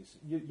his knees.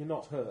 You're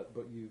not hurt,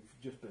 but you've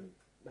just been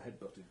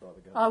headbutted by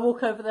the guard. I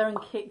walk over there and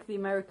kick the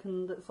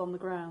American that's on the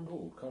ground.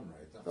 Oh,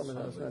 comrade, I that's mean,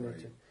 that's sounding what I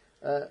need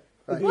very... to.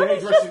 The Right.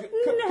 aid rushes- a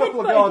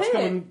couple of headbutt guards him.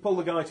 come and pull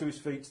the guy to his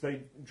feet.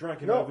 They drag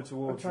him No, over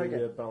towards I'll try the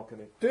again.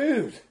 balcony.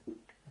 Dude! I'll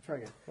try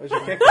again. Where's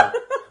your kicker?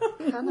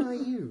 Can I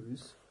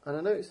use, and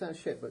I know it sounds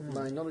shit, but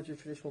my knowledge of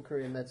traditional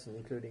Korean medicine,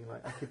 including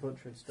like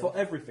acupuncture and For stuff,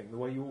 everything, the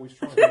way you always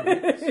try. Give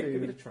it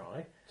a to,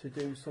 try. to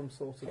do some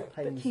sort of But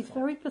pain he's stop.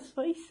 very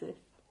persuasive.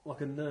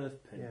 Like a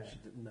nerve pinch.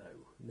 Yeah.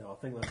 No, I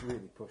think that's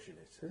really pushing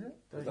it. Is it?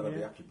 That'll be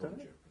Yeah.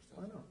 acupuncture.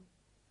 Why not?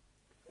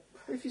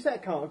 If you say I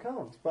can't, I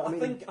can't. But I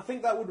mean, I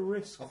think that would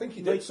risk. I think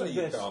you making did say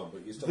you this can't,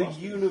 but you still the asked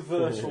me.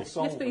 universal Yes,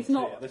 solvent. but he's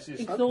not here. This is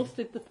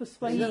exhausted the this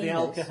persuasion is the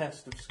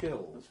Alcahest of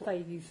skills.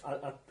 phase.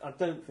 I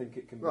don't think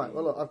it can be. right.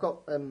 Well, look, I've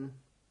got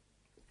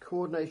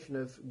coordination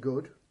of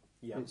good.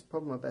 Yeah. It's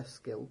probably my best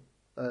skill,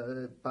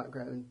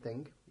 background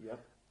thing, Yeah.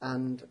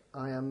 and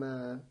I am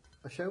a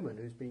showman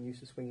who's been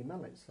used to swinging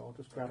mallets, so I'll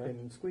just grab Okay. him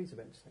and squeeze a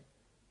bit.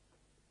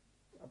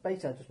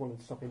 Basically, I just wanted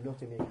to stop him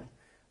nutting me again.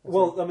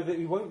 Well, I mean,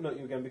 he won't nut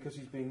you again because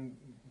he's been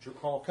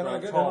half Can I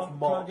dragged, get half in on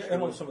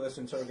marched. some of this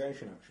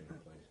interrogation action, please?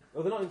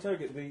 Well, they're not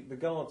interrogating. The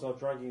guards are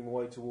dragging him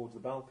away towards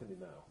the balcony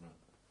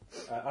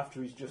now.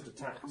 After he's just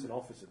attacked an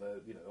officer,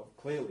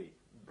 clearly.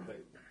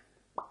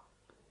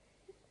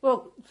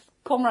 Well,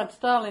 Comrade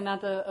Stalin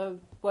had a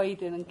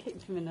wade in and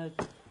kicked him in a.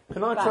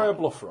 Can I try a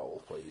bluff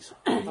roll, please?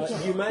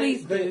 You may.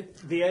 Please do.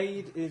 The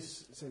aid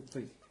is. So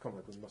please,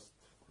 comrade, we must.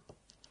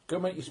 Go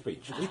make your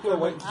speech. People are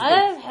waiting to I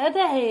have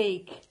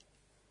headache.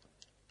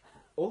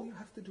 All you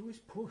have to do is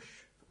push.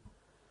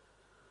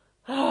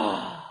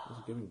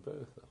 He's giving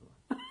birth.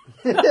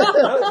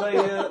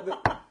 No,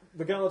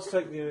 the guards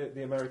take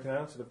the American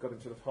out, and they've got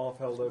him sort of half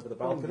held over the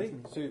balcony.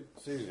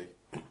 Susie.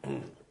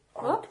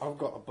 What? I've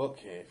got a book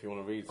here if you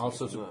want to read I'll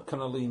something. sort of, can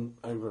I lean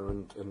over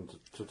and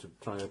to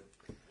try a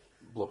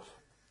bluff?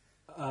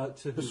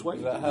 To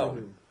Persuade Does that help?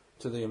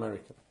 to the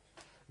American.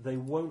 They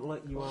won't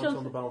let you out Shut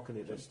on the it. balcony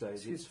at this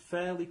stage. It's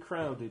fairly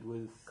crowded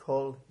with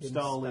Call him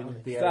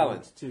Stalin, the Stalin.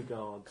 aide, two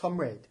guards.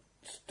 Comrade.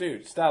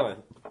 Dude, Stalin.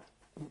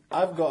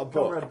 I've got a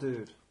book. Comrade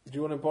dude. Do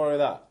you want to borrow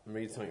that and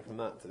read something from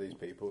that to these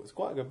people? It's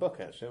quite a good book,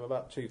 actually. I'm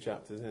about 2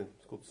 chapters in.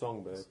 It's called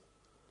Songbird.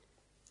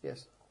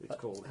 Yes. It's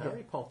called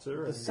Harry Potter.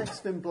 The And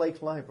Sexton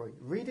Blake Library.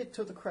 Read it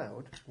to the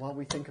crowd while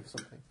we think of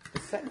something. The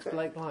Sex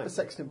Blake The Library.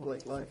 Sexton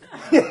Blake Library.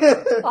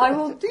 I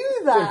will do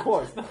that.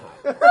 What is that?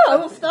 I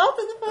will start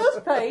at the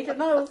first page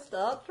and I will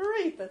start to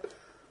read it.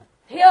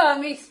 Hear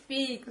me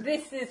speak.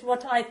 This is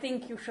what I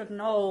think you should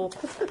know.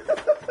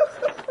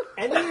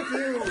 any of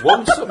you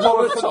Once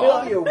upon a time.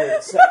 familiar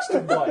with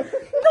Sexton Blake?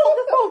 Not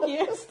the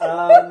foggiest.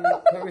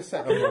 Let me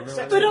set up one.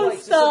 But on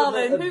Blake's a sort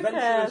of Stalin, an who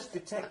adventurous cares?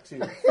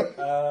 detective.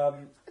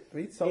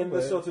 Read In the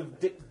Songbird. sort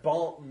of Dick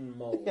Barton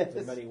mould Yes.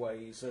 in many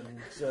ways, and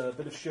a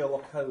bit of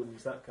Sherlock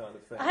Holmes, that kind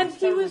of thing. And He's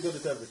he terribly was good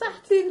at everything.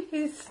 sat in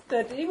his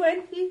study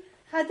when he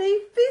had a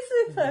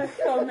visitor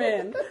come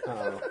in.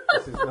 Oh,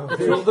 this is not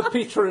It's not the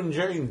Peter and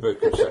Jane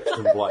book of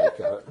Sexton Blake.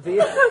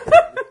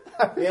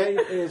 The aide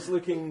is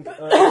looking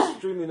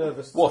extremely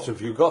nervous. What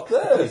have you got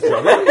there, Johnny?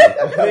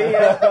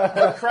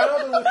 The crowd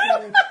are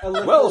looking a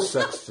little... Well,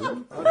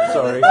 Sexton.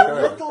 Sorry. A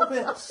little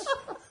bit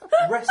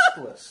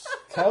restless.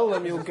 Tell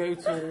them you'll go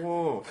to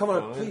war. Come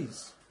on,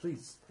 please. Can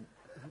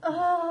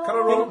I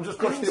roll up and just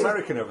push the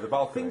American over the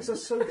balcony? Things are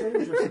so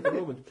dangerous at the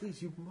moment.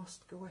 Please, you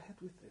must go ahead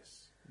with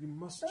this. You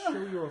must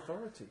show your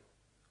authority.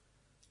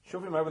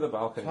 Shove him over the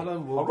balcony. Tell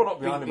them I'll run up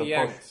behind him beat the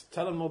and push. Yanks.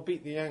 Tell them we'll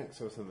beat the Yanks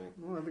or something.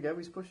 Oh, there we go,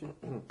 he's pushing.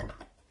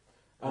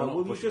 Will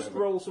you push just him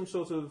over. roll some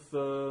sort of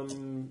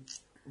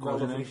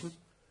Coordination?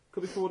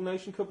 Could be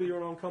coordination, could be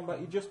your own combat.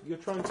 You're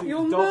trying to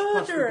You're dodge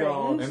past the murdering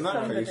guards. In that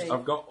Somebody. case,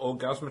 I've got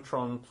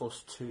Orgasmatron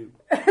 +2.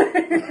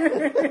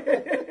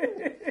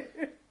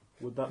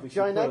 Would that be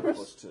Giant superb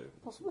Negress? +2?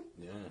 Possibly.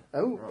 Yeah.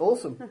 Oh,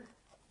 awesome.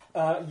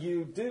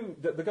 You do.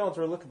 The guards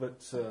are a little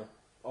bit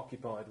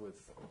occupied with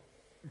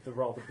the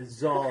rather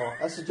bizarre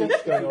I speech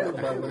suggest going on at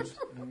the moment.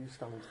 you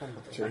stand on top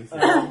of it.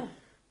 Jesus.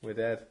 We're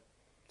dead.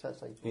 That's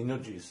like, He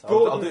nudges.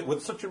 Gordon- I'll do it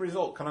with such a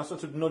result. Can I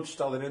sort of nudge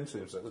Stalin into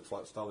him so it looks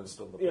like Stalin's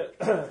done the pitch?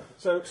 Yeah.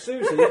 So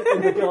Susie,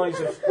 in the guise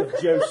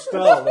of Joe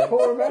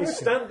Stalin, is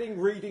standing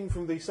reading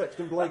from the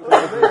Sexton Blake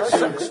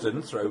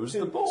Sexton throws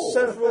the ball.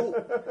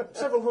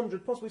 several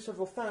hundred, possibly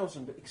several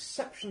thousand,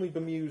 exceptionally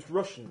bemused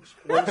Russians.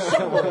 When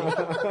suddenly,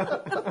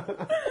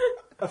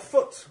 a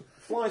foot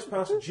flies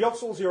past,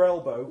 jostles your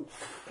elbow,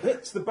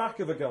 hits the back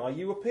of a guy.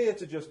 You appear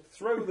to just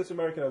throw this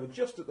American over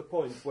just at the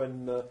point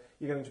when you're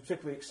getting into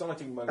particularly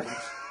exciting moments.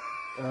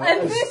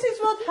 And this is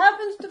what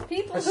happens to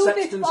people As who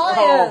Sexton's car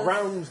defy us.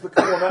 rounds the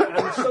corner,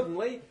 and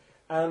suddenly,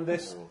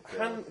 this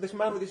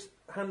man with his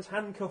hands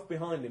handcuffed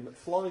behind him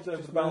flies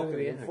over the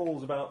balcony and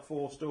falls about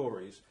 4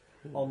 stories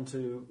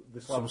onto the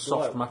slab Some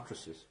soft below.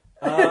 mattresses.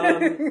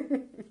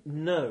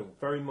 No,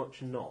 very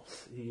much not.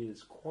 He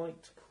is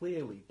quite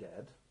clearly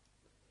dead.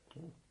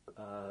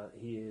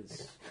 He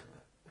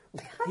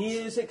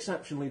is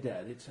exceptionally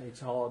dead. It's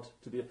hard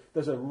to be.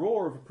 There's a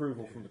roar of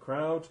approval from the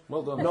crowd.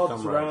 Well done,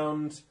 Nods comrade.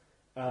 around.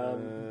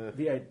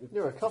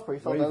 you're a copper, he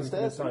fell waving from the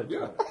downstairs. side.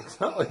 Yeah,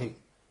 exactly.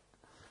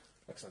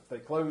 Excellent. They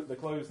close the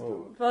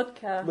door.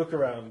 Vodka. Look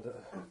around.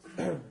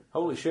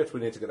 Holy shit, we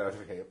need to get out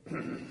of here.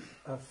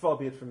 Far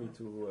be it from me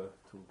to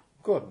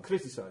Good.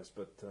 criticise,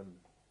 but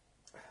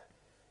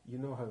you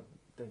know how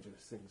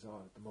dangerous things are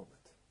at the moment.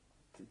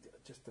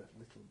 Just a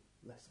little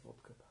less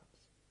vodka, perhaps.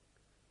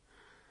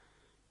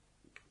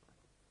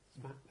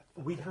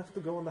 We have to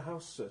go on the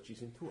house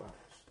searches in 2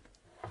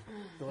 hours.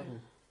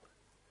 Gordon.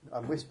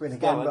 I'm whispering again,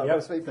 Stalin, but I'm yeah.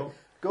 not speaking.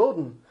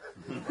 Gordon.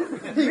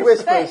 He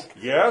whispers.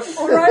 Yes?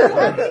 Or I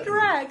will be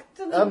dragged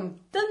to the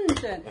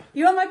dungeon.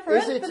 You are my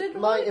friend, Is but it it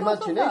my will be because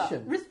of that.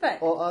 imagination?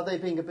 Respect. Or are they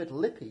being a bit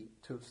lippy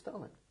to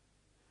Stalin?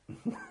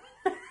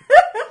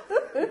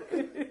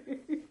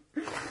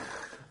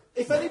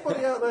 If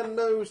anybody out there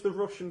knows the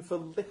Russian for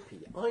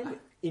lippy, I'm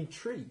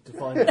intrigued to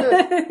find out.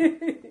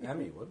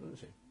 Emmy, wouldn't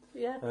she?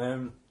 Yeah.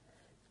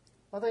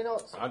 Are they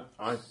not?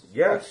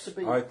 Yes, to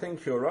be- I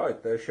think you're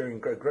right. They're showing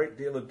a great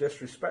deal of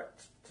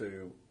disrespect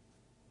to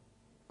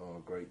our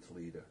great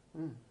leader.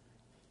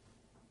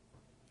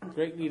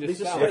 Great leader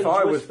These are Stalin. If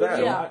I was whispers,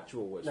 there- Yeah.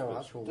 Actual whispers. No,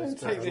 actual Don't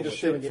whispers. take I'm this just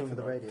shit doing it from for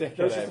the radio. dickhead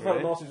Just the over fact that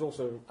here. Marcy's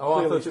also. Oh, I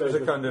clearly thought it was a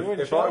favoured- kind of, You're in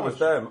if I was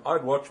charge. them,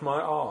 I'd watch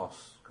my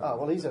arse. Ah,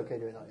 well, he's okay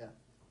doing that, yeah.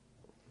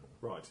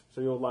 Right, so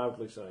you're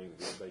loudly saying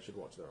that they should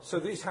watch their eyes. So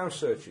these house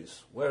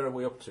searches, where are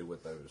we up to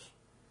with those?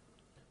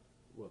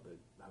 Well, they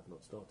have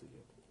not started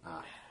yet.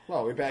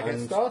 Well, we better get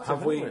And started,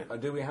 have we? haven't we?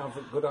 Do we have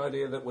a good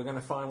idea that we're going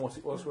to find what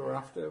it was we were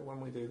after when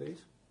we do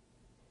these?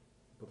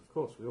 But of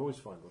course, we always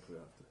find what we're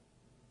after.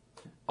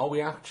 Are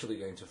we actually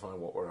going to find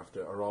what we're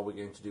after, or are we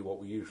going to do what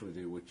we usually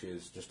do, which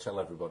is just tell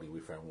everybody we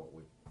found what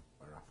we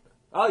are after?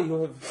 Ah,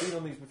 you have been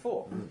on these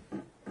before.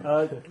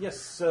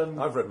 Yes,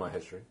 I've read my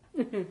history.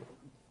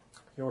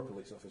 you're a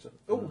police officer.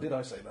 Oh, did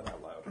I say that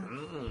out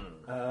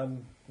loud?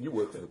 You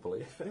work for the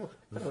police. If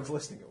anyone's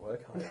listening at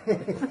work,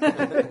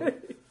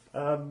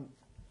 hi.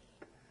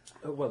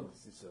 Well,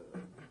 this is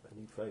a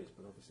new phase,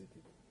 but obviously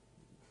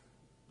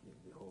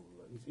the whole.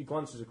 He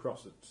glances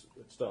across at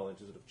Stalin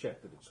to sort of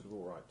check that it's sort of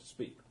all right to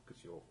speak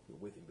because you're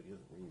with him, but he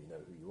doesn't really know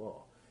who you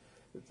are.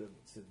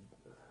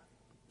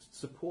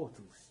 Support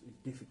is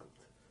difficult.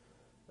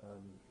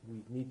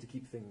 We need to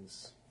keep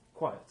things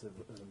quiet,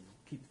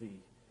 keep the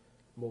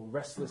more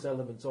restless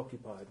elements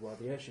occupied while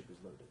the airship is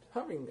loaded.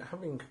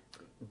 Having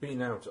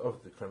been out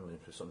of the Kremlin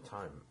for some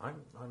time,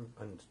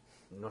 and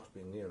not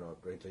been near our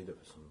great leader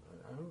for some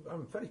time,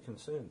 I'm very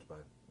concerned by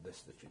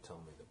this that you tell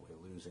me that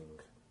we're losing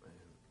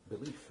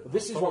belief. in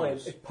This our is why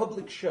followers. a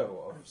public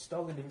show of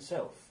Stalin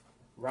himself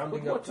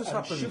rounding But up what has and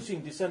happened?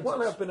 shooting dissenters.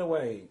 Well, I've been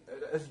away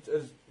as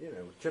you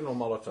know, General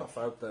Molotov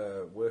out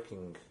there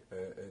working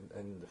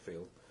in the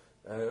field.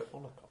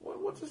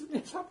 What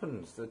has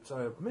happened that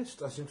I have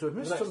missed? I seem to have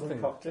missed An excellent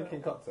something. cocktail.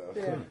 Drinking cocktails.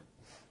 Yeah.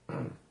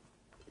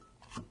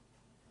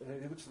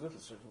 It looks a little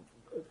sort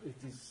of, it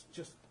is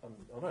just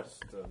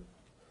honest.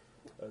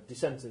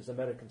 Dissenters,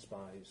 American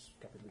spies,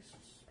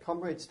 capitalists,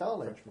 Comrade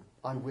Stalin, Frenchmen.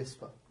 I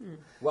whisper.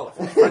 Well, if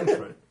it's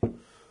Frenchman,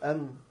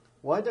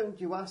 Why don't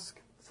you ask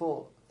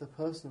for the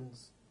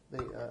person's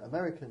the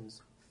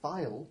Americans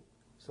file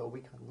so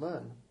we can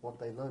learn what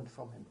they learned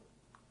from him.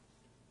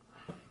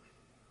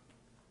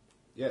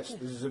 Yes,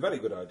 this is a very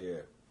good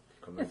idea.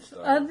 Yes,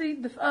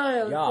 the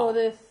file for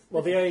this.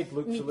 Well, the aide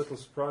looks a little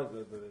surprised.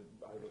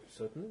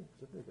 Certainly,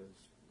 there's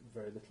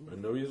very little. I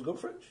know you've got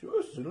French.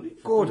 Yes, certainly.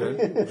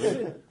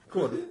 Gordon,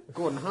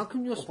 Gordon, how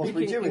come you're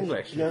possibly speaking Jewish.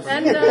 English? Yes.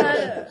 And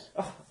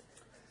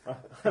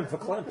I'm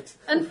verklempt.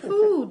 and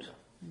food.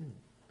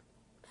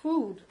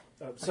 Food.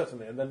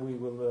 Certainly, and then we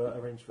will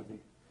arrange for the.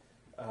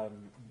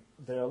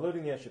 They are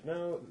loading the airship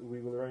now.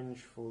 We will arrange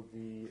for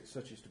the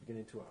searches to begin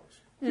in 2 hours.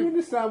 Do you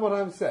understand what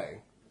I'm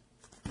saying?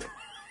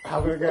 How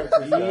we go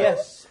to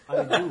Yes,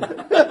 I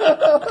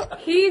do.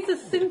 He's a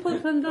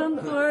simpleton,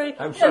 don't worry.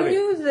 I'm sorry.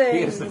 Amusing.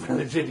 He is the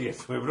village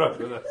idiot we brought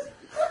with us.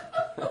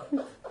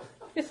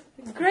 Yes,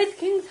 great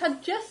kings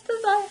had just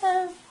as I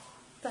have.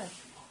 There.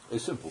 A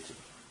simpleton.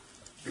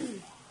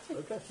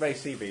 Very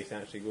sea beast,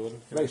 actually,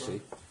 Gordon.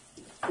 Racy.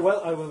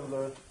 Well, I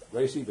will.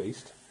 Racy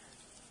beast.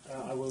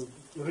 I will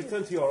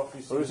return to your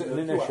office. Or is it an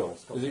in 2 initial?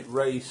 hours. Is it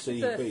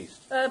Racy So,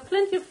 beast?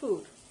 plenty of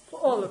food for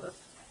all of us.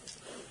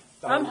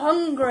 I'm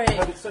hungry.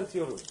 Have it sent to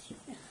your rooms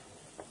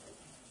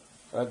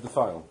The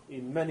file.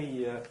 in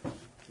many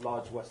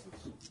large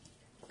westerns.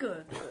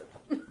 Good.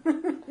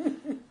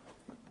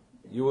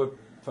 You were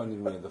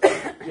funding me the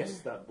file. Yes,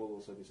 that will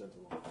also be sent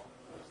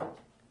along.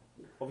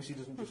 Obviously, he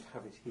doesn't just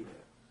have it here.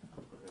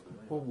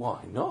 Well,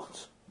 why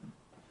not?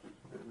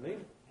 Certainly.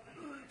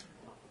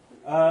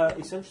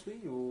 Essentially,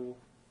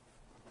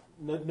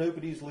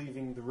 nobody's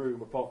leaving the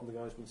room apart from the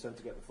guy who's been sent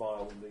to get the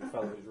file and the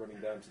fellow who's running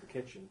down to the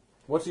kitchen.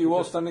 What are you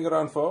all standing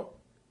around for?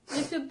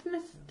 Is it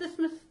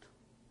dismissed?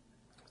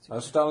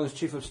 As Stalin's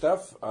chief of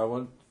staff, I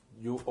want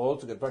you all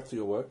to get back to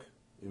your work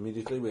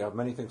immediately. We have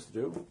many things to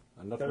do.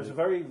 And not There is many-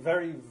 a very,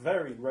 very,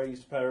 very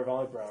raised pair of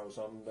eyebrows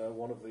on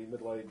one of the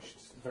middle-aged,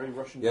 very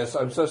Russian... Yes,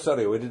 I'm so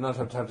sorry. We did not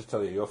have time to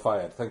tell you. You're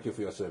fired. Thank you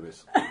for your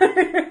service.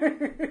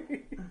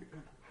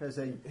 There's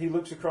a He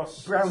looks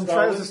across brown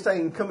Stalin. trouser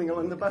stain coming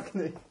along the back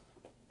of the...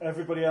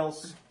 Everybody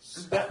else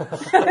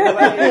steps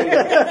away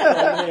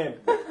from him.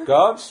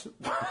 Guards?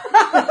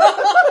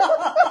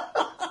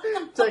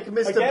 Take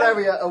Mr. Again?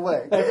 Barrier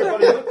away.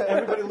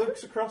 Everybody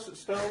looks across at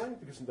Stalin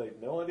because they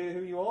have no idea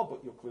who you are,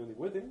 but you're clearly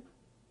with him.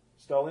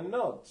 Stalin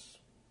nods.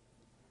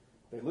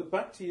 They look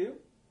back to you.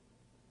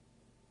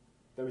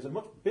 There is a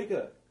much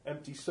bigger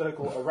empty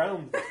circle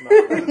around this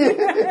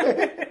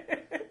man.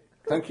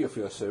 Thank you for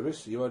your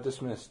service. You are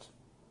dismissed.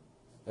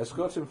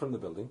 Escort him from the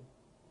building.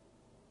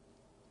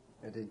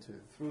 And into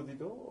Through the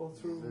door or the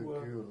through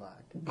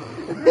gulag.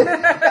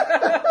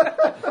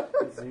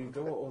 the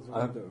door or the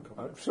window?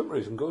 For some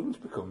reason, Gordon's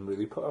become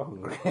really power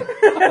hungry. I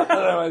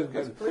don't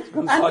know, he's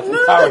gone slightly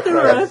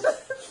Murderous.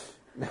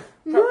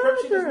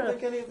 Perhaps he doesn't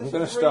think any of this I'm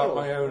going to is start real.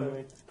 my I own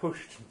mean, push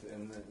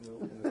in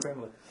the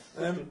Kremlin.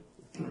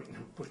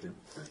 Pushed him.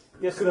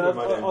 yes, Could have been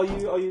my are name.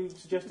 you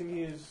suggesting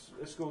he is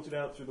escorted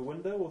out through the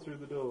window or through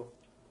the door?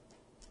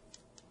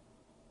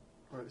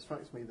 Well, it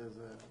strikes me there's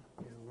a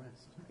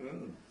arrest.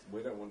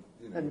 We don't want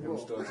And him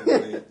what? starting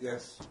the...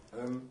 Yes.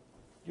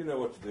 You know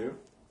what to do.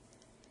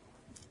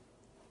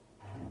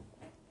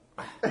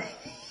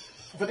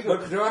 Very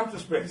Look, good. do I have to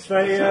spit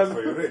They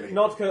for you, really?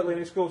 nod curtly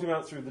and escort him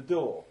out through the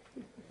door,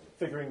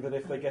 figuring that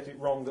if they get it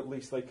wrong, at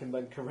least they can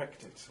then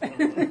correct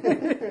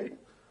it.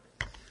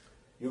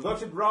 You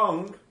got it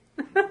wrong.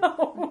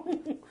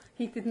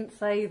 He didn't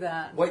say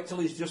that. Wait till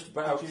he's just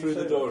about Did you through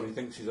the say door that? and he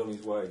thinks he's on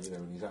his way,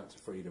 and he's out to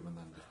freedom and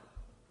then...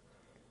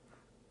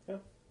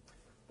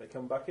 They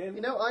come back in.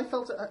 You know, I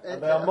felt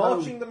and they are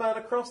marching the man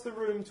across the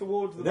room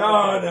towards the No,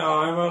 balcony.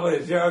 I'm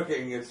only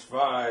joking. It's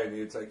fine.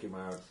 You take him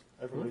out.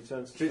 Everybody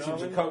turns to Treat him to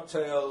Stalin.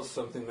 cocktails,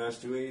 something nice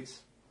to eat.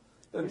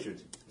 Don't shoot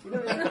him.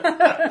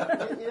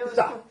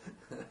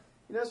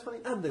 You know, it's funny.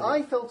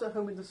 I felt at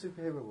home in the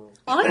superhero world.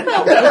 I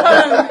felt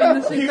at home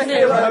in the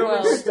superhero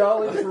world.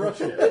 Stalin's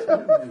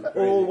Russia.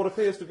 Or what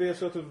appears to be a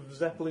sort of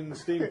Zeppelin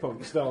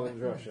steampunk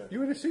Stalin's Russia. You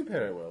were in a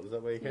superhero world, is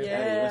that where you came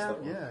Yeah.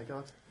 Yeah,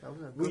 God. That was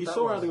a Well, good you that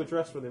saw was. how they were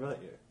dressed when they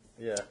met you.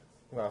 from? Yeah.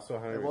 Well, I saw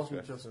how he It was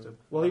wasn't dressed. just a...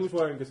 Well, he was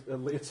wearing a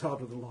leotard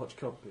with a large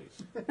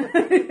codpiece.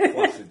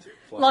 Flaccid.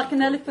 Like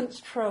an elephant's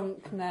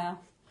trunk now.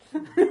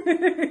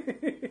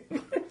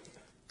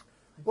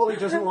 Well, he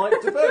doesn't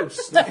like to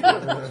boast.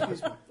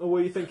 Or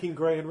were you thinking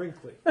grey and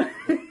wrinkly?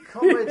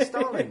 Comrade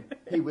Stalin,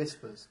 he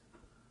whispers.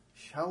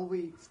 Shall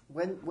we...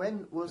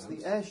 When was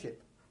the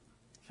airship?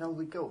 Shall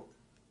we go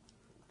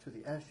to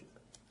the airship?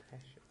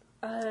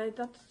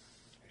 That's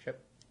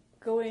Ship.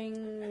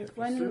 going...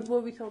 When were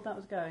we told that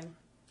was going?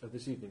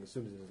 This evening, as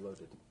soon as it is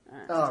loaded.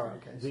 Oh,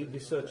 okay. The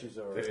searches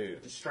are a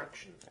Dude.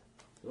 distraction.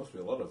 There must be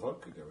a lot of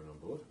vodka going on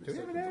board. Do we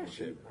have an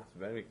airship? That's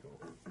very cool.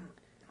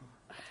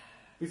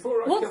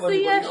 Before I What's kill the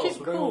anybody else, airship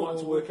would anyone like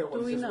to work out called? what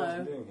Do we this is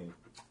know? doing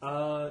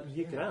here?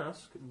 You can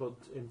ask, but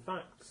in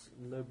fact,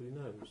 nobody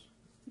knows.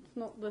 It's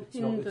not the It's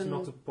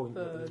not a point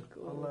that Hindenburg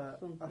you- or I'll,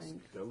 something. ask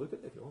Go look at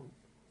it if you want.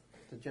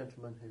 the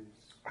gentleman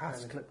who's behind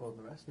the clipboard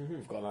and the rest.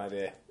 I've got an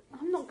idea.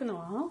 I'm not going to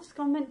ask.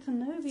 I'm meant to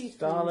know these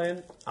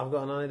Stalin, I've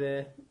got an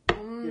idea. things.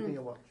 Give me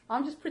your watch.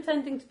 I'm just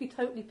pretending to be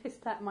totally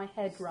pissed out of my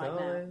head right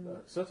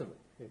now. Certainly.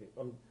 He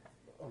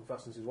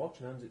unfastens his watch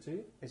and hands it to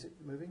you. Is it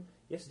moving?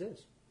 Yes, it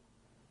is.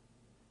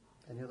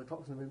 Any other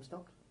clocks in the room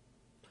stopped?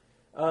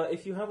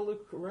 If you have a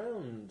look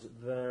around,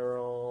 there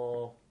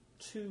are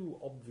 2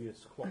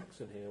 obvious clocks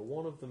in here.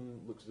 One of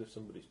them looks as if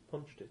somebody's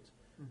punched it,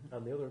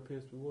 and the other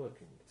appears to be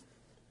working.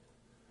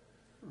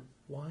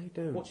 Why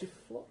don't? What's your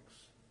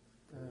flux?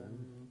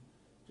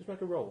 Just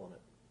make a roll on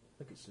it.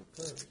 I think it's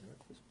superb,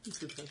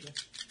 isn't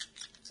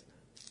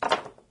it?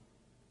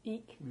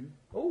 Eek.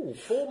 Oh,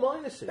 4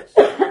 minuses.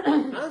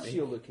 As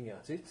you're looking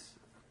at it,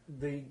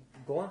 the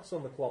glass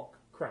on the clock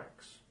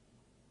cracks,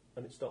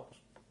 and it stops.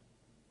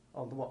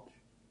 On the watch?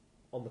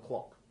 On the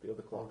clock, the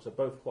other clock. So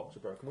both clocks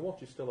are broken. The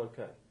watch is still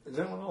okay. Is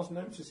anyone else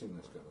noticing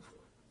this kind of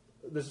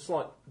stuff? There's a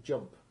slight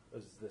jump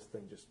as this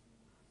thing just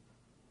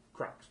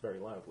cracks very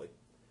loudly.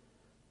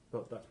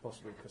 But that's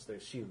possibly because they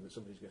assume that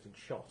somebody's getting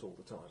shot all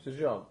the time. So,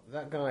 John,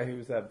 that guy who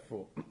was there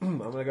before, I'm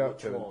going to go up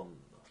Which to him. one?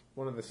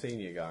 One of the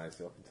senior guys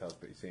who I can tell is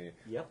pretty senior.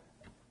 Yep.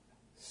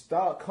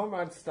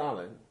 Comrade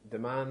Stalin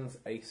demands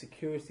a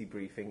security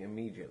briefing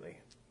immediately.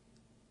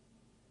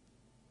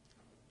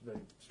 They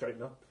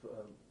straighten up,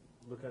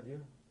 look at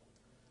you.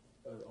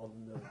 On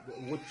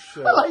which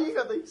You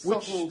got the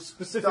which subtle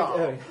specific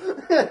star.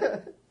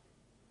 area?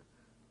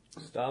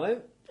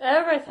 Stalin?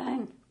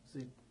 Everything.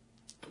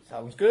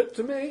 Sounds good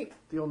to me.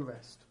 The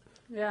unrest.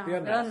 Yeah, The the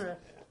unrest.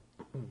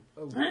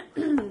 unrest.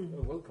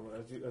 Welcome.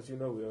 As you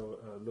know, we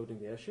are loading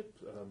the airship.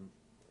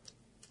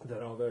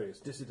 There are various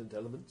dissident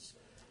elements,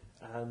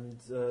 and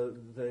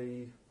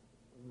they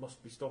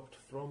must be stopped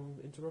from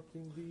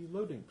interrupting the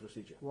loading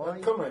procedure. Why?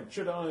 Comrade,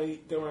 should I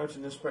go out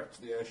and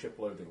inspect the airship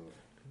loading?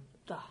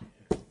 Ah.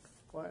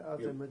 Why are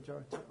the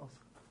majority of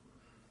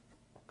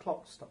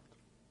clocks stopped?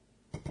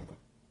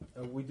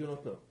 We do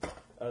not know.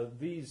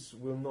 These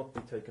will not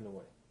be taken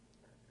away.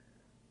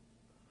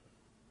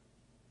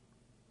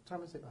 What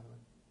time is it, by the way?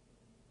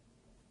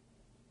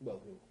 Well,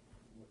 we'll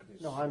look at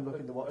his... No, I'm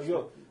looking at the watch.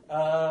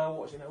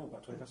 What's it now?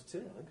 About 20 past 2,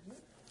 I think, isn't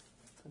it?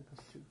 10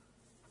 past 2.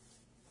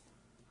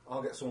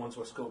 I'll get someone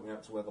to escort me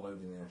out to where they're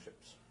loading the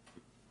airships.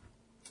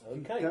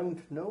 Okay. You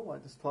don't know why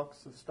the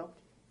clocks have stopped?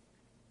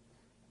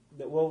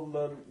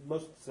 Well,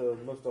 most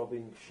are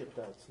being shipped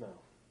out now,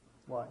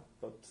 Why?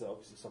 but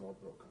obviously some are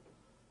broken.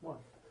 Why?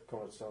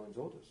 Comrade Stalin's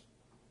orders.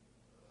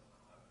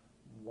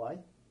 Why?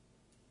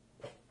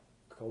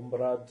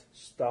 Comrade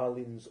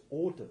Stalin's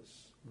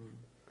orders.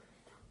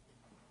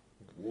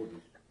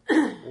 Orders.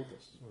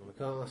 Orders. Well, we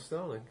can't ask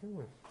Stalin, can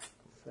we?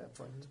 Fair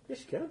point.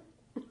 Yes, you can.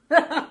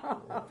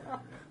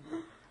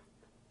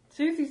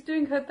 Susie's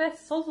doing her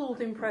best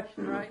Sozzled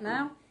impression right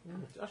now.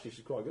 Actually,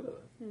 she's quite good at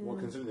that. Well,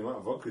 considering the amount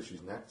of vodka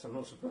she's necked, I'm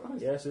not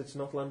surprised. Yes, it's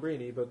not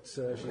Lambrini, but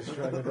she's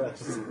trying her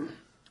best.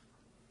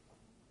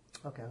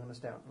 Okay, I'm going to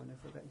stay out the window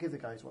for a bit. Give the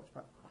guy his watch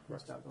back. I'm going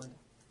to stay out the window.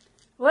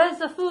 Where's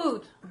the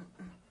food?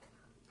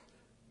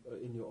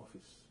 In your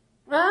office.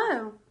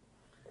 Oh.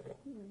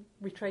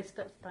 We trace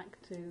steps back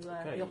to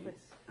Okay. the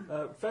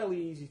office.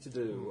 Fairly easy to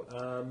do.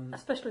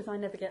 Especially as I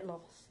never get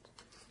lost.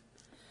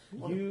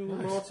 You,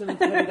 Martin,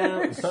 headed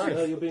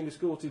out. You're being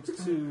escorted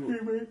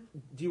to...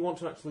 Do you want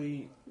to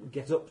actually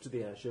get up to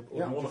the airship, or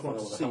Yeah, I do you want just to want find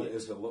to out what the hell see it it?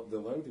 is they're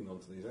loading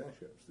onto these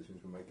airships. They seem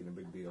to be making a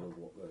big deal of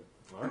what they're...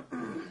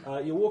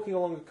 Right. You're walking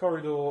along a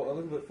corridor a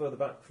little bit further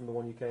back from the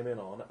one you came in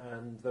on,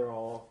 and there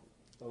are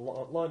a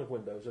line of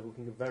windows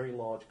overlooking a very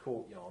large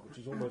courtyard, which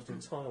is almost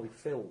entirely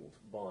filled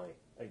by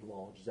a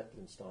large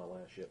Zeppelin-style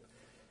airship.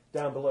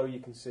 Down below you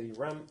can see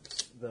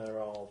ramps,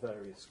 there are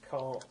various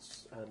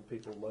carts, and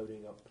people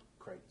loading up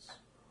crates,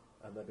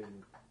 and they're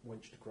being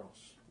winched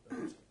across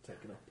and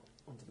taken up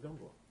onto the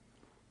gondola.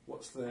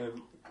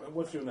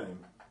 What's your name?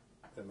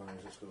 The man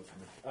who's escorting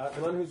me.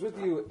 The man who's with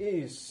you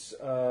is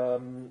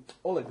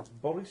Oleg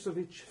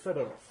Borisovich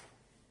Fedorov.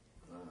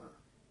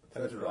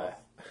 Fedorov.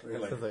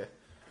 Really?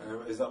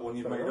 Is that one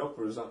you've made up,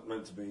 or is that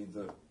meant to be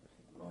the,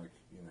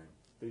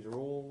 These are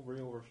all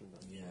real Russian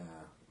names.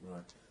 Yeah,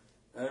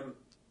 right.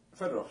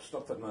 Fedorov,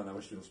 stop that man. I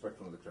wish to inspect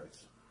one of the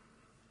crates.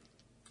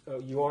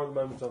 You are at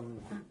the moment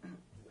on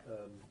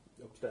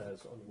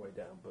upstairs on your way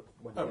down, but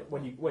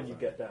when you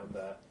get down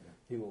there,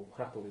 he will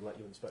happily let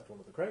you inspect one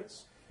of the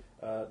crates.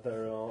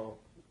 There are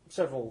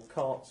several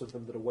carts of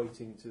them that are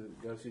waiting to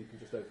go, so you can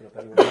just open up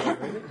any one,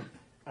 really.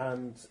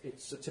 And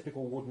it's a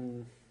typical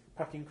wooden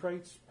packing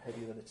crate,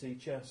 heavier than a tea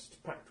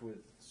chest, packed with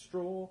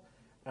straw,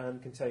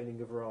 and containing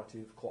a variety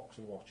of clocks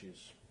and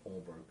watches.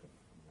 All broken.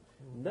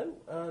 No,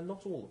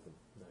 not all of them.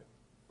 No,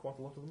 quite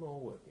a lot of them are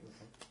working.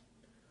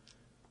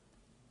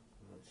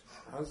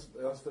 Right.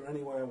 Is there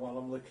anywhere, while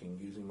I'm looking,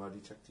 using my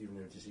detective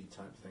noticey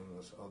type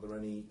things, are there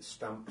any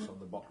stamps on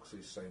the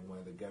boxes saying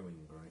where they're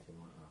going or anything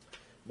like that?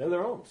 No,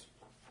 there aren't.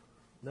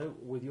 No,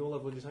 with your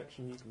level of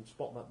detection, you can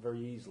spot that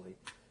very easily.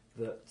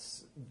 That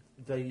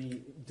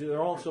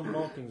there are some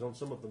markings on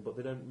some of them, but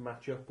they don't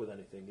match up with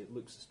anything. It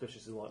looks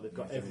suspiciously like they've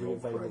got every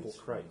available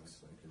crate.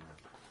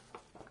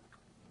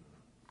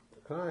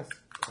 Can I ask?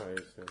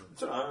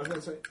 So I was going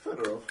to say,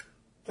 Fedorov,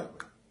 tell me,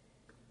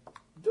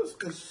 Does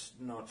this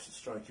not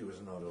strike you as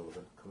an odd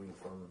odour coming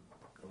from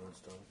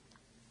Cornerstone?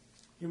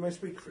 You may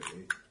speak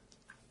freely.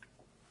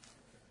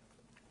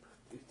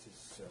 It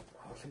is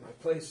hardly my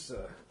place,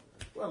 sir.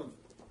 Well,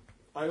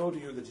 I order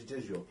you that it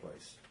is your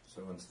place,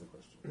 so answer the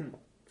question.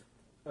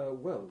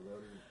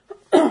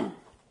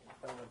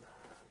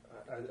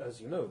 As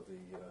you know,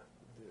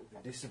 the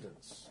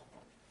dissidents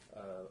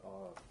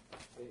are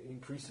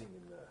increasing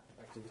in their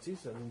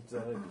activities, and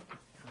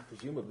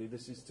presumably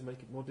this is to make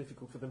it more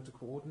difficult for them to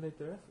coordinate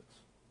their efforts.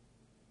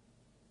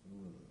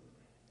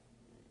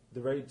 The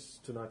raids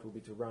tonight will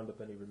be to round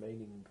up any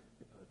remaining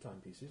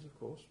timepieces, of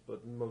course,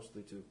 but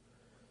mostly to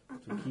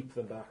keep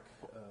them back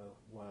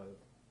while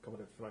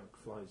Commodore Frank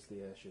flies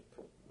the airship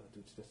to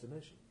its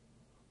destination.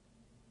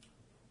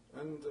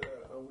 And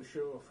are we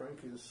sure Frank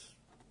is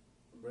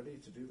ready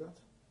to do that?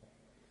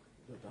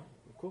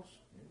 Of course.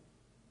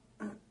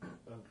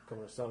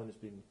 Commodore Simon has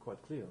been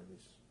quite clear on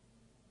this.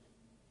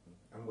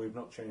 And we've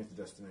not changed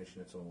the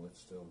destination at all,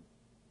 it's still...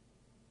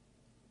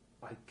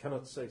 I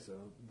cannot say so.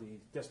 The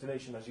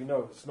destination, as you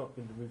know, has not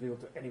been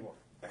revealed to anyone.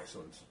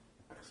 Excellent.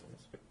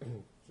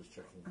 Just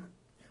checking.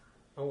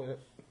 Oh,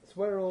 so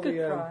where are all Good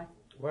the try.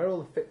 where are all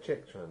the fit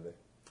chicks, Randy?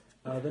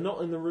 They're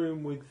not in the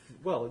room with...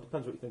 Well, it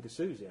depends what you think of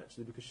Susie,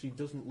 actually, because she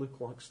doesn't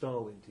look like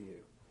Starling to you.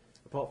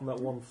 Apart from that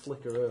one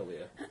flicker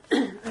earlier,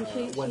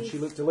 when she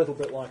looked a little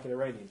bit like an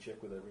Iranian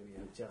chick with a really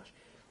heavy tash.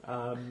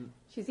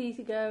 She's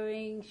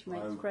easygoing. She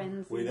makes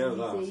friends. we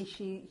know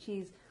easy.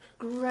 She's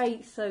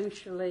great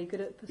socially,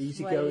 good at persuading,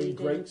 Easygoing,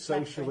 great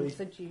flattering, socially.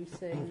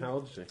 seducing. How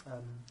old is she?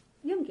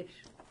 Youngish.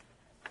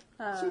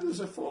 So there's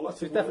a four-letter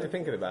She's definitely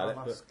thinking about it.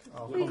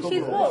 But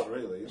She's what?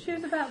 Really. She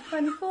was about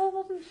 24,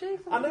 wasn't she?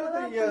 Something I know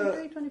like the, that,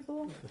 23,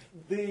 24.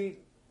 The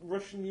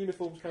Russian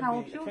uniforms can How be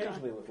old's your guy?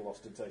 occasionally a little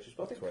ostentatious,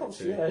 but I think 22.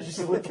 concierge is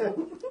a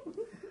little...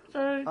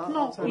 So it's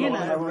not, tell you you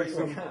what, I know,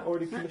 want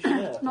already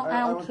commissionaire. not I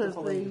out want the of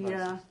following the...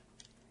 advice.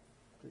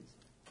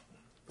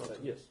 Please.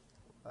 Yes.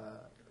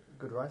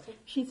 Good rifle.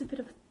 She's a bit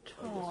of a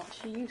tart.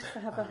 She used to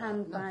have a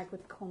handbag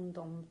with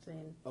condoms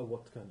in. Oh,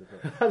 what kind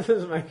of... that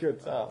doesn't make you a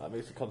tell. That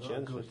makes it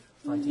conscientious.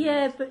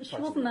 Yeah, but she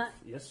wasn't that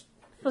Yes.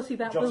 fussy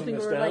about Jotting building a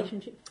this down.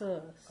 relationship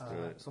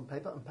first. Some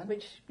paper and pen.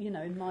 Which, you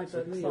know, in my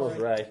book, Yours, sorry.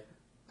 Ray.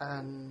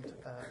 And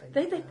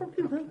They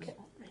probably will get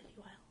on really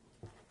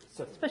well.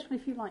 Certainly. Especially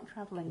if you like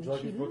travelling. Would you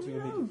like She me to go to you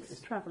loves immediately?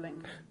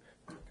 travelling.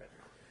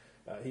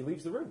 He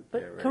leaves the room.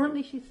 But Yeah, right.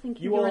 currently she's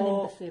thinking You you're an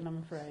are- imbecile, I'm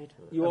afraid.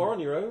 You are on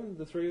your own,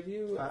 the three of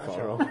you.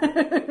 Far off.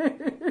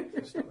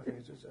 just, I think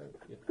it's just,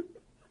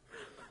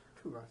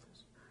 two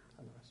rifles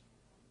and the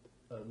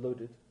rest.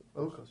 Loaded.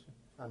 Oh, of course.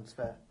 And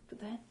spare.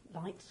 But their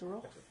lights are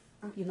off.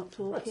 You're not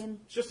Right. talking.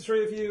 It's just the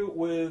three of you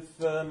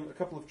with a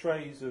couple of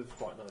trays of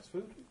quite nice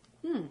food.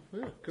 Yeah,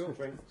 cool. Some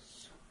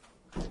drinks.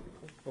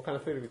 What kind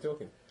of food are we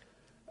talking?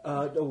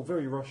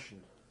 Very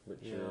Russian. Which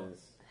Yeah. is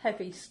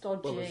Heavy, Well, there's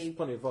stodgy,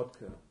 plenty of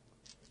vodka.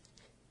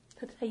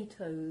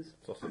 potatoes,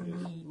 sausages.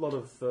 meat. A lot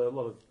of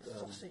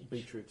Sausage.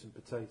 beetroot and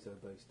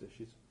potato-based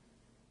dishes.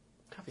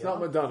 It's not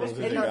McDonald's, is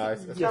it,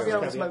 guys? Let's Caviar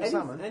go. and smoked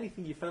salmon.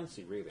 Anything you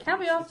fancy, really.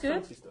 Caviar's It's good.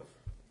 fancy stuff.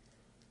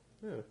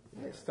 Yeah,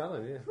 it's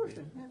Stalin, yeah.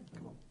 Russian, yeah,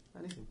 come on.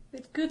 Anything.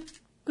 It's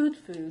good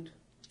food.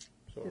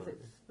 Sort Because of.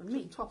 it's the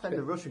meat. Top end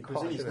of Russian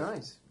cuisine is isn't it?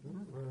 nice.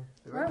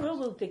 Right, well,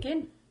 we'll dig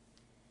in.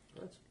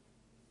 Right.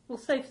 We'll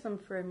save some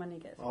for him when he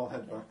gets I'll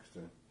back head in. back to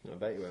I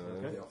bet you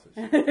will.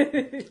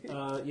 Okay.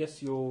 the office.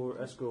 Yes,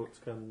 your escort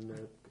can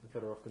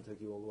Fedorov can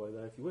take you all the way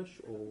there if you wish,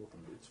 or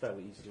it's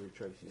fairly easy to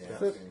retrace Yeah,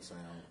 yourself. I was going to say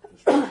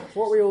I'll just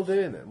What are we all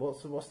doing then?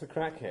 What's the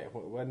crack here?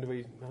 How do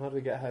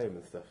we get home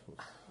and stuff?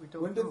 We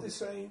don't When know. did they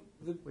say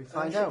the We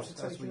find airships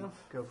out are as we taking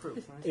off? go through.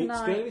 This It's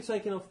tonight. going to be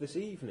taken off this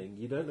evening.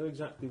 You don't know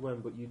exactly when,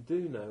 but you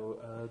do know.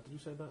 Did you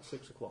say about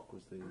 6 o'clock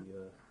was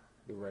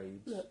the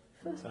raids? Look,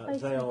 first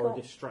place They we are a got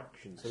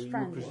distraction, so you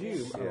stranded. would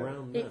presume Yeah.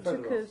 around It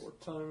then. took us, What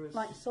time is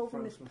like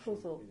solving this Frank's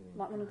puzzle, mission?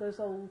 like one of those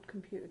old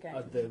computer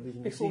games, They're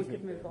leaving this before we evening.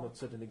 could They move have on. not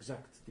said an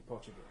exact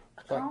departure date.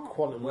 I It's like can't.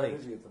 Quantum Where Leap.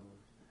 is he at the moment?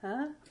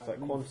 Huh? It's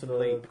like I Quantum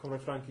believe, Leap.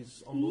 Conrad Frank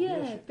is on board the Yeah, a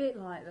airship. bit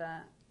like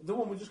that. The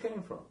one we just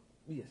came from.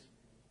 Yes.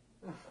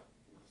 Do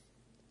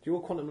you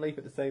all Quantum Leap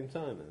at the same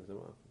time then? Is that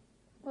what?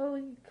 Well,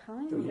 you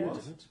kind Do we of.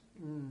 what?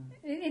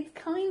 It's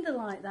kind of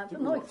like that, but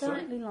Do not what, sorry?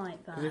 exactly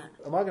like that.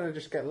 Am I going to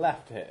just get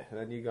left here and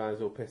then you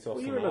guys all piss off?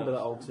 Well, you somewhere remember that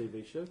else? old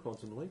TV show,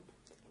 Quantum Leap?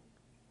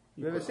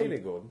 You've never seen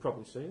it, Gordon?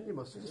 Probably seen it. You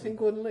must Have have you seen seen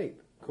Gordon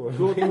Leap?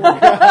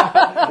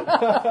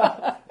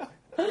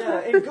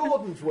 Yeah, in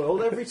Gordon's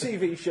world, every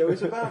TV show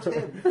is about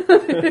him.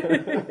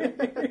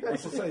 I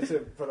shall say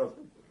to Fedorov,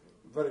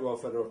 very well,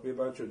 Fedorov, be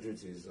about your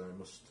duties. I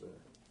must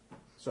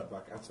step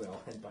back. Actually,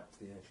 I'll head back to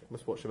the airship.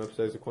 Must watch some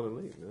episodes of Quantum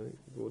Leap, no,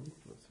 Gordon?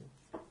 Let's see.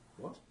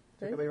 What?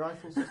 Take away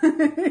rifles.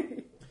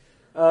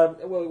 Well,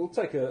 it will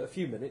take a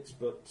few minutes,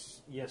 but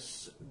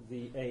yes,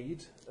 the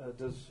aide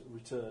does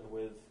return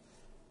with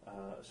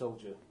a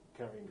soldier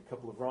carrying a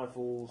couple of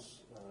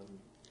rifles,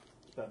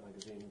 spare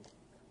magazine,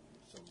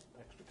 some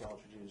extra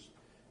cartridges,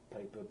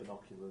 paper,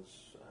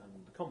 binoculars, and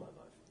a combat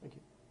knife. Thank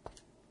you.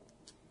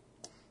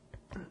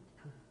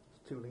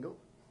 Tooling up.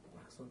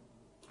 Excellent.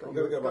 Got I'm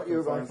going to go got back your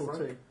and find rifle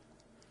Frank.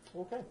 too.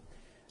 Okay.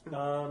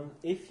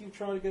 If you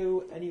try to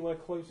go anywhere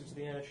closer to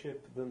the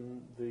airship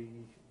than the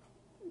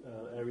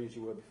areas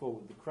you were before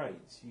with the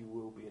crates, you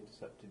will be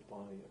intercepted by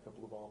a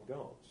couple of armed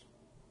guards.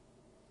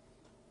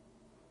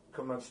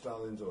 Comrade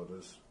Stalin's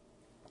orders.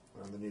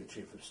 I'm the new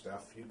chief of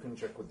staff. You can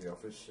check with the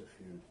office if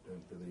you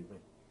don't believe me.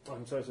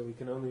 I'm sorry, so we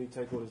can only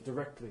take orders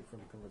directly from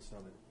Comrade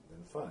Stalin.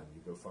 Then fine,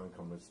 you go find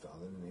Comrade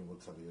Stalin and he will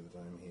tell you that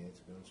I am here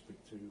to go and speak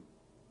to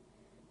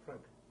Frank.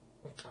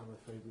 I'm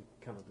afraid we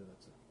cannot do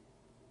that, sir.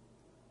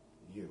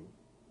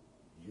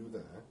 You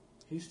there.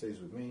 He stays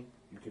with me.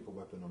 You keep a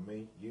weapon on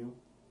me. You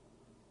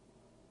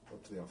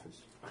up to the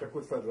office. Check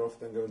with Fedorov,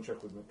 then go and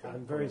check with McCann.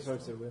 I'm very sorry,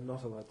 sir. We're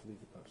not allowed to leave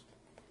the post.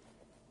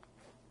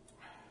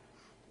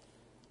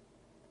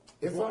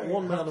 If I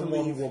one man have to and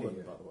one leave woman,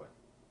 here by the way.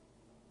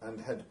 and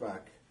head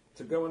back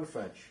to go and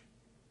fetch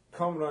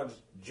Comrade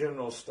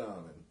General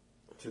Stalin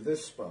to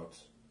this spot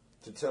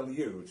to tell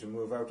you to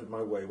move out of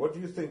my way, what do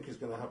you think is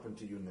going to happen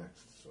to you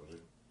next, Soju?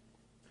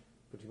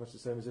 Pretty much the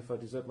same as if I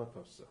desert my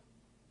post, sir.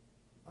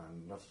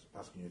 I'm not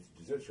asking you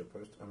to desert your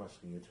post, I'm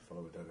asking you to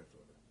follow a direct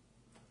order.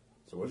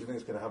 So what do you think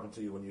is going to happen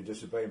to you when you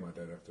disobey my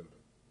direct order?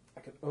 I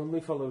can only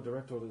follow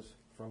direct orders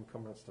from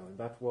Comrade Stalin.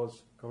 That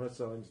was Comrade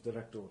Stalin's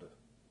direct order,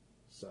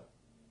 sir.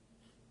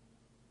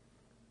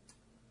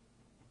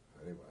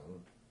 Very well.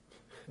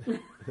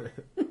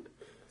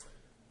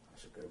 I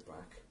should go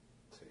back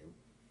to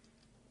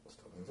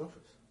Stalin's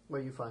office.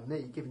 Where you find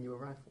me giving you a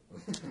rifle.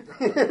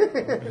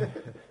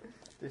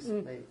 This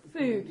may be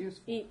Food.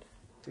 useful Eat.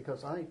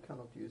 because I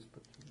cannot use.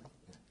 But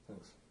Yeah,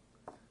 thanks.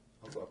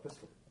 I've got a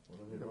pistol. What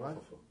do I need a The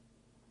rifle for?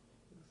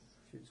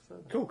 shoots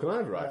further. Cool, can I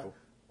have a rifle?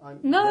 I'm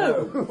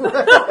No.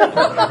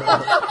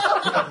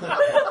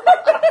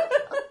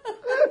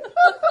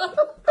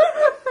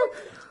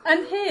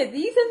 And here,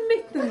 these are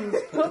mittens.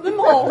 Put them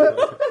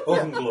on.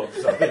 Oven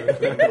gloves, I think.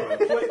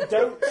 Wait,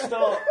 don't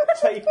start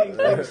taping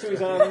things to his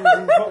hands.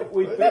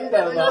 We've been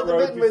down that the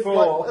road bit with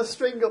before. like, a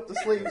string up the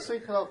sleeve so you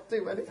cannot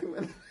do anything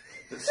with it.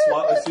 It's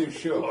slightly too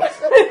short.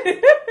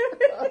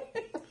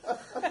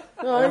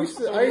 No, I used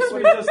to When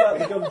he does that,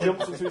 the gun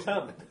jumps into his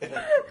hand.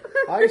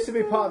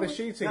 be part of the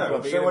shooting No,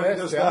 club at so when he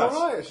does university. that, I'm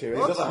alright at shooting.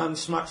 his other hand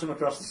smacks him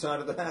across the side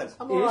of the head.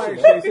 I'm alright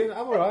at shooting.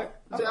 I'm alright.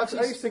 I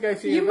used to go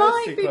to You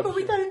university might be, club but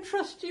we shooting. don't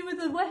trust you with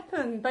a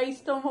weapon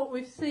based on what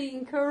we've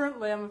seen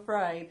currently, I'm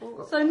afraid.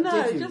 So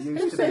no, Did you just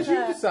used Who to says be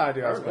you decide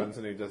who has guns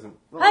and who doesn't?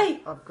 Well,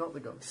 Hey! I've got the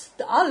gun.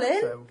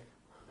 Stalin. So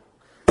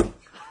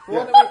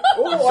What do we...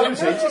 Oh, I'm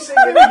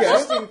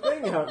Interesting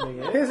thing happening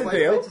here. Here's the Wait,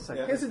 deal. wait a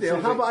second. Here's the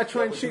deal. How about I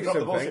try and shoot Drop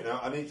the bullshit something?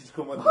 now. I need you to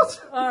come with me.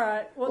 All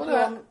right. What do you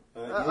want?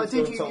 I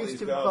think you used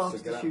to be part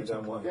of the shooting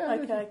down club. way.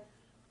 Okay.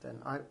 then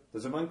I,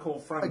 There's a man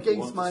called Frank who against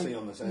wants my to see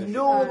on this airship.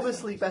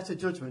 enormously better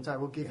judgment, I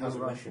will give He you a has a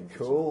rifle. mission.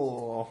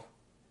 Cool.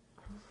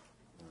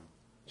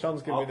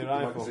 John's I'll giving me keep the the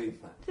rifle. magazine.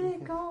 Dear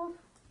God.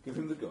 Give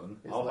him the gun.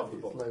 It's I'll have loaded,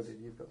 the it's bullets.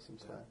 loaded, you've got some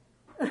spare.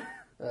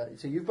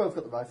 So you've both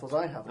got the rifles,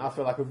 I haven't. I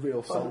feel like a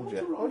real soldier.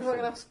 I wonder if I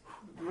can ask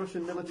the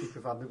Russian military to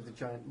provide me with a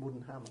giant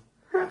wooden hammer.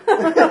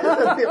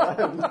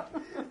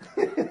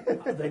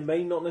 They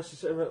may not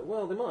necessarily.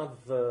 Well, they might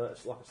have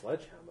like a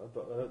sledgehammer,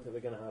 but I don't think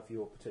they're going to have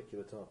your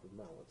particular type of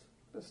mallet.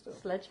 But still.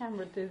 Sledgehammer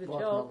would do the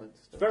Large job. mallet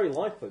It's still. very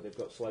likely they've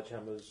got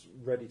sledgehammers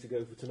ready to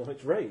go for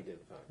tonight's raid. In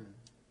fact,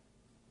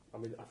 I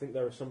mean, I think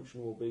their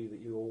assumption will be that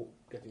you're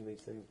getting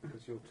these things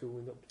because you're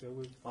tooling up to go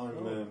with.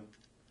 I'm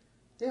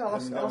Yeah, I'll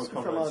ask, I'm I'll ask them for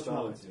a Comrade large Stalin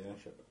mallet. to the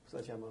airship.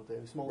 Sledgehammer will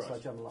do. Small Right.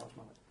 sledgehammer, large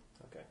mallet.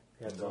 Okay.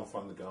 And I'll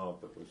find the guard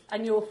that was...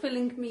 And you're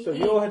filling me So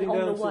in you're heading on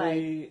down the to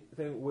way. the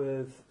thing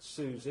with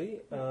Susie.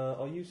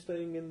 Are you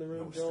staying in the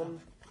room, No,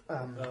 John?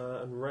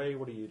 And Ray,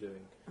 what are you doing?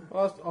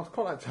 Well, I was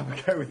quite like to have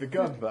a go with the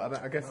gun,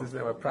 but I guess there's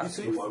nowhere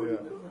practical You see, why to do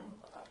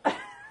would it.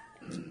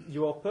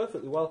 You are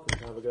perfectly welcome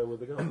to have a go with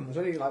the gun. There's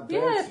only like Yeah,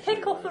 birds to pick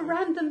shoot, off a right?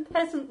 random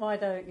peasant, why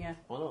don't you?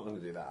 I'm not going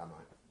to do that, am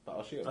I? But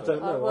I'll shoot. I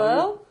don't know.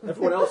 well.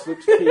 Everyone else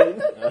looks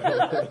keen.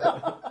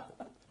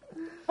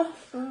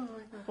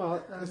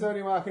 Well, is there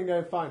any way I can go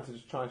and find to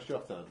just try and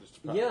shot at? Just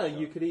to practice Yeah, shot?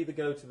 you could either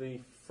go to the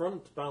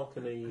front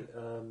balcony.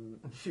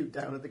 Shoot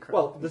down at the crowd.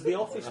 Well, there's the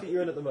office that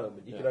you're in at the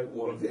moment. You could open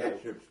One the of the window.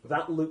 airships.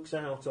 That looks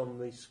out on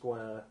the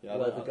square Yeah,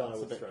 where the guy that's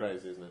a was bit thrown.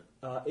 crazy, isn't it?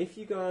 If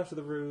you go out of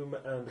the room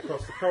and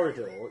across the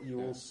corridor, you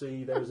will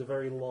see there is a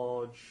very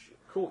large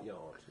courtyard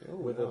Oh,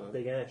 with a wow.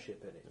 big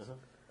airship in it,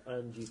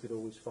 and you could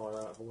always fire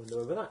out of a window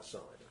over that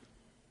side.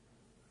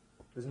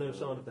 There's no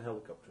sign of the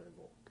helicopter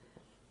anymore.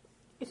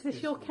 Is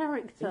this your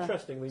character?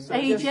 Interestingly, Age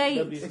nobody- 8.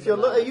 nobody's If you're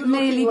in the are you looking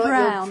Nearly like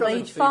drowned, you're trying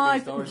age to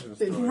 5,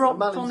 It's dropped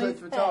man in on search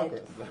his of a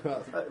head.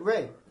 target.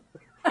 Ray,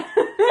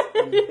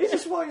 Is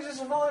this why he's a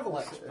survival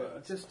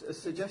expert? just a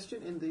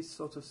suggestion in these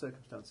sort of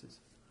circumstances.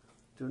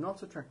 Do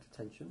not attract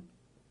attention.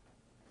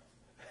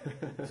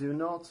 Do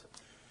not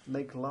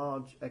make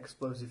large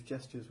explosive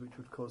gestures which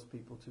would cause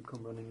people to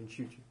come running and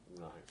shoot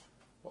you. Right.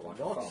 Why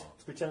not?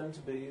 Pretend to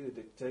be the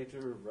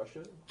dictator of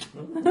Russia?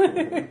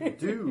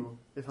 Do,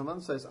 if a man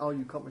says, "Are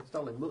you Comrade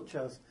Stalin?" much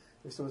as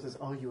if someone says,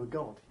 "Are you a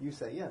god?" you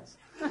say yes.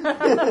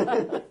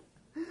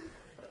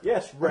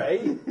 Yes, Ray,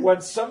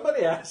 when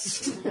somebody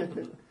asks.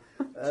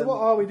 So what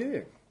are we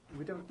doing?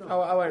 We don't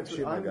know. I won't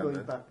shoot my I'm gun going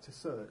then. back to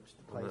search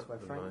the place that where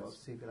was Frank nice. was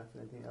to see if he left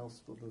anything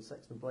else other than the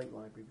Sexton Blake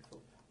Library before.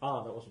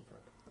 Ah, that wasn't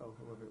Frank. Oh,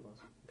 whoever it was.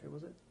 Who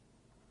was it?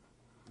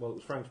 Well, it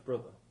was Frank's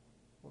brother.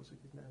 What was his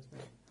name?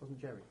 It wasn't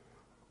Jerry.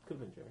 Could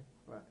have been Jerry.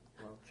 Right.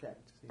 Well, check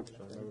to see if he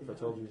So I left don't know anything if I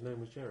told you behind. his name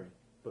was Jerry.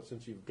 But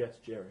since you've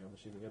guessed Jerry, I'm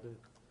assuming I did.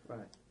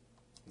 Right.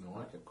 No,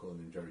 I kept calling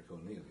him Jerry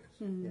Cornelius.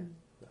 Yeah.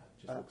 Nah, it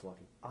just looks like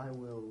him. I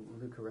will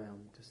look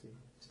around to see if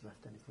he's left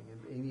anything.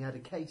 And he had a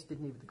case,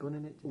 didn't he, with the gun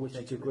in it? Did Which he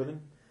take took with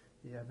him.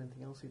 Do you have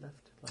anything else he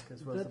left? Like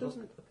as well There as the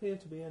doesn't appear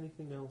to be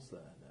anything else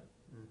there,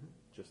 no. Mm-hmm.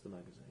 Just the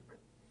magazine.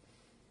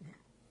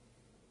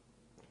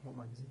 What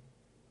magazine?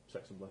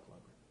 Sexton Blake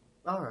Library.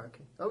 Oh, right,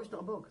 okay. Oh, it's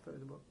not a book. I thought it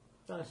was a book.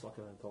 No, it's like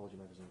an anthology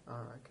magazine. Oh,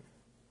 right,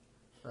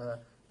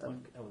 okay. Like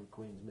Ellen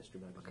Queen's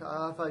mystery magazine.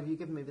 Okay, have you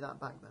given me that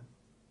back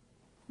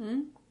then?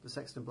 Hmm? The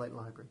Sexton Blake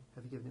Library.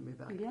 Have you given it me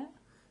back? Yeah.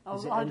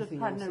 Is it I'd have anything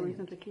had else no in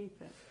reason it? to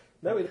keep it.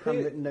 No, it appears,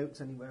 Handwritten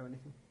notes anywhere or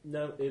anything?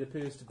 no, it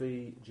appears to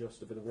be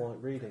just a bit of light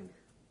reading.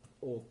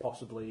 Or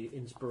possibly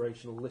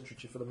inspirational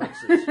literature for the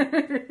masses.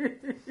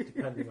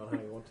 Depending on how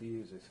you want to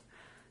use it.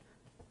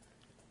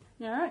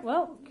 All right.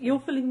 Well, you're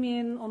filling me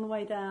in on the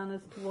way down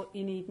as to what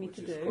you need me Which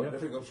to is do. quite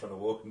difficult trying to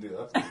walk and do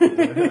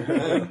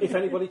that. If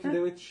anybody can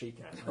do it, she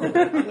can. I'm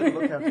going to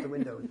look out the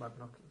window with my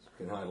binoculars.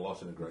 You can hide a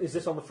lot in a great. Is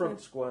this on the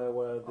front square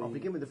where the... I'll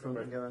begin with the front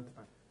and go around the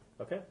back.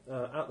 Okay,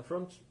 out the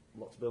front,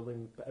 lots of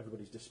building, but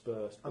everybody's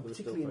dispersed. I'm but there are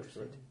particularly still folks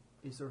interested.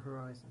 Is there a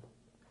horizon?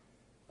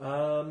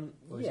 around.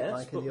 Or is Yes, it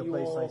like but in the you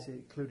other are, place I see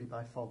it occluded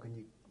by fog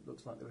and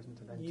looks like there isn't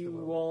an end to the you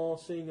world?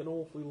 are seeing an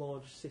awfully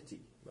large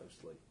city,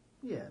 mostly.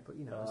 Yeah, but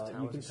you know, there's You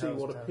towers can and see towers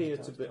what and towers appear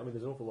and to towers. be... I mean,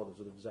 there's an awful lot of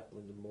sort of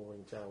zeppelins and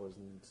mooring towers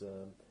and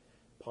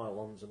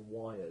pylons and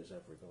wires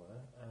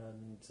everywhere,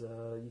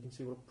 and you can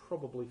see what are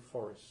probably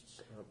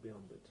forests out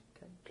beyond it.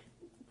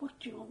 What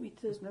do you want me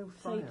to There's no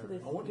say fire. to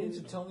this? I want you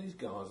to tell these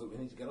guys that we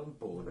need to get on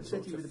board. A and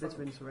city go with a to bit of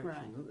Frank.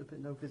 insurrection, Right. but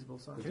no visible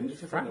signs. We need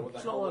to find out what the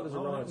It's not hell. like there's a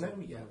I riot don't on.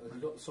 know yet.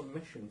 We've got some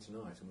mission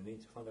tonight, and we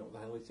need to find out what the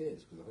hell it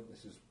is because I think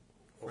this is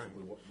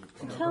possibly what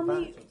we've got. Tell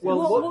me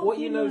Well, what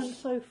do you you know know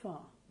so far.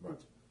 Right.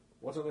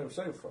 What I know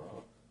so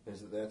far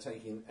is that they're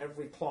taking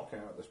every clock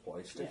out of this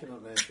place, sticking it on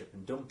an airship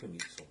and dumping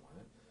it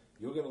somewhere.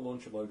 You're going to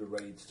launch a load of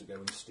raids to go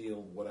and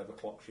steal whatever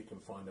clocks you can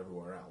find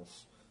everywhere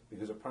else,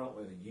 because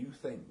apparently you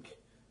think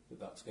that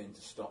that's going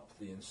to stop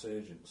the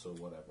insurgents or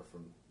whatever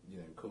from,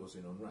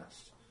 causing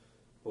unrest.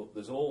 But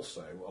there's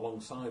also,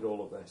 alongside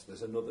all of this,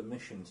 there's another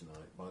mission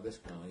tonight by this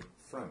guy,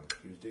 Frank,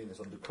 who's doing this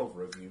under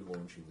cover of you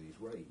launching these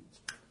raids.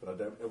 But I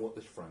don't know what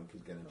this Frank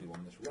is going to do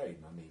on this raid,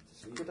 and I need to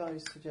see Could it. I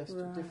suggest a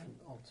Right. different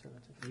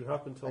alternative You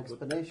have been told that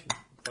explanation?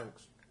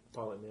 Frank's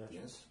piloting the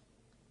airship. Yes?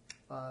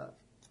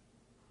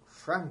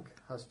 Frank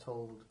has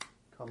told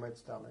Comrade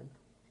Stalin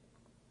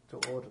to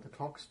order the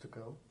clocks to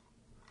go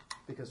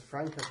because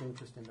Frank has an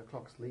interest in the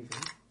clocks leaving.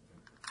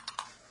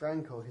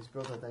 Frank or his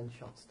brother then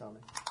shot Stalin.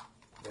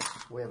 Yes.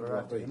 We have Well,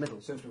 arrived in the middle.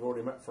 Since we've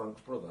already met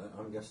Frank's brother,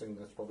 I'm guessing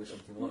there's probably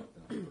something like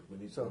that. But we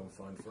need to So- go and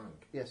find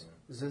Frank. Yes,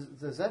 So,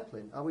 the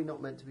Zeppelin, are we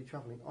not meant to be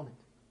travelling on it?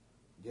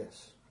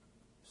 yes.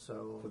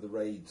 So, For the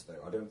raids,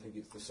 though, I don't think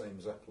it's the same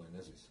Zeppelin,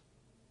 is it?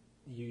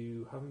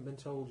 You haven't been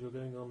told you're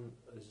going on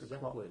a The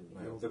Zeppelin.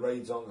 No, You're- the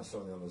raids aren't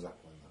necessarily on the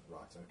Zeppelin.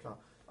 Right, okay.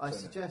 I So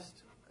no.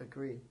 suggest,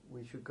 agree,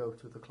 we should go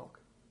to the clock,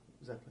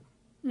 Zeppelin.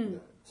 Hmm. No,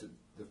 to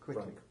the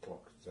Quickly. Frank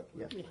clock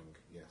Zeppelin Yeah. thing,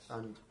 yes.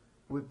 And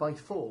we, by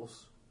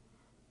force,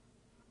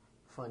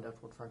 find out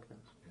what Frank knows.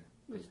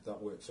 Yeah, 'cause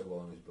that worked so well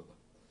on his brother.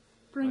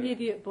 Bring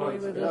idiot boy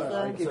with Yeah, us.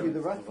 I give you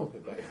the rifle.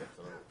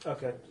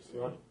 Okay,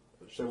 right.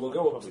 So we'll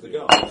go up to the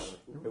guards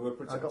who are I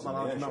protecting got my the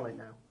large airship. mallet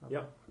now.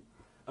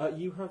 Yep.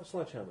 You have a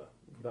sledgehammer.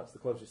 That's the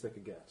closest they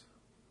could get.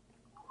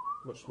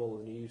 Much smaller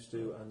than you used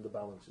to, and the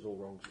balance is all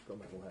wrong 'cause it's got a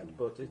metal head,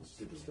 but it's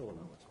still a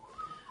mallet.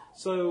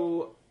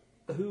 So,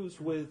 who's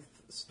with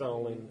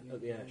Stalin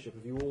at the airship?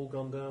 Have you all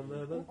gone down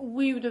there then?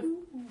 We would have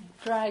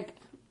dragged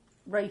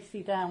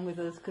Racy down with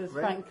us because,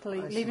 Ray,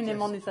 frankly, I leaving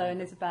him on his suggest-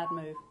 own is a bad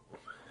move.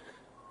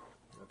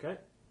 Okay.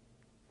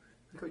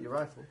 You got your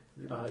rifle.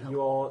 You might help.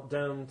 You are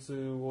down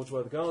towards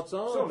where the guards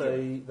are.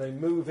 Soldier. They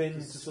move in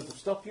to sort of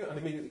stop you and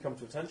immediately come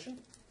to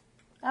attention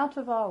Out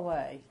of our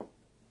way,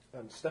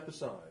 and step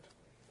aside.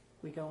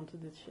 we go onto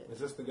the ship. Is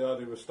this the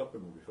guard who was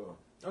stopping me before?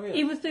 Oh yeah.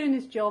 He was doing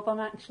his job. I'm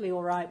actually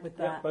all right with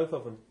Yeah, that. both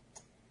of them.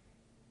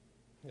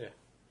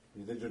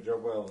 You did your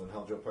job well and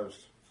held your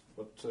post.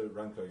 What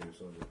rank are you,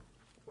 soldier?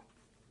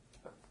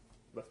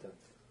 Lieutenant.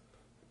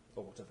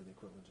 Or whatever the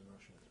equivalent in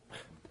Russian is.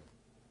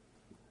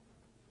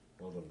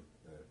 Well done,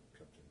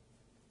 Captain.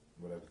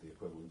 Whatever the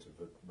equivalent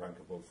of a rank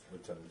above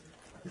lieutenant.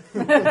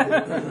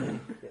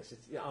 Yes,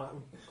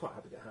 I'm quite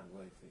happy to hand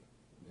wave the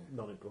Yeah.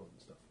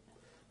 non-important stuff.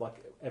 Like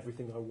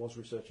everything I was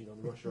researching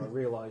on Russia, I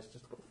realised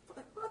just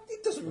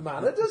it doesn't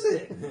matter, does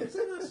it?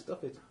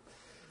 Stuff it.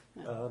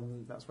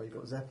 That's why you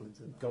got Zeppelins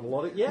in. Got a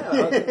lot of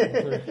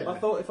I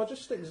thought if I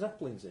just stick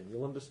Zeppelins in,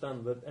 you'll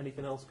understand that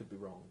anything else could be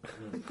wrong.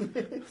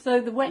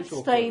 So the wet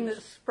Visual stain clues.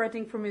 that's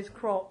spreading from his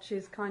crotch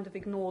is kind of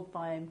ignored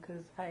by him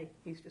because, hey,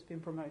 he's just been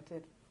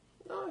promoted.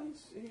 No,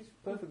 he's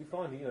perfectly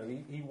fine. You know,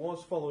 he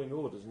was following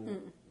orders,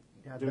 and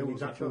Yeah, doing no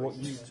exactly choice. what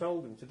you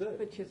told him to do.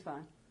 Which is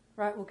fine.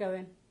 Right, we'll go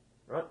in.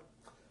 Right.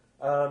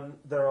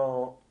 There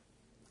are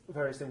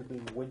various things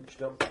being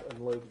winched up and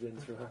loaded in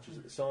through hatches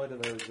at the side,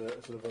 and there is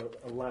a sort of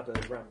a ladder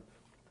ramp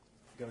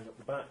going up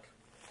the back.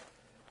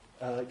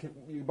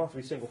 You have to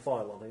be single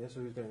file on here, so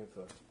who's going in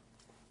first?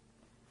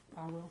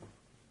 I will.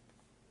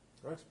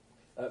 Right.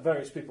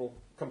 Various people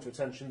come to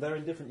attention. They're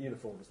in different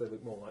uniforms. They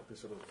look more like the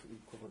sort of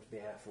equivalent of the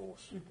Air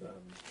Force.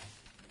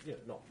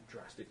 Not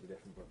drastically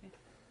different, but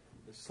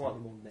it's slightly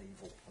more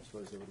naval, I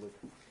suppose they would look.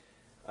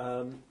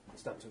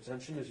 Stand to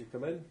attention as you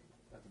come in.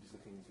 Everybody's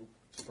looking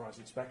surprise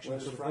inspection.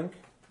 Where's sort of Frank?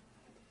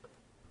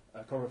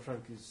 thing. Conrad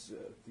Frank is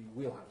the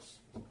wheelhouse,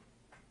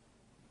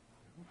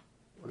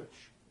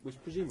 which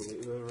presumably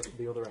is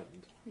the other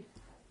end.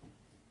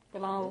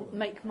 Well, I'll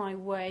make my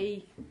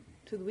way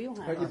to the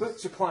wheelhouse. Your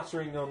boots are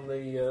clattering on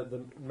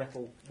the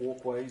metal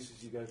walkways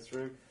as you go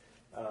through.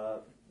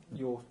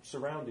 You're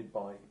surrounded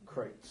by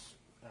crates,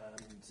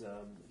 and you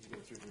go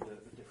through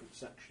the different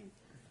section.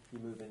 You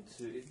move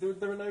into...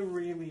 There are no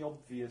really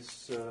obvious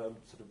sort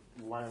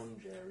of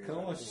lounge areas. Can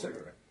I light a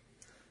cigarette?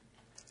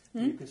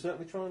 You can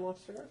certainly try and light a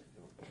cigarette.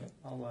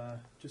 I'll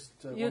just...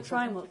 You're one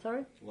trying second. what,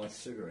 sorry? Light a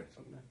cigarette.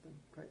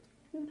 Great.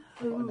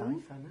 I've got a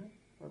knife, I know.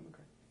 Open the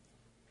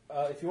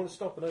crate. If you want to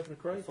stop and open a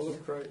crate...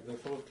 They're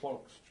full of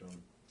clocks, John.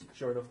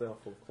 Sure enough, they are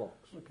full of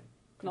clocks. Okay.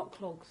 Not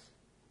clogs.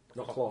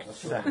 Not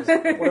clogs. I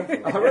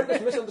read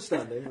this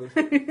misunderstanding.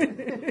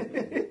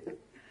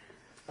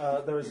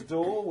 There is a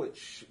door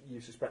which you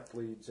suspect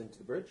leads into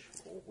the bridge,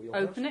 or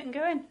wheelhouse. Open it and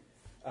go in.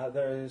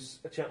 There is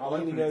a chap I'll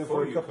leaning open it over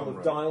for a you, couple of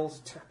Conrad. dials,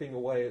 tapping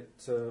away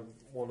at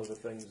one of the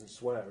things and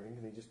swearing,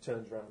 and he just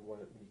turns around when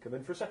you come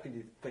in. For a second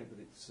you think that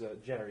it's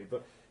Jerry,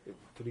 but it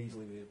could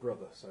easily be his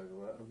brother, so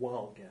a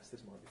wild guess,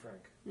 this might be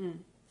Frank.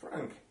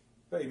 Frank,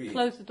 baby.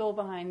 Close the door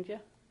behind you.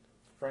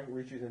 Frank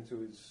reaches into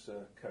his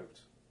coat.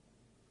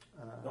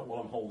 Not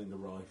while I'm holding the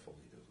rifle,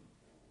 he doesn't.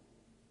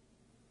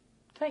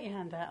 Take your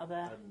hand out of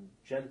there. And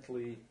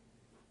gently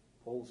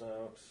pulls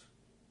out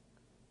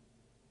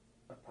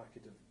a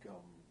packet of gum.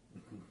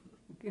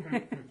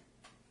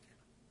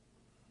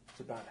 It's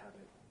a bad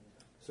habit.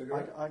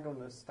 Cigarette? I'm going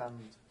to stand...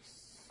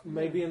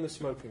 Maybe in the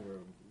smoking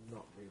room,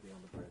 not really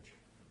on the bridge.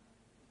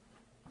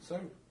 So,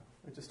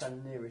 I just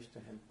stand nearest to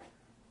him.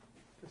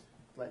 Just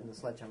letting the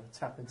sledgehammer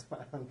tap into my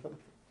hand.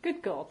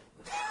 Good God.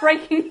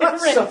 Breaking the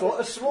That's wrist. subtle.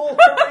 A small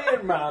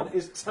Korean man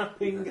is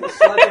tapping a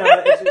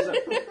sledgehammer.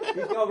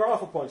 He's got a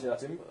rifle pointed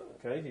at him.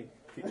 Okay, he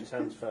keeps his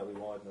hands fairly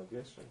wide and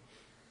obvious.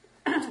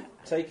 So.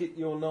 Take it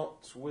you're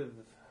not with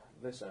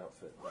this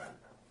outfit,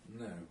 then?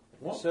 no.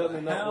 What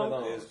Certainly the not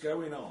hell with is ours.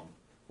 going on?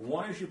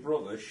 Why has your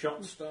brother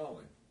shot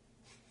Stalin?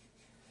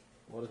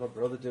 Why does my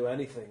brother do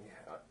anything?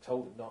 I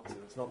told him not to.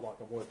 It's not like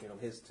I'm working on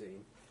his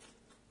team.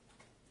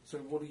 So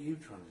what are you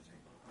trying to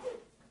do?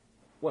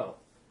 Well,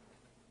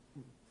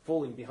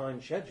 falling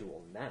behind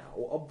schedule now,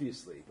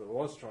 obviously, but I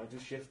was trying to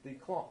shift the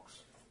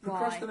clocks. Why?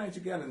 Procrastinate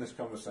again in this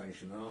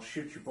conversation and I'll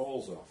shoot your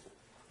balls off.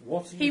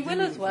 What are you He will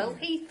doing as well. here?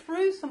 He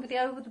threw somebody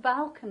over the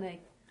balcony.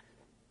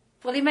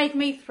 Well, he made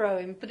me throw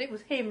him, but it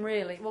was him,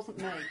 really. It wasn't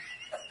me.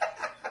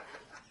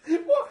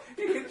 What?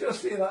 You can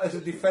just see that as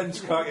a defence,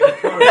 can't you?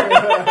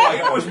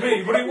 It was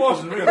me, but it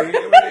wasn't really.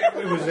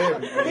 It was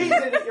him. He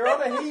did it, Your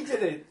Honour, he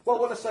did it. Well,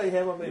 when I say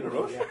him, I mean In a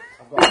rush? yeah.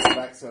 I've got to go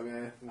back some,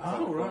 yeah.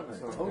 Oh, right, mate.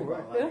 Sorry. Oh,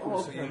 right.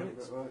 Oh, So you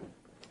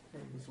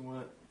Do some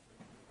work.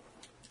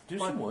 do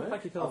some work.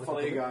 Thank you, I'll Phil. follow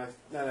you guys.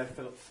 No,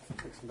 Philip.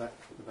 Fix them back.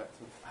 Put them back to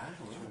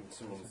them.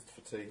 Someone's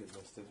fatigue has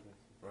busted me.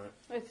 Right.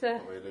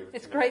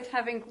 It's great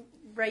having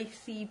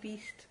racy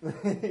beast.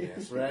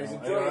 Yes, Ray. He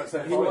Enjoy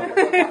will-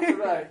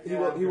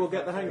 it. He will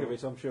get the hang of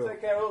it, I'm sure.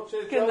 Take care, all.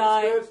 Cheers, Good John.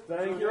 night. Cheers.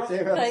 Thank you. See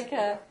you guys. Take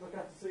care. Look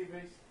after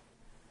CVs.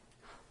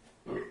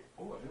 Oh, I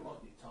do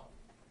like your top.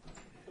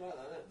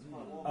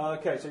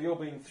 Okay, so you're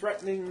being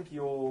threatening,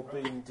 you're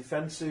being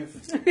defensive.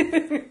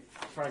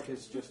 Frank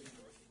is just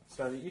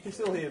standing. You can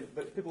still hear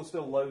that people are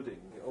still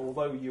loading,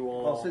 although you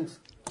are Well, since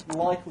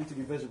likely to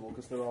be visible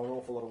because there are an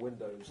awful lot of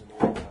windows in the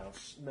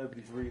warehouse.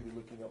 Nobody's really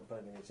looking up,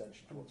 paying any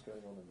attention to what's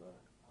going on in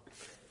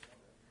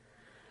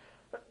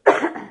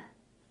there.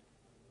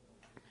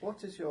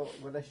 what is your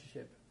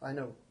relationship? I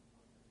know,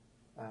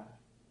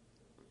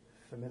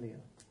 familiar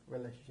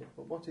relationship,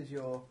 but what is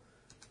your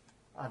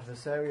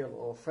adversarial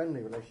or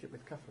friendly relationship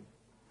with Catherine?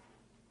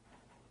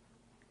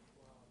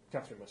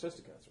 Catherine, my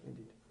sister Catherine.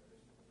 Indeed.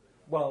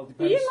 Well, it Are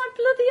depends. you my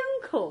bloody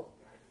uncle?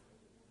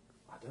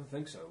 I don't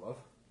think so, love.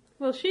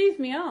 Well, she's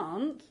me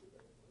aunt.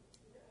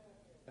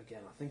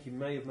 Again, I think you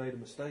may have made a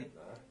mistake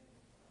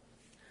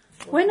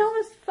there. When I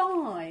was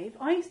 5,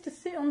 I used to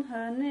sit on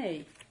her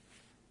knee.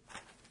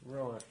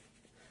 Right.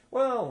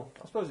 Well,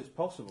 I suppose it's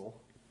possible.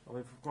 I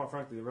mean, quite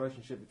frankly, the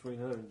relationship between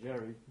her and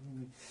Jerry.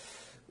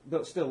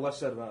 But still, less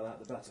said about that,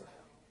 the better.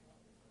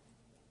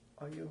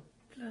 Are you?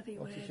 Bloody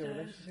What is your weirdos.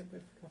 relationship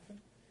with Catherine?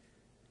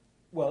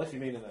 Well, if you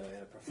mean in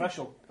a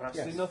professional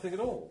capacity, Yes. nothing at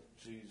all.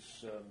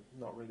 She's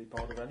not really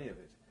part of any of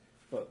it.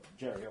 But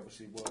Jerry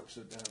obviously works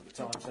down at the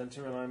Time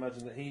Centre, and I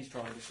imagine that he's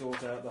trying to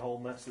sort out the whole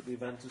mess that the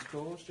event has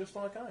caused, just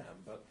like I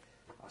am. But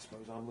I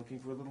suppose I'm looking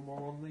for a little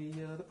more on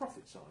the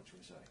profit side, shall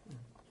we say.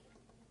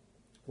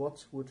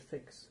 What would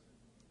fix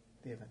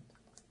the event?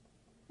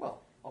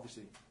 Well,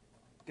 obviously,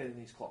 getting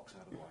these clocks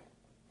out of the way,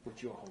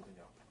 which you're holding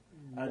up.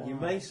 And you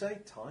may say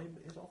time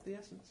is of the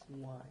essence.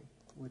 Why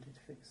would it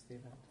fix the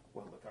event?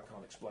 Well, look, I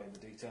can't explain the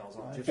details.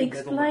 I'm just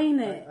Explain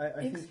it.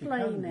 I think Explain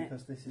you can, it.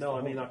 because this is No,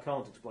 the I mean, I whole-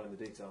 can't explain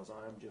the details.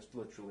 I am just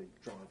literally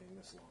driving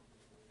this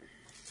along.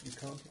 You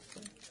can't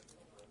explain.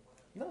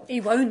 No.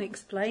 He won't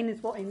explain,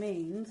 is what he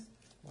means.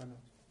 Why not?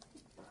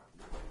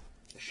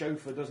 The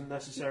chauffeur doesn't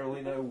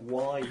necessarily know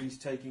why he's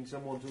taking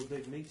someone to a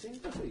big meeting,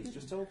 does he? He's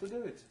just told to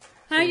do it.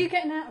 How are you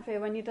getting out of here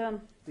when you're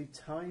done? The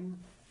time.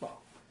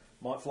 Well,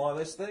 might fly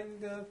this thing,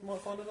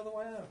 might find another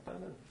way out.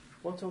 Don't know.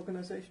 What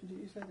organisation did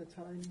you say? The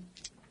time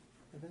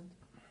event.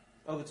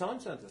 Oh, the Time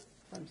Centre.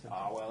 Time Centre.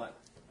 Ah, well,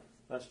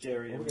 that's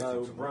Jerry and We'll get Mo,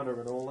 into Brunner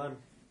and all them.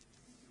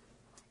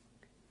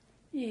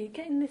 Yeah, you're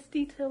getting this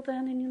detail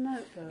down in your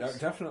notebooks.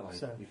 Definitely.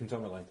 So- You can tell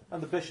me later.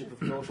 And the Bishop, of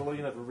course, although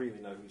you never really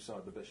know whose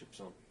side the Bishop's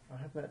on. I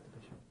have met the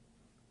bishop.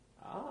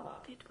 Ah.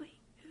 Did we?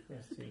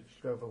 Yes, he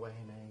drove away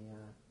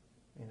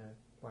in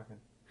a wagon.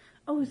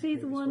 Oh, is he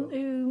the Previous one world.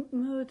 who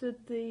murdered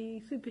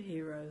the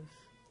superheroes?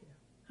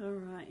 Yeah. All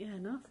right, yeah,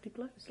 nasty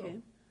bloke, So-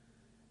 him.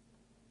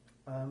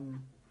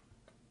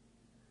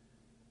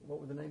 What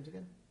were the names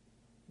again?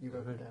 You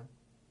wrote them down.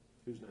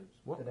 Whose names?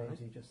 The names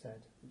you just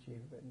said, which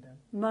you've written down.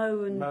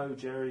 Mo and Mo,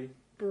 Jerry,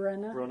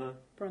 Brunner.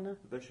 Brunner,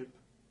 the Bishop.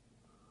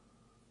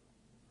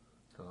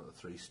 Kind of like the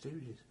Three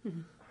Stooges.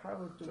 How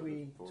do So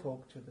we four.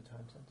 talk to the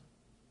Time Centre?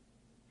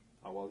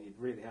 Oh, well, you'd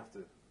really have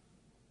to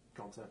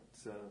contact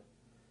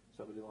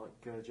somebody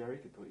like Jerry,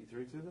 could put you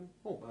through to them.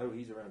 Oh,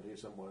 he's around here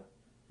somewhere.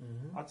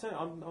 Mm-hmm. I'd say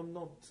I'm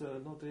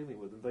not dealing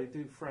with them. They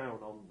do frown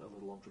on a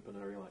little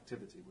entrepreneurial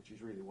activity, which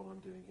is really what I'm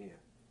doing here.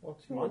 What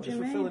I'm do just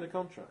you mean? fulfilling a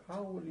contract.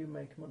 How will you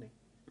make money?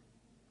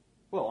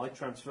 Well, I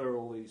transfer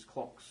all these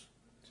clocks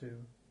To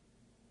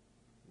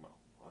well,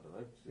 I don't know,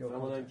 to Your a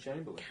fellow named contact.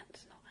 Chamberlain.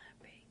 Cat's not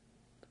happy.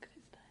 Look at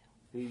his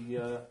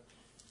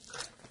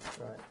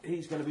tail. right.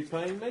 He's going to be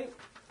paying me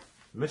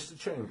Mr.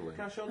 Chamberlain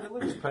cash on is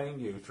delivery. paying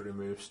you to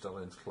remove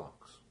Stalin's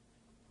clocks.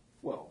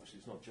 Well, obviously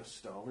it's not just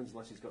Stalin's,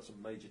 unless he's got some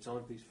major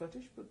timepiece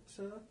fetish, but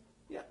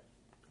yeah.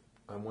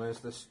 And where's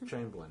this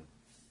Chamberlain?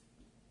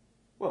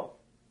 Well,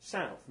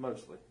 south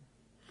mostly.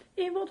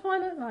 Yeah, what do I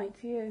look like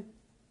to you?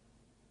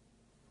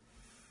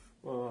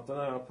 Well, I don't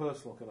know how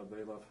personal can I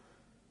be, love.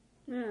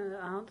 Yeah,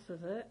 that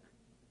answers it.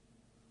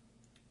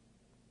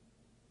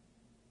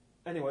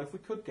 Anyway, if we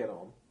could get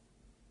on.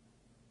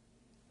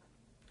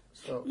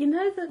 So You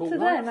know that But to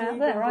why them have out you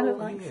there, been I look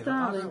brought like here? I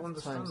Stalin. don't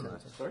understand Time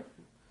that. Centre. Sorry?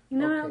 You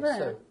know Okay, out there,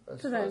 so,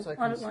 as to far them, as I I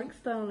can look see, like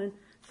Stalin.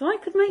 So I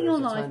could make there your is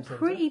a life Time Centre,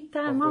 pretty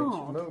damn of which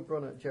hard Mo,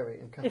 Brunner, Jerry,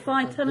 and Catherine if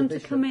I and tell the them to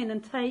Bishop- come in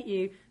and take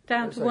you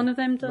down to Sorry, one of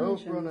them Mo,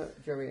 dungeons. Brunner,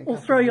 Jerry, and Or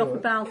Catherine throw you off a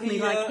work. balcony He,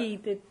 like he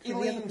did. He to the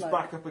other leans bloke.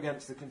 back up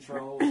against the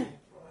controls. Well,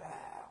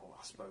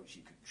 I suppose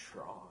you could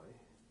try.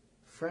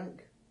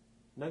 Frank,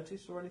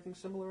 Notice or anything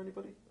similar,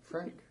 anybody?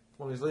 Frank.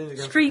 Well, he's leaning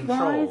against Streetwise. the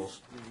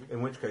controls,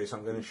 in which case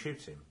I'm going to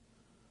shoot him.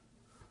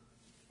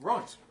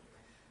 Right.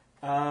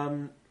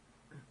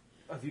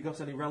 Have you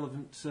got any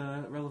relevant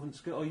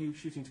skill? Are you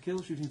shooting to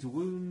kill, shooting to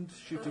wound,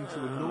 shooting to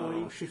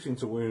annoy? Oh, shooting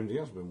to wound, he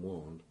has been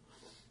warned.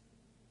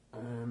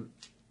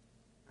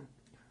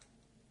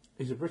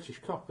 He's a British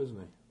cop, isn't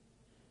he?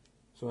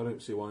 So I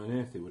don't see why on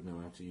earth he would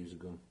know how to use a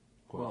gun,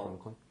 quite Well,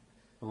 frankly.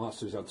 Unless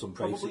he's had some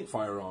probably basic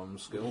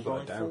firearms skill, but I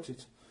rifle. doubt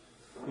it.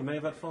 He may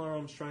have had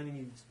firearms training.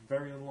 He's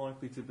very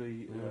unlikely to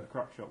be a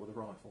crack shot with a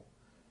rifle.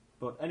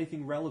 But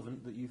anything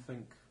relevant that you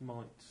think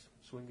might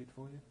swing it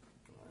for you?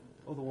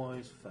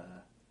 Otherwise,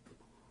 fair.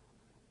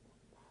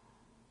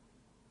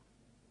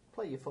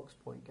 Play your fox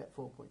point, get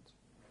 4 points.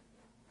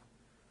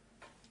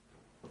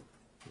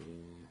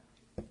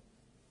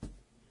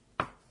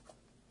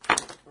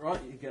 Right,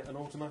 you get an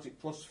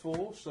automatic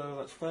 +4, so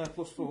that's fair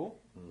 +4,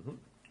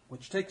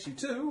 which takes you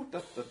to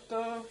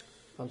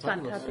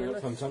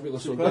Fantabulous. Fantabulous.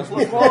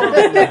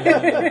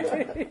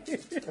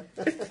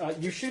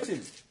 Fantabulous. you shoot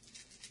him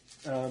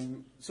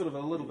sort of a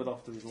little bit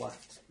off to his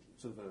left,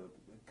 sort of a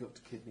gut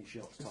kidney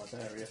shot type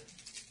area.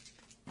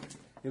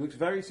 He looks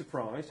very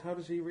surprised. How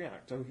does he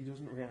react? Oh, he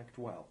doesn't react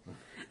well.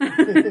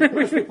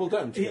 Most people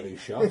don't get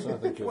shot, I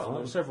think you're Well, fine.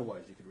 there are several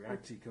ways he could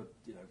react. He could,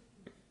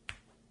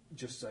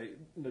 just say,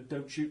 no,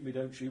 don't shoot me,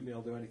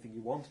 I'll do anything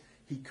you want.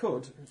 He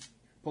could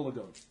pull a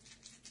gun,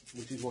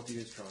 which is what he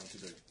is trying to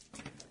do.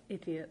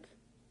 Idiot.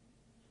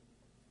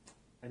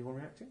 Anyone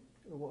reacting?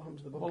 What happened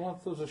to the book? Well, I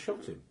thought I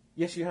shot him.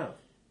 Yes, you have.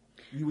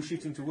 You were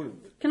shooting to wound.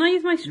 Can I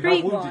use my You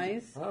have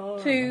wounded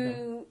streetwise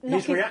to knock His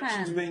his reaction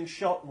hand? to being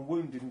shot and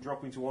wounded and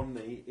dropping to one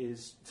knee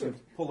is to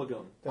pull a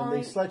gun. Then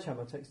the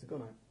sledgehammer takes the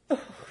gun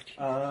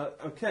out.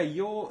 Okay,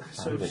 so Oh.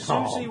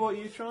 Susie, what are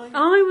you trying?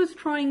 I was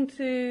trying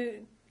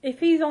to, if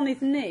he's on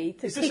his knee,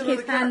 to Is this, kick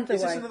his hand is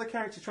this away. another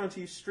character trying to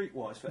use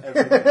Streetwise for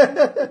everything?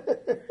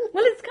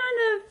 Well, it's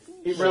kind of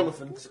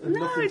irrelevant and No,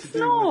 nothing it's to do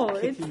not.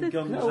 with kicking It's a-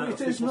 guns No, out it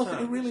of is people's nothing. It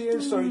hands. really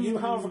is. So you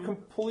have a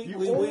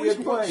completely You always weird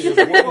put- way of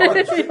what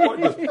it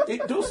does.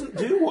 It doesn't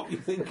do what you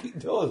think it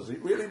does.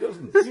 It really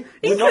doesn't.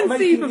 We're not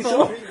making this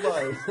up.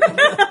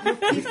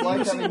 It's like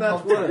Using having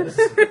that confidence.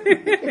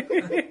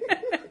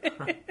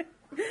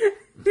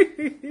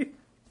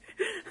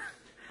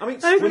 I mean,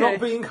 Okay. We're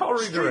not being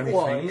horrid or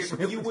anything.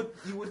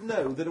 streetwise, you would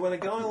know that when a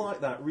guy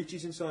like that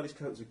reaches inside his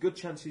coat, there's a good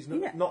chance he's not,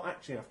 Yeah. not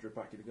actually after a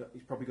packet of guns.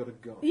 He's probably got a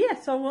gun.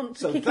 Yes, I want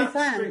to So kick his that's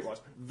hand. streetwise.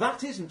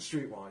 That isn't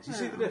streetwise. You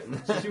see the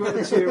difference? You see where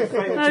the two have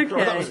failed to Okay.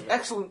 cross That was over. an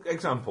excellent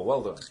example.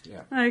 Well done.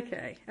 Yeah.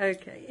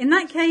 Okay. In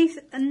that case,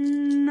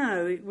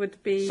 no, it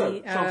would be. So,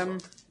 Chancellor,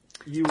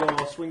 you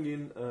are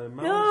swinging mallet.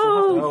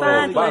 No,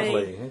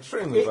 badly.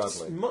 Extremely It's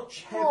badly.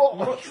 much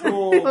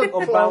more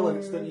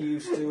unbalanced than you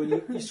used to,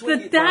 and you swing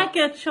The it back.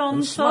 dagger, And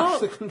Chonsock. smash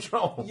the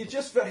control.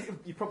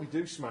 You probably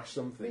do smash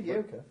something. but,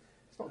 Mediocre.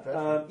 It's not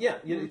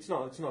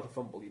dreadful. it's not a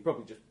fumble. You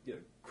probably just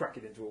crack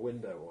it into a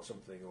window or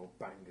something, or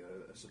bang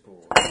a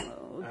support.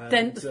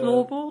 Dent the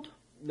floorboard.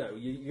 No,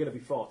 you're going to be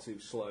far too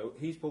slow.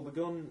 He's pulled the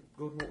gun.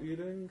 Gordon, what were you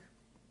doing?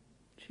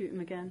 Shoot him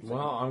again. Well,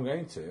 I'm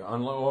going to.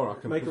 Or I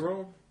can Make a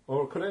roll.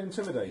 Or could I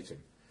intimidate him?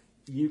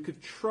 You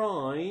could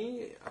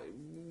try.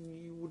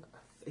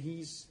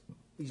 He's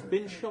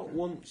been shot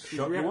once. His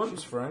Shot you reaction-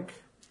 once, Frank.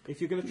 If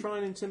you're going to try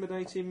and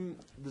intimidate him,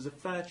 there's a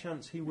fair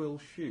chance he will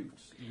shoot.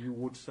 You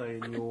would say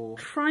in your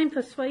Try and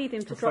persuade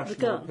him to drop the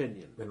professional gun.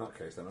 opinion. In that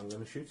case, then I'm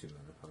going to shoot him.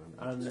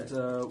 Then.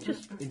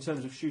 And in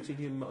terms of shooting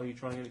him, are you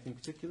trying anything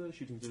particular?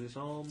 Shooting to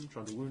disarm?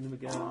 Trying to wound him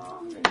again?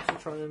 I'm going to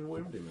try and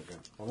wound him again.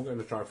 I'm going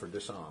to try for a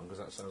disarm because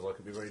that sounds like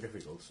it'd be very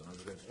difficult. So I'm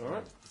going to try All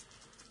right.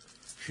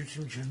 and shoot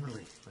him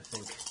generally. I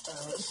think.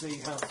 Let's see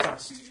how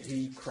fast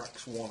he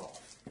cracks one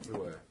off.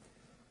 Everywhere.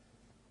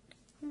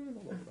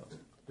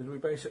 Did we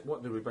base it?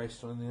 What did we base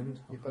it on in the end?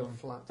 You're both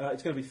flat.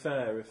 It's going to be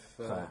fair if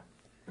Fair.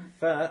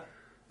 fair.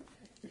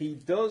 He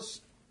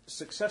does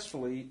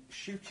successfully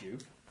shoot you,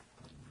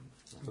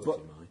 I thought but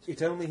he might.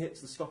 it only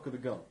hits the stock of the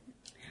gun.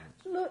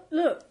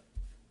 Look.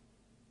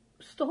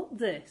 Stop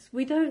this.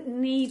 We don't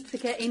need to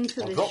get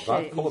into I'll this drop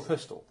that. shit. Pull a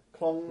pistol.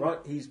 Clong. Right,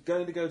 he's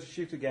going to go to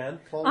shoot again.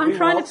 I'm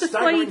trying to Meanwhile,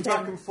 staggering persuade back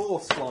him. and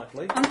forth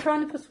slightly. I'm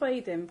trying to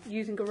persuade him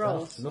using a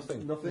roll.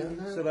 Nothing. Nothing.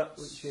 No, So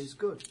that's which is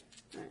good.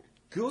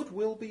 good.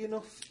 Will be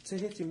enough to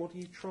hit him. What are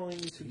you trying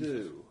to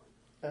do?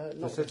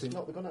 Knock hit him.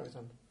 the gun out of his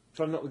hand.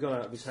 Try and knock the gun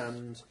out of his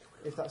hand.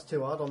 If that's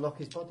too hard, I'll knock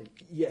his body.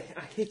 Yeah,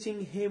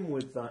 hitting him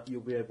with that,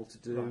 you'll be able to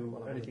do Right,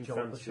 well, I'm anything going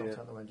to jolt the fancier. shot out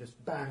of the way and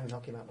just bang,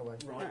 knock him out of the way.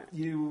 Right.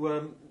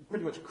 You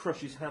pretty much crush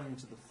his hand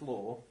to the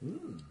floor.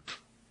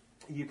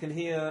 You can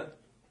hear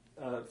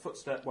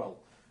footsteps,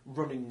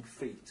 running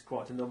feet,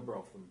 quite a number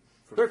of them.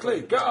 from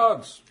Quickly, further down.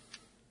 guards!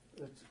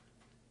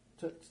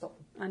 Stop.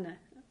 I know.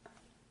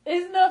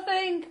 It's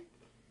nothing.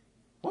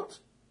 What?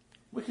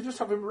 We could just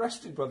have him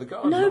arrested by the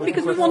guards. No, and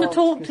because let we him- want to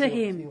talk Because to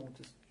he'll- him. He'll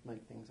just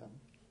make things happen.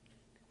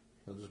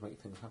 They'll just make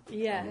things happen.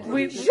 Yeah.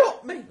 He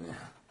shot me!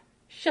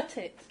 Shut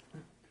it.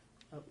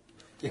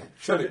 Yeah,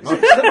 shut it.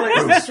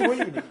 Like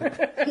Sweeney.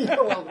 Yeah,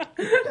 well,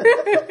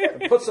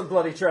 Put some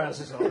bloody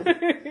trousers on.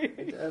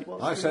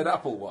 what's I the- said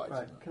Applewhite.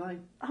 Right, can I...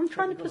 I'm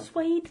trying to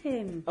persuade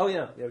him. Oh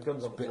yeah,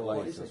 guns on A the bit floor.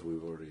 late, is as it?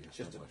 we've already It's just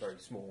a established. very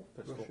small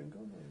pistol. Russian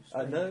gun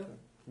or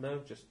No,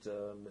 just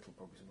it'll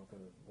probably some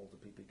kind of Walter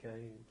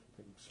PPK,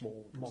 something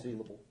small,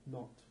 concealable.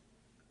 Not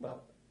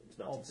Well, it's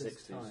of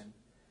this 1960s. time.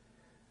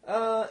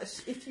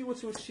 If you were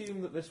to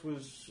assume that this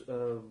was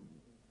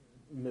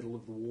middle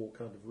of the war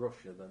kind of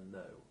Russia, then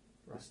no.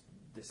 Right.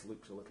 This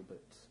looks a little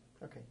bit.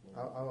 Okay,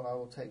 I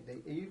will take the...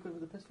 Are you good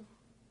with the pistol?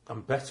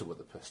 I'm better with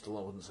a pistol.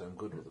 I wouldn't say I'm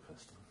good with a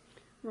pistol.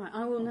 Right,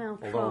 I will now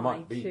Although I try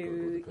might be good with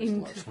to the pistol,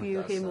 interview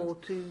actually, him that's or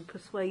to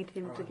persuade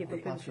him to give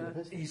up Pass you the info.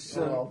 pistol. He's,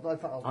 Well, in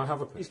fact, I'll- I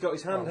have a He's pistol. got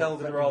his hand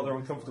held in a rather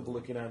uncomfortable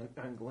looking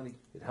angle, and he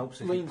It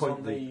helps if you leans point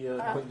on the,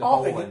 the point the oh,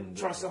 whole thing end. and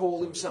tries to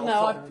haul himself No,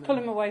 I up. pull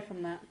him away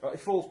from that. Right, he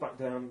falls back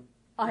down,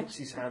 I- hits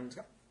his hand.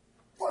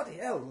 Bloody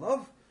hell,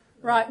 love!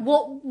 Right,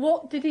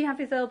 what did he have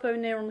his elbow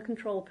near on the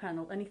control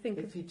panel? Anything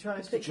If he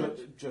tries to particular?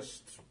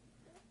 Just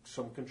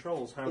some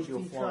controls. How's If your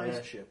he fly tries-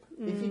 airship?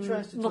 If he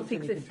tries to not touch any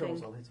existing.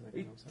 controls, I'll hit him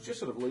again. He's just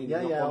sort of leaning Yeah,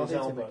 up yeah, on I'll his hit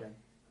him elbow. again.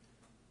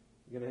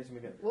 You're going to hit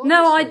him again? Well,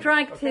 No, I that's-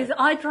 dragged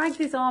I dragged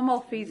his arm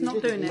off. He's You not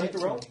did doing it. Make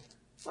it. a roll.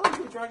 Oh,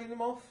 you were dragging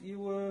him off. You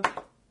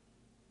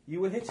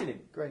were hitting him.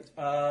 Great.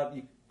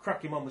 You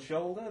crack him on the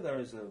shoulder. There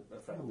is a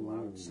fairly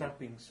loud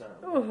snapping sound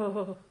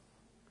Oh,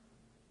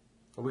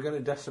 Are we going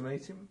to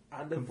decimate him?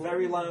 and a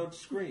very loud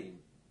scream,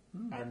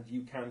 and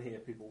you can hear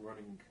people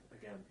running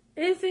again.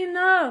 is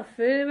enough.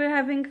 We're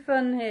having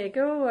fun here.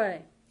 Go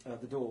away.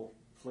 The door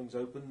flings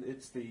open.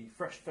 It's the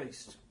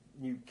fresh-faced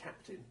new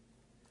captain.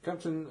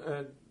 Captain,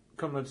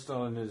 Comrade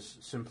Stalin is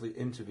simply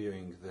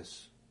interviewing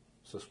this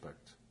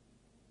suspect.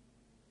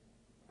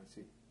 I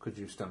see. Could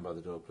you stand by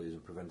the door, please,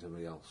 and prevent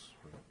anybody else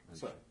from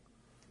So, entering?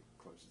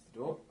 closes the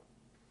door.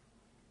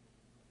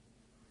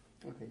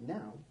 Okay,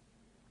 now,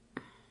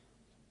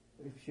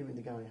 assuming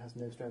the guy has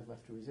no strength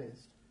left to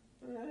resist,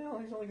 Well,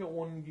 he's only got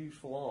one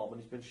useful arm,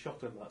 and he's been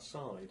shot on that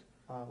side.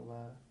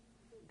 I'll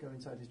go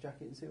inside his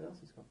jacket and see what else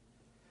he's got.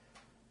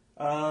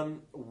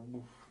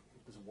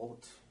 There's a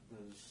wallet.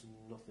 There's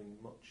nothing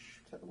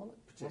much. Check the wallet.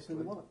 What's in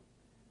the wallet?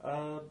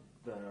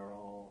 There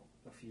are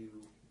a few,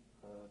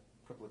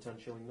 couple of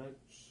 10-shilling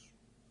notes.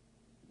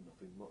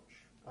 Nothing much.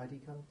 ID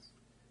cards?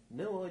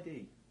 No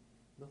ID.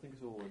 Nothing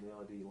at all in the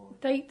ID line.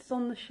 Dates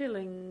on the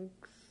shillings.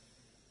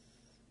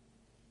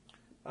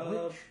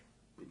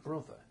 Which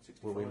brother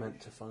were we 65.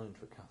 meant to find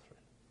for Catherine?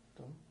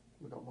 Done.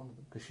 We got one of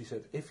them. Because she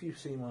said, if you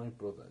see my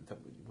brother, that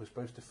we're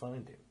supposed to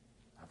find him.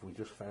 Have we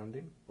just found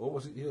him? Or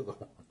was it the other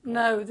one?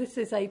 No, this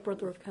is a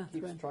brother of Keeps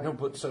Catherine. trying. No,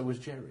 but so was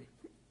Jerry.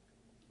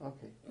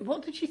 Okay.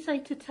 What did she say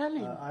to tell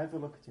him? I have a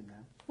look at him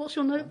now. What's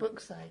your notebook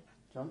say?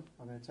 John,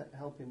 I'm going to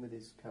help him with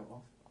his coat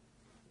off.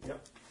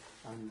 Yep.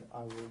 And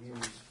I will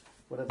use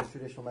whatever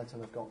traditional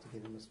medicine I've got to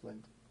give him a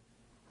splint.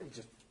 He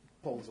just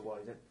pulls away.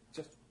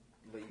 Just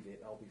leave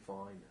it. I'll be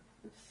fine.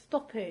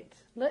 Stop it.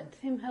 Let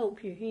him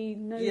help you. He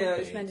knows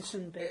his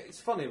medicine bit.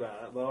 It's funny about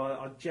that, though.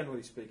 I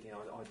generally speaking, I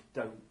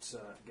don't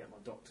get my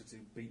doctor to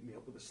beat me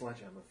up with a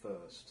sledgehammer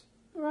first.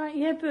 Right,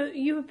 yeah, but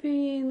you were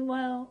being,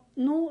 well,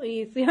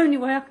 naughty is the only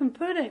way I can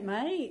put it,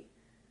 mate.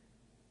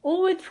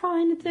 All we're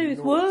trying to do is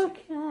work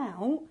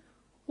out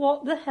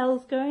what the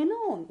hell's going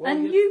on. Well,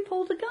 and you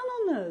pulled a gun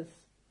on us.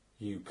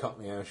 You cut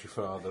me out your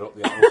father up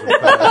the apples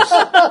and pears.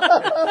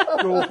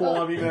 Go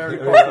blimey, Mary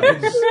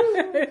Poppins.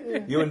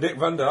 You and Dick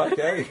Van Dyke,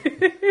 eh?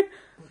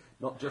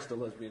 Not just a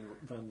lesbian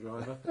van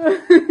driver.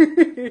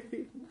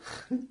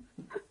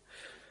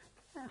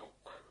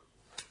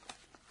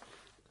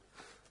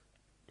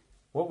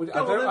 What would, I Go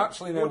on don't then.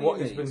 actually know What do what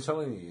you he's need? been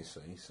telling you, see.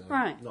 So.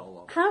 Right. Not a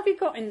lot. How have you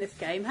got in this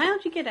game? How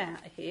do you get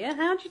out of here?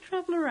 How do you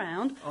travel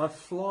around? I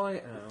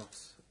fly out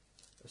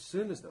as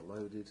soon as they're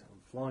loaded. I'm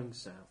flying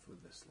south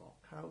with this lot.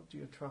 How do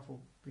you travel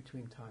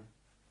between time?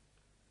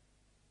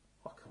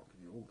 I can't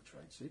give you all the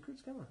trade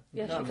secrets, can I?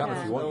 Yes, No, you Can if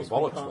you can. want your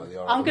bollocks where they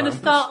are. I'm at the going to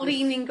moment. start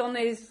leaning on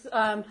his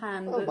hand.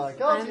 Oh my that's-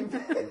 God!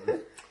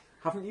 and-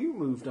 Haven't you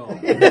moved on?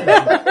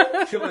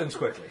 Shillings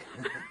quickly.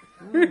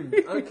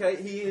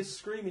 Okay, he is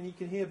screaming. You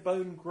can hear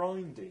bone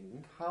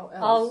grinding. How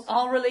else?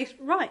 I'll release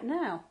right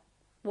now.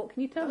 What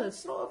can you tell That's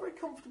us? not a very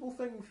comfortable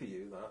thing for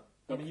you, that.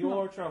 I mean, It's you not.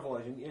 are a travel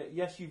agent.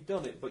 Yes, you've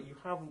done it, but you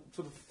haven't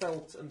sort of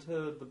felt and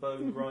heard the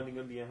bone grinding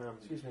under your hand.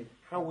 Excuse me.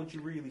 How would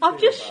you really I've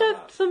feel just about shoved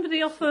that?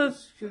 somebody off a.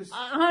 Excuse.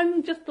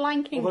 I'm just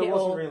blanking Although it it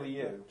wasn't all. really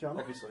you, John?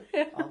 obviously.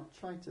 I'll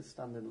try to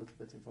stand a little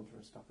bit in front of her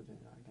and stop her doing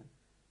that again.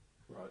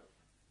 Right.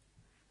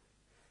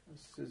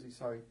 Susie,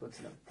 sorry, but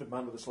no. The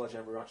man with the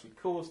sledgehammer who actually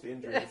caused the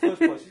injury in the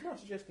first place. He's not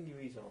suggesting you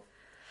ease off.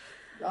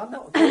 I'm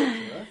not a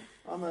torturer.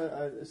 I'm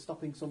a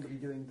stopping somebody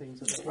doing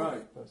things as a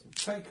Right. person.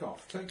 Take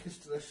off. Take us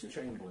to this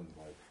Chamberlain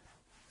bloke.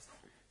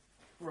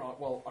 Right,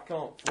 well, I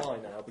can't fly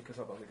now because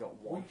I've only got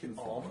one We can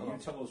arm. fly. You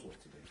tell us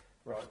what to do.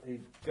 Right, he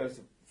goes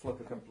to flip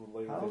a couple of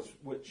levers,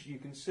 which you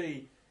can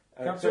see.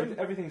 Captain? So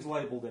everything's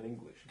labelled in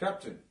English.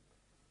 Captain.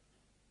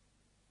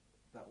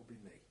 That will be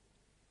me.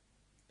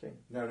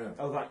 No.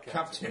 Oh, that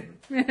Captain.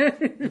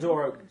 The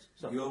door opens.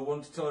 So, You'll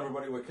want to tell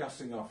everybody we're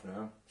casting off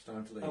now. It's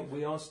time to leave.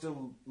 we are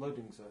still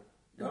loading, sir.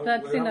 No,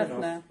 That's we have enough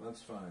now.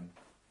 That's fine. Uh,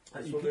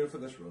 That's you what can- we'll do for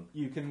this run.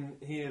 You can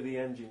hear the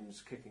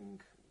engines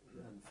kicking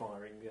and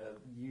firing.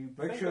 You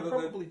Make think sure they're that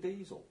probably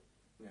diesel.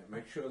 Yeah,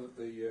 make sure that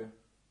the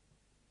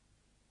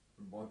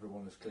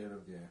everyone is clear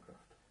of the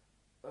aircraft.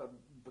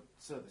 But,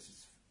 sir, this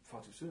is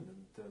far too soon,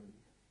 and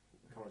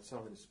Comrade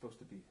Simon is supposed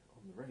to be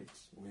on the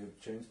raids. We have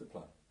changed the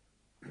plan.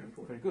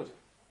 Very good.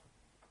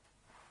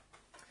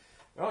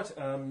 Right,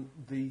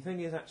 the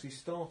thing is actually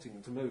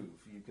starting to move.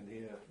 You can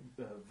hear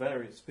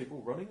various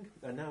people running.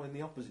 They're now in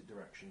the opposite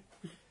direction.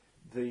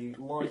 The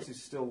light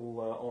is still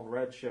on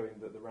red, showing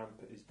that the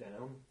ramp is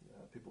down.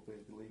 People appear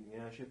to be leaving the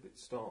airship. It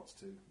starts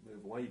to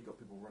move away. You've got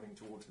people running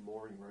towards the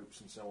mooring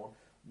ropes and so on.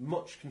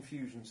 Much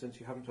confusion since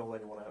you haven't told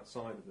anyone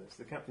outside of this.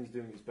 The captain's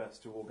doing his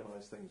best to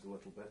organise things a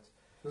little bit.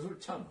 Is there a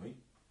tannoy?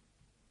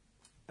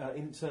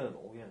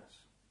 Internal, yes.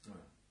 No.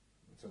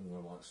 It's only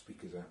like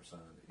speakers outside.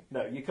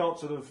 No, you can't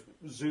sort of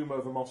zoom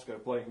over Moscow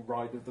playing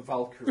Ride of the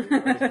Valkyrie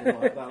or anything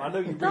like that. I know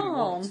you really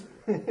want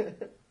to.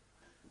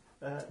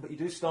 But you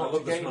do start to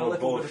gain a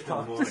little bit of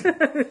time.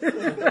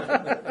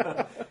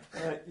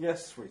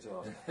 Yes,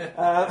 sweetheart.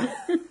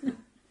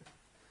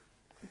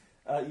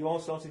 You are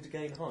starting to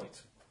gain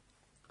height.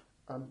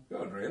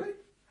 God, really?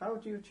 How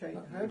do you change?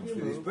 How do Must you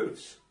be these move?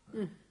 boots.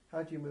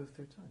 How do you move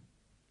through time?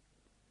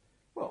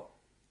 Well,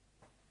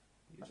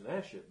 use an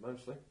airship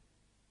mostly.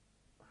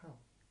 How?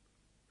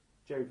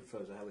 Jerry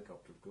prefers a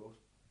helicopter, of course.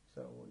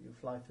 So you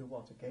fly through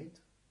what? A gate?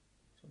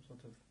 Some sort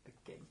of A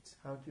gate.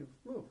 How do you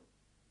move?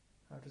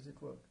 How does it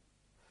work?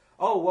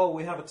 Oh, well,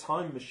 we have a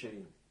time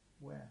machine.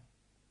 Where?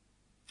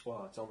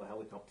 Well, it's on the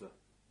helicopter.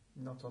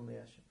 Not on the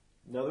airship.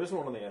 No, there isn't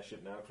one on the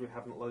airship now because we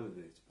haven't loaded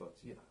it. But,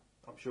 you know,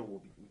 I'm sure we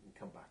can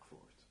come back for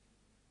it.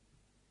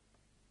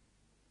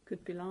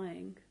 Could be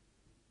lying.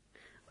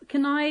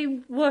 Can I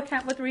work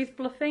out whether he's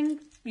bluffing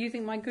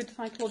using my good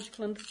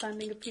psychological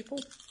understanding of people?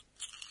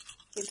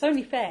 It's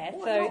only fair,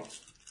 Why so not?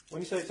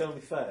 When you say it's only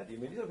fair, do you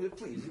mean,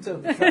 please, it's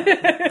only fair?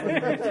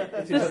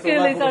 the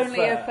skill is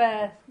only a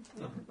fair.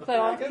 So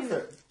Yeah, I go can, for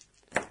it.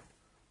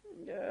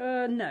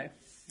 No.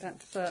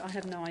 That's. I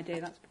have no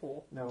idea. That's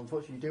poor. No,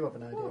 unfortunately, you do have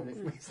an idea,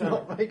 and it's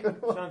not a very good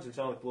one. Sounds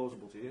entirely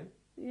plausible to you.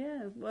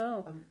 Yeah.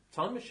 Well.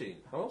 Time machine.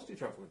 How else do you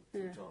travel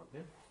in time?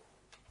 Yeah.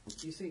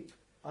 You see,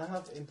 I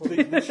have The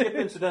important. ship,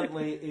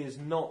 incidentally, is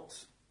not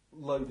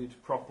loaded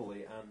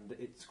properly, and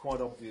it's quite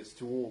obvious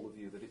to all of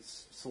you that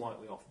it's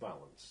slightly off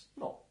balance.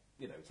 Not,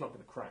 it's not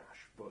going to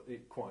crash, but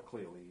it quite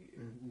clearly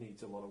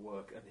needs a lot of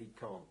work, and he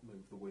can't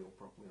move the wheel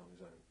properly on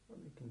his own.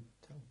 You can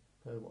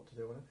tell her what to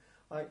do.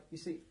 You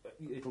see,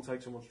 It'll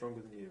take someone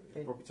stronger than you.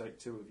 It'll probably take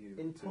two of you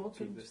to important-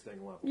 keep this thing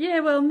level. Yeah.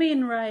 Well, me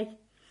and Ray.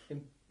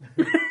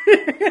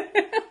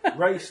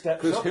 Ray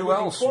steps Because up. who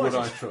looking else quite would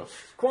I trust?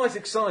 Quite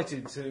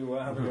excited to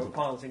have a go at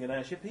piloting an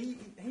airship.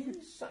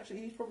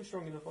 He's probably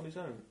strong enough on his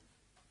own.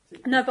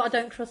 No, but I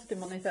don't trust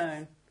him on his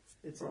own.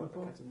 it's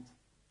important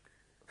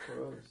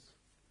for us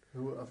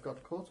who have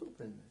got caught up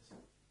in this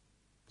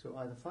to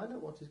either find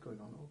out what is going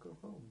on or go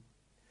home.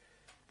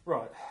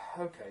 Right,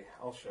 okay,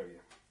 I'll show you.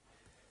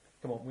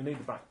 Come on, we need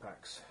the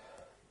backpacks.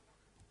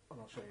 And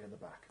I'll show you in the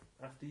back.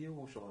 After you,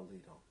 or shall I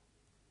lead on?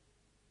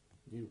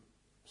 You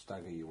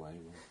stagger your way.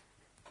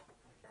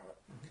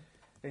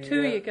 Two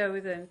of you go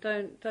with him.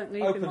 Don't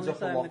leave him on opens his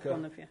up a own with locker.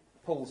 one of you.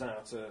 Pulls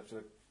out a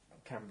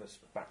canvas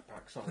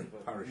backpack, size of a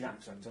Parachute.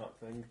 knapsack type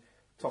thing,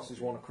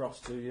 tosses one across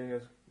to you and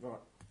goes, right,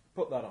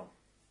 put that on.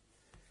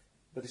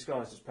 They're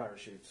disguised as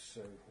parachutes,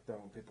 so we don't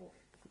want people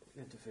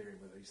interfering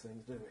with these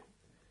things, do we?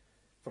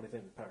 Funny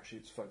thing with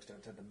parachutes, folks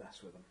don't tend to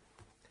mess with them.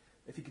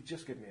 If you could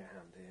just give me a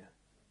hand here.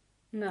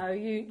 No,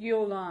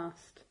 you're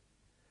last.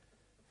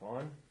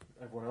 Fine.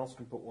 Everyone else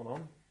can put one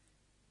on.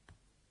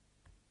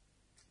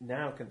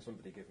 Now can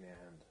somebody give me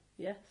a hand?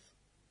 Yes.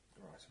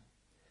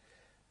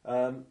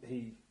 Right.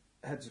 He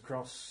heads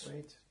across.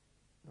 Wait.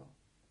 No.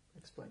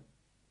 Explain.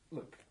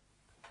 Look,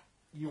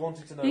 you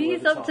wanted to know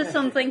He's where the up to time-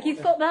 something. He's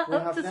got that We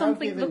up have to now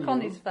something given look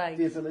on you his face.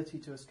 the ability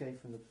to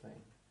escape from the plane.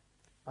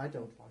 I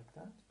don't like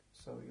that,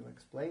 so you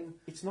explain.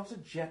 It's not a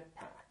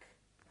jetpack.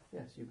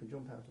 Yes, you can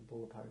jump out and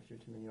pull a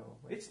parachute in your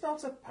way. It's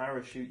not a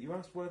parachute. You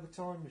asked where the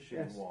time machine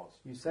Yes. was.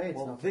 You say it's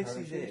Well, not this a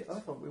is parachute. it. I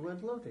thought we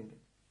weren't loading it.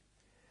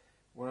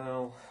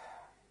 Well,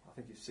 I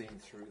think you've seen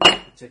through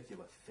that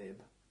particular fib.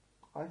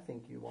 I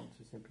think you want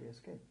to simply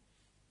escape.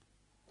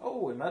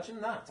 Oh, imagine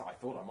that. I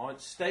thought I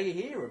might stay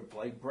here and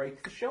play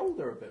break the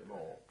shoulder a bit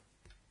more.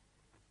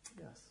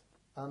 Yes.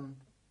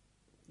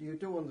 You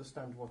do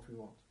understand what we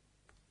want.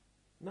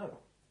 No,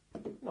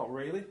 not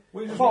really.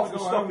 We just Apart want to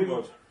from go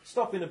home, bud.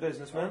 stopping a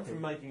businessman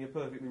from making a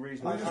perfectly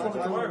reasonable I just want to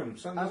decision. go home.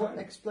 Send I us home.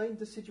 explained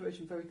the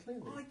situation very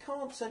clearly. I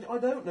can't send. I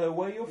don't know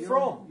where you're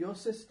from. Your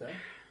sister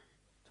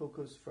took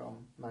us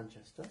from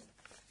Manchester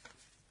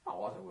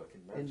Oh, I don't work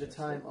in Manchester. in the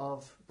time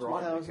of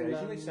Brighton,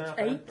 occasionally, 2008.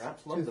 Southend,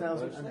 perhaps London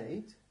mostly.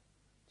 2008.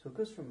 Took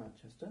us from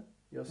Manchester.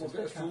 Your We'll sister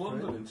get us to Catherine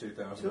London in took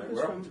 2008. us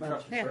We're from up to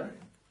catch the Manchester,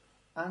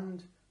 train.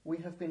 and we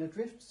have been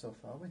adrift so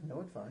far with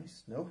no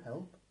advice, no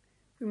help.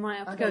 We might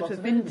have to And go a to lot a of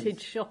vintage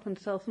enemies. shop and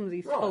sell some of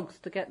these Right. cogs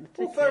to get the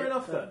Well, ticket. fair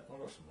enough then. I've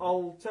got some.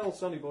 I'll tell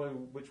Sonny Boy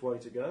which way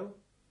to go,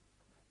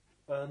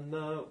 and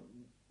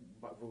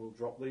we'll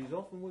drop these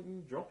off, and we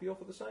can drop you off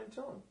at the same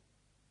time.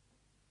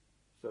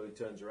 So he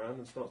turns around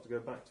and starts to go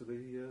back to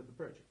the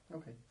bridge.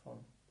 Okay, fine.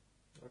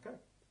 Okay.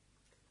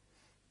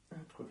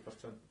 It's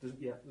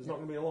 10:15. There's not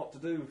going to be a lot to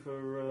do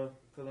for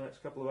the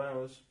next couple of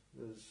hours.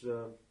 There's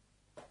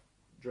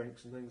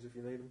drinks and things if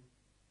you need them.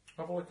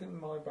 Have a look in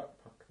my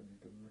backpack that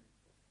you've given me.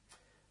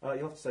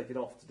 You'll have to take it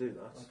off to do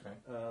that.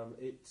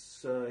 Okay.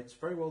 It's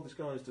very well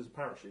disguised as a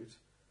parachute.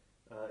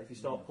 If you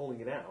start pulling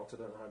it out, I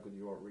don't know how good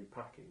you are at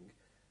repacking,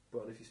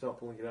 but if you start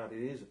pulling it out,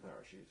 it is a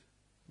parachute.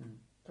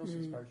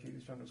 Dawson's parachute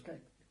is trying to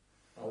escape.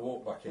 I'll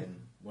walk back in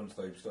once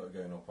they've started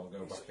going up. I'll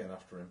go back in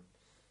after him.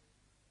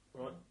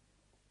 Right.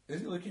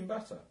 Is he looking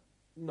better?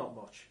 Not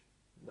much.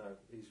 No,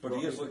 he's But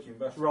he is looking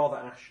better. rather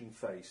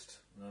ashen-faced.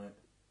 Right.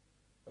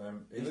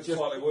 He He's looks just-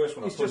 slightly worse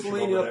when He's I punch just him on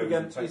leaning the up nose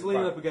against. and take He's the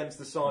leaning back. up against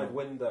the side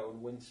window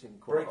and wincing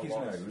quite Break a his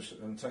lot. nose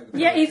and take the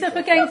Yeah, he's up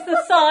parachute against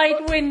the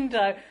side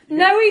window.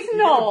 No, he's You're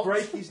gonna not.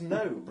 break his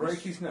nose. Break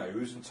his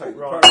nose and take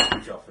Right. the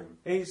parachute off him.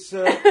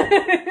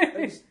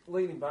 He's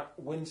leaning back,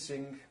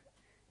 wincing,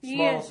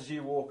 smiles Yeah. as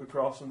you walk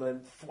across, and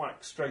then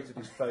thwacks straight at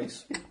his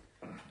face.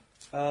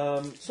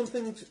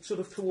 Something sort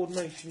of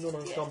coordination,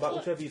 combat,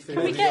 whichever you feel.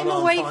 Can we Maybe get him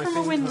you're away on from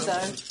a fighting,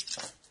 window?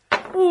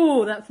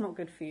 Ooh, that's not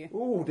good for you.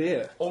 Oh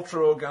dear. Ultra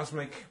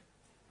orgasmic.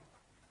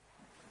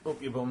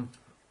 Up your bum.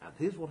 And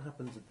here's what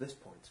happens at this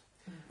point.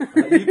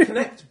 You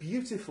connect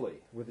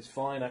beautifully with his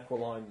fine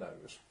aquiline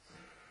nose.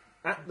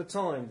 At the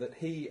time that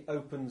he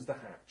opens the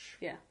hatch,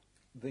 Yeah.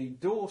 the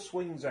door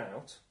swings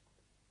out.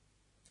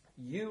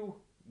 You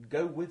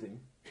go with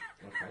him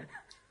Okay.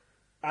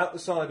 out the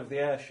side of the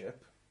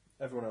airship.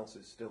 Everyone else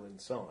is still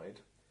inside.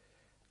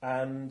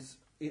 And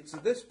it's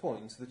at this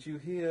point that you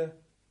hear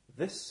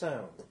this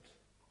sound.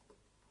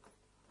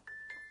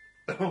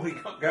 Oh, we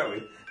got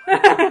going.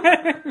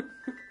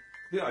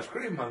 The ice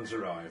cream man's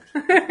arrived.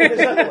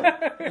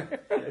 Exactly.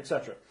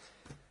 Etc.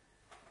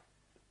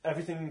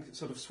 everything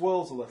sort of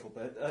swirls a little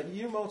bit.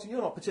 You, Martin,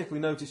 you're not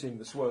particularly noticing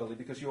the swirly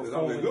because you're I'm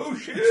falling going, "Oh,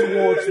 shit!"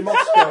 towards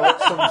Moscow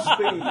at some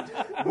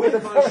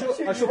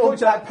speed. I shall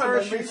point out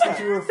parachutes that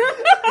you have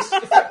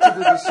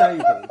effectively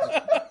disabled.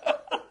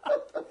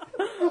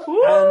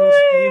 And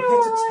you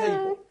hit a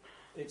table.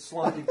 It's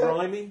slightly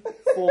grimy,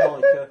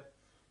 Formica.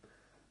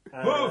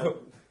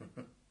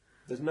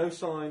 There's no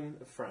sign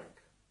of Frank.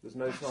 There's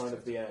no sign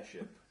of the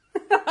airship.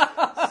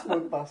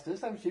 Smoke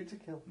bastards, don't shoot to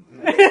kill.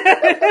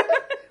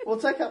 We'll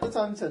take out the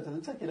time centre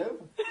and take it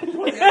over.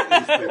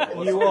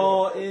 You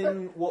are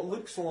in what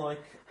looks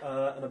like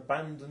an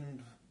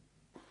abandoned,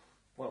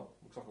 well,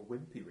 looks like a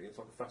wimpy ring. It's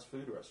like a fast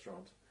food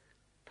restaurant.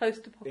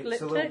 Post-apocalyptic.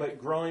 It's a little bit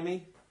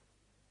grimy.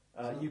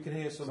 You can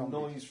hear some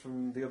noise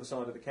from the other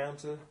side of the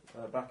counter,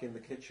 back in the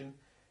kitchen.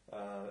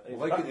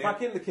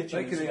 Back in the kitchen,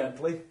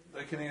 incidentally.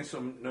 They can hear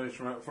some noise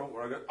from out front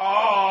where I go,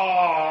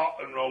 "Ah!"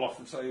 and roll off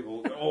the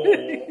table.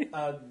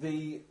 Oh!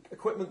 The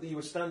equipment that you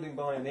were standing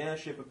by in the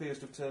airship appears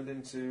to have turned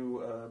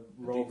into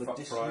rather Deep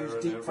fat fryer disused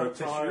and deep a fat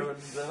fryer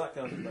rotisserie. and that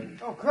kind of thing.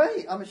 Oh,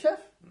 great! I'm a chef.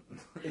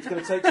 It's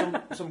going to take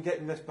some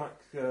getting this back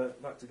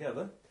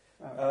together.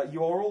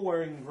 You are all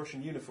wearing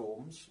Russian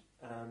uniforms,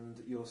 and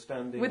you're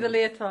standing With a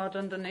leotard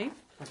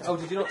underneath. Oh,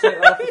 did you not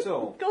take that off at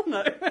all? God,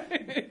 no.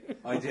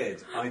 I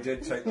did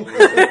take the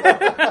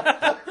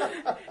lead.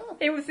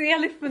 It was the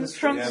elephant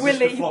trunk Mr.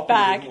 Willie Floppy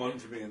bag. didn't want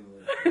to be in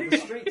The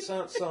streets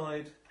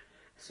outside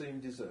seem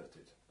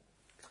deserted.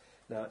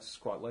 Now, it's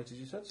quite late, as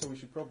you said, so we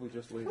should probably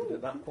just leave it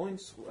at that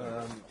point. Do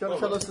you want to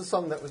tell us the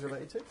song that was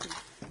related to?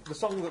 The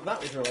song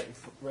that was related.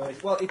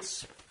 Well, it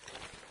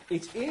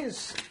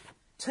is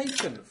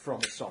taken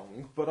from a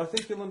song, but I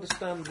think you'll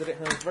understand that it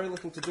has very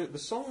little to do. The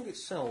song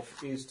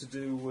itself is to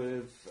do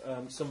with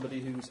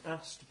somebody who's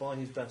asked by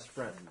his best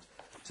friend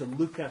to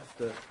look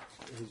after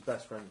his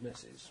best friend's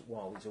missus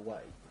while he's away,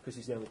 because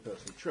he's the only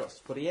person he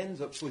trusts. But he ends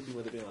up sleeping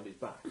with her behind his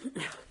back.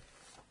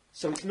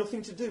 So it's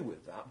nothing to do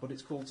with that, but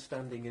it's called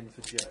Standing In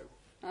for Joe.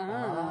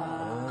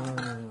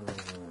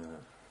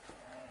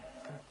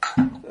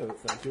 So,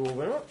 thank you all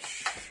very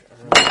much.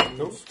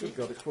 Good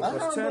God, it's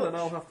 10, and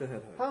I'll have to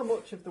head home. How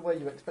much of the way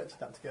you expected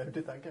that to go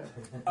did that go?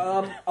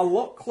 A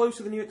lot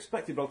closer than you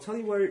expected, but I'll tell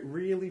you where it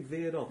really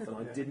veered off, and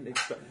I didn't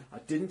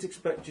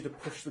expect you to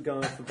push the guy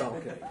off the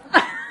balcony.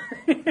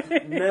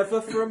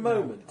 Never for a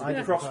moment did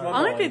it cross my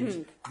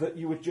mind that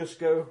you would just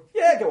go,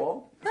 yeah, go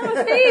on. That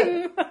was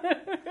him.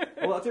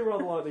 Well, I do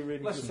rather like the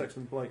reading of the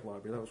Sexton Blake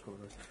library. That was quite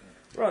nice.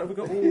 Right, we've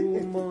got all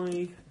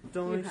my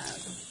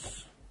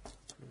dice.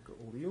 We've got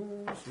all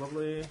yours.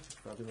 Lovely.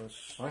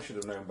 Fabulous. I should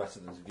have known better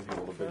than to give you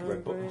all the big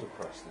red buttons to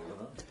press the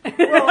other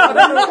night. Well, I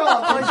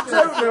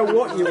don't know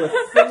what you were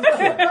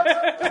thinking.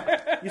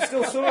 You're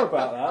still sore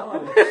about that,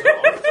 aren't you?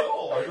 Not at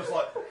all. I was just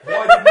like,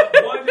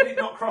 why did it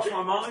not cross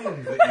my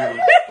mind that you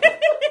would...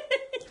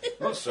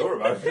 I'm not sure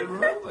about it,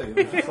 really. It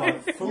was just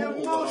like,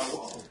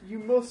 You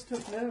must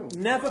have known.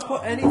 Never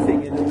put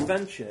anything in an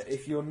adventure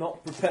if you're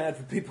not prepared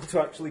for people to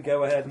actually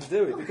go ahead and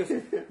do it, because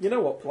you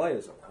know what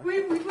players are.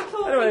 We were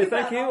talking Anyway,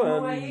 about thank you, that on the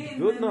and way in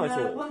good night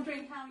all.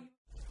 wondering how you...